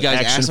DFS you guys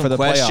action ask for the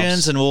questions,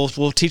 playoffs. and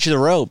we'll teach you the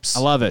ropes.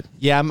 I love it.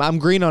 Yeah, I'm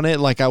green on it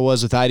like I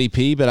was with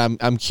IDP, but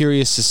I'm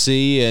curious to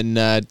see and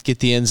get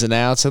the ins and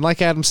outs. And like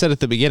Adam said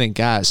at the beginning,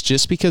 guys,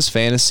 just because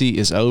fantasy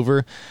is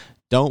over,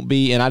 don't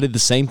be, and I did the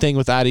same thing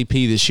with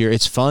IDP this year.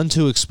 It's fun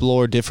to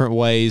explore different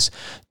ways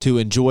to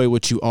enjoy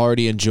what you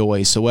already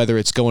enjoy. So whether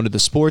it's going to the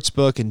sports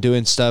book and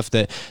doing stuff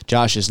that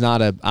Josh is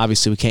not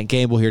obviously we can't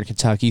gamble here in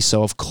Kentucky.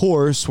 So of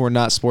course we're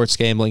not sports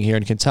gambling here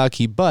in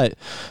Kentucky, but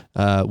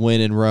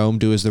when in Rome,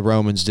 do as the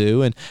Romans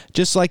do. And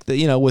just like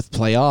with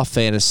playoff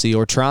fantasy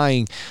or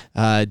trying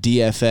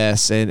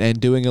DFS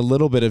and doing a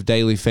little bit of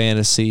daily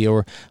fantasy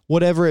or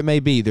whatever it may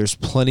be, there's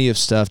plenty of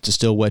stuff to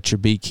still wet your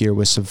beak here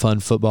with some fun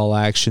football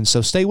action.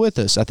 So stay with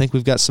us. I think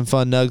we've got some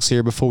fun nugs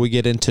here before we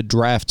get into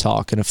draft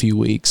talk in a few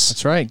weeks.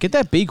 That's right. Get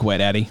that beak wet,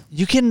 Addy.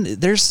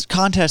 There's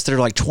contests that are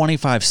like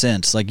 25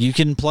 cents. Like you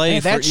can play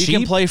you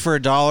can play for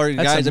 $1.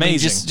 That's guys,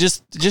 amazing.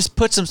 Just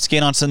put some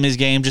skin on some of these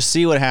games. Just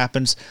see what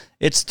happens.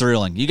 It's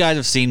thrilling. You guys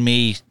have seen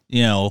me,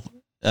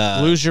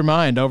 lose your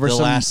mind over the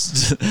some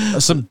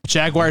last some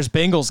Jaguars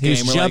Bengals He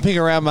game. was We're jumping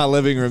around my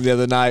living room the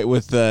other night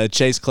with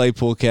Chase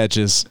Claypool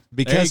catches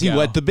because he There you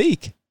wet go. the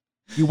beak.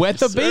 You wet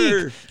the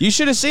sir. beak. You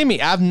should have seen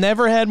me. I've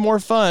never had more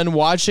fun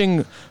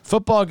watching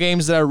football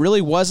games that I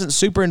really wasn't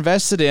super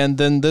invested in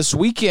than this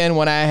weekend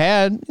when I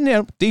had,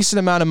 decent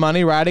amount of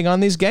money riding on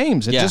these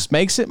games. It Yeah. just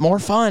makes it more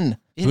fun.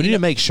 Do we need to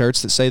make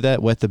shirts that say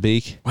that, wet the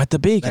beak? Wet the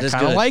beak. That I is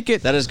kind of good. like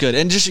it. That is good.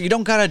 And just you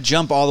don't gotta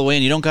jump all the way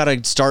in. You don't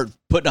gotta start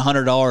putting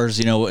 $100,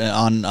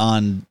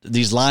 on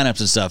these lineups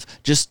and stuff.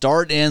 Just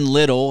start in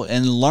little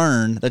and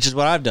learn. That's just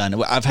what I've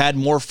done. I've had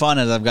more fun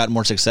as I've gotten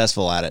more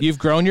successful at it. You've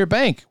grown your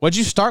bank. What'd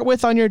you start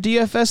with on your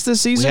DFS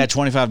this season? We had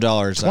 $25.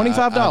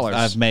 $25.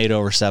 I've made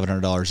over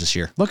 $700 this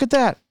year. Look at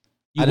that.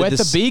 You I did wet the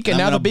this- beak, and I'm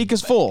now gonna- the beak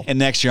is full. And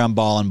next year I'm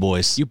balling,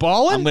 boys. You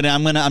balling?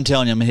 I'm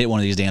telling you, I'm gonna hit one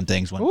of these damn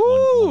things. One Ooh,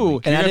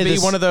 week. and And I you're gonna did be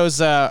this- one of those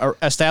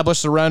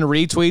establish the run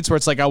retweets where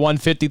it's like I won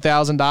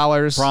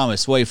 $50,000.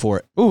 Promise. Wait for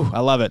it. Ooh, I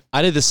love it.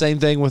 I did the same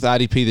thing with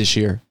IDP this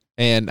year,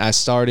 and I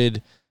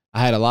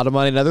had a lot of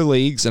money in other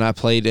leagues, and I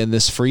played in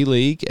this free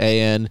league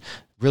and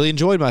really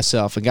enjoyed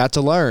myself and got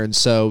to learn.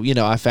 So,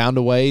 I found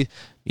a way,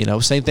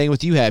 same thing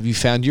with you have. You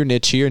found your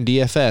niche here in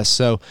DFS.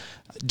 So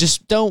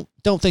just don't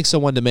think so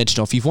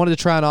one-dimensional. If you've wanted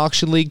to try an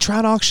auction league, try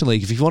an auction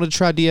league. If you wanted to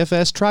try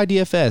DFS, try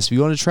DFS. If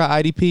you wanted to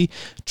try IDP,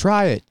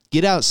 try it.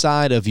 Get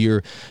outside of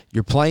your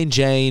plain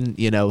Jane,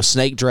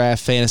 snake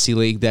draft fantasy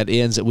league that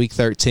ends at week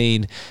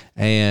 13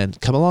 and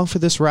come along for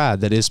this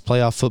ride that is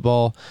playoff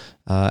football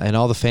and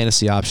all the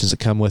fantasy options that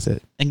come with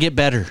it. And get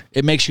better.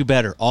 It makes you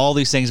better. All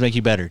these things make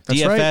you better. That's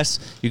DFS,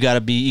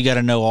 you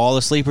gotta know all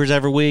the sleepers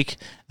every week.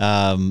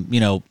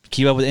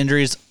 Keep up with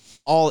injuries.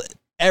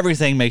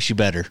 Everything makes you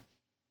better.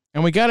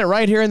 And we got it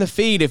right here in the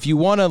feed. If you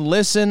want to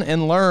listen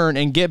and learn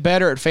and get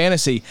better at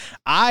fantasy,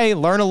 I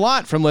learn a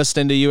lot from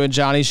listening to you and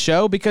Johnny's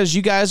show because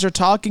you guys are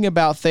talking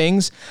about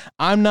things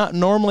I'm not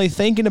normally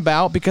thinking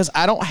about because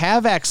I don't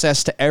have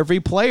access to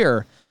every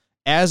player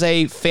as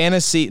a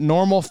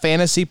normal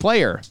fantasy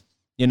player.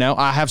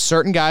 I have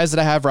certain guys that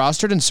I have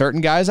rostered and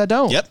certain guys I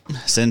don't. Yep.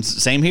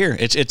 Same here.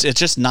 It's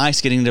just nice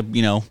getting to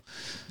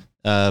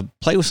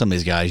play with some of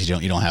these guys you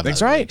don't have.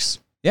 That's other right. weeks.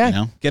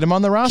 Yeah, get them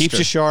on the roster. Keeps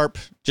you sharp.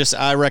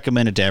 I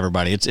recommend it to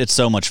everybody. It's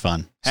so much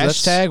fun.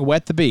 Hashtag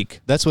wet the beak.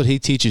 That's what he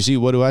teaches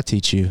you. What do I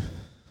teach you?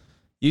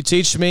 You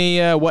teach me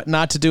what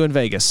not to do in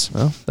Vegas.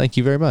 Well, thank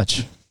you very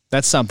much.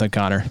 That's something,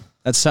 Connor.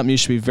 That's something you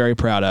should be very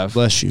proud of.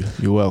 Bless you.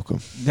 You're welcome.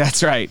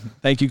 That's right.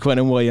 Thank you,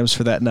 Quentin Williams,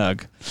 for that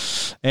nug.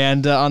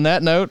 And on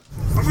that note,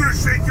 I'm gonna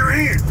shake your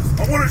hand.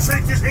 I want to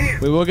shake his hand.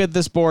 we will get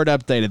this board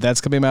updated. That's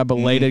going to be my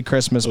belated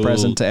Christmas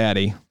present to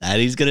Addie.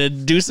 Addie's gonna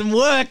do some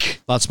work.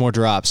 Lots more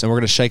drops, and we're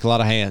going to shake a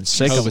lot of hands.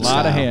 Shake a COVID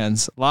lot of style.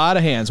 hands. A lot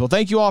of hands. Well,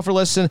 thank you all for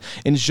listening.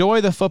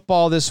 Enjoy the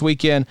football this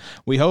weekend.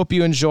 We hope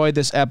you enjoyed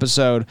this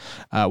episode.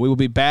 We will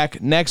be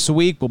back next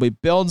week. We'll be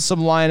building some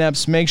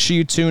lineups. Make sure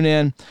you tune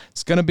in.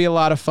 It's going to be a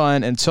lot of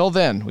fun. Until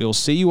then, we will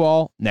see you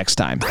all next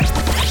time.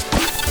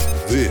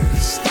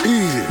 This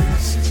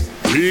is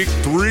Big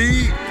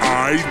 3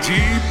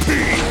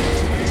 IGP.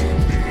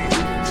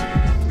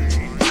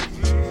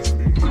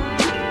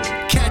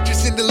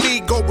 Catches in the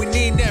league going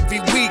in every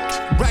week,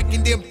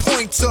 racking them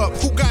points up.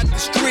 Who got the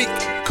streak?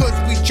 Cause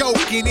we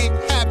joking it,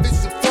 having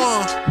some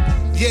fun.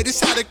 Yeah, this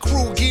how the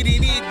crew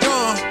getting it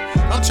done.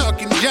 I'm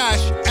talking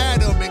Josh,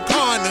 Adam, and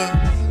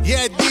Connor.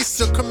 Yeah,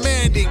 this a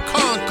command and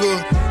conquer.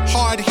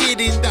 Hard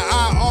hitting, the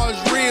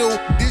IR's real.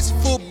 This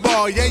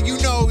football, yeah, you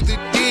know the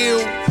deal.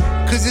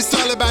 Cause it's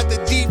all about the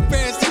defense.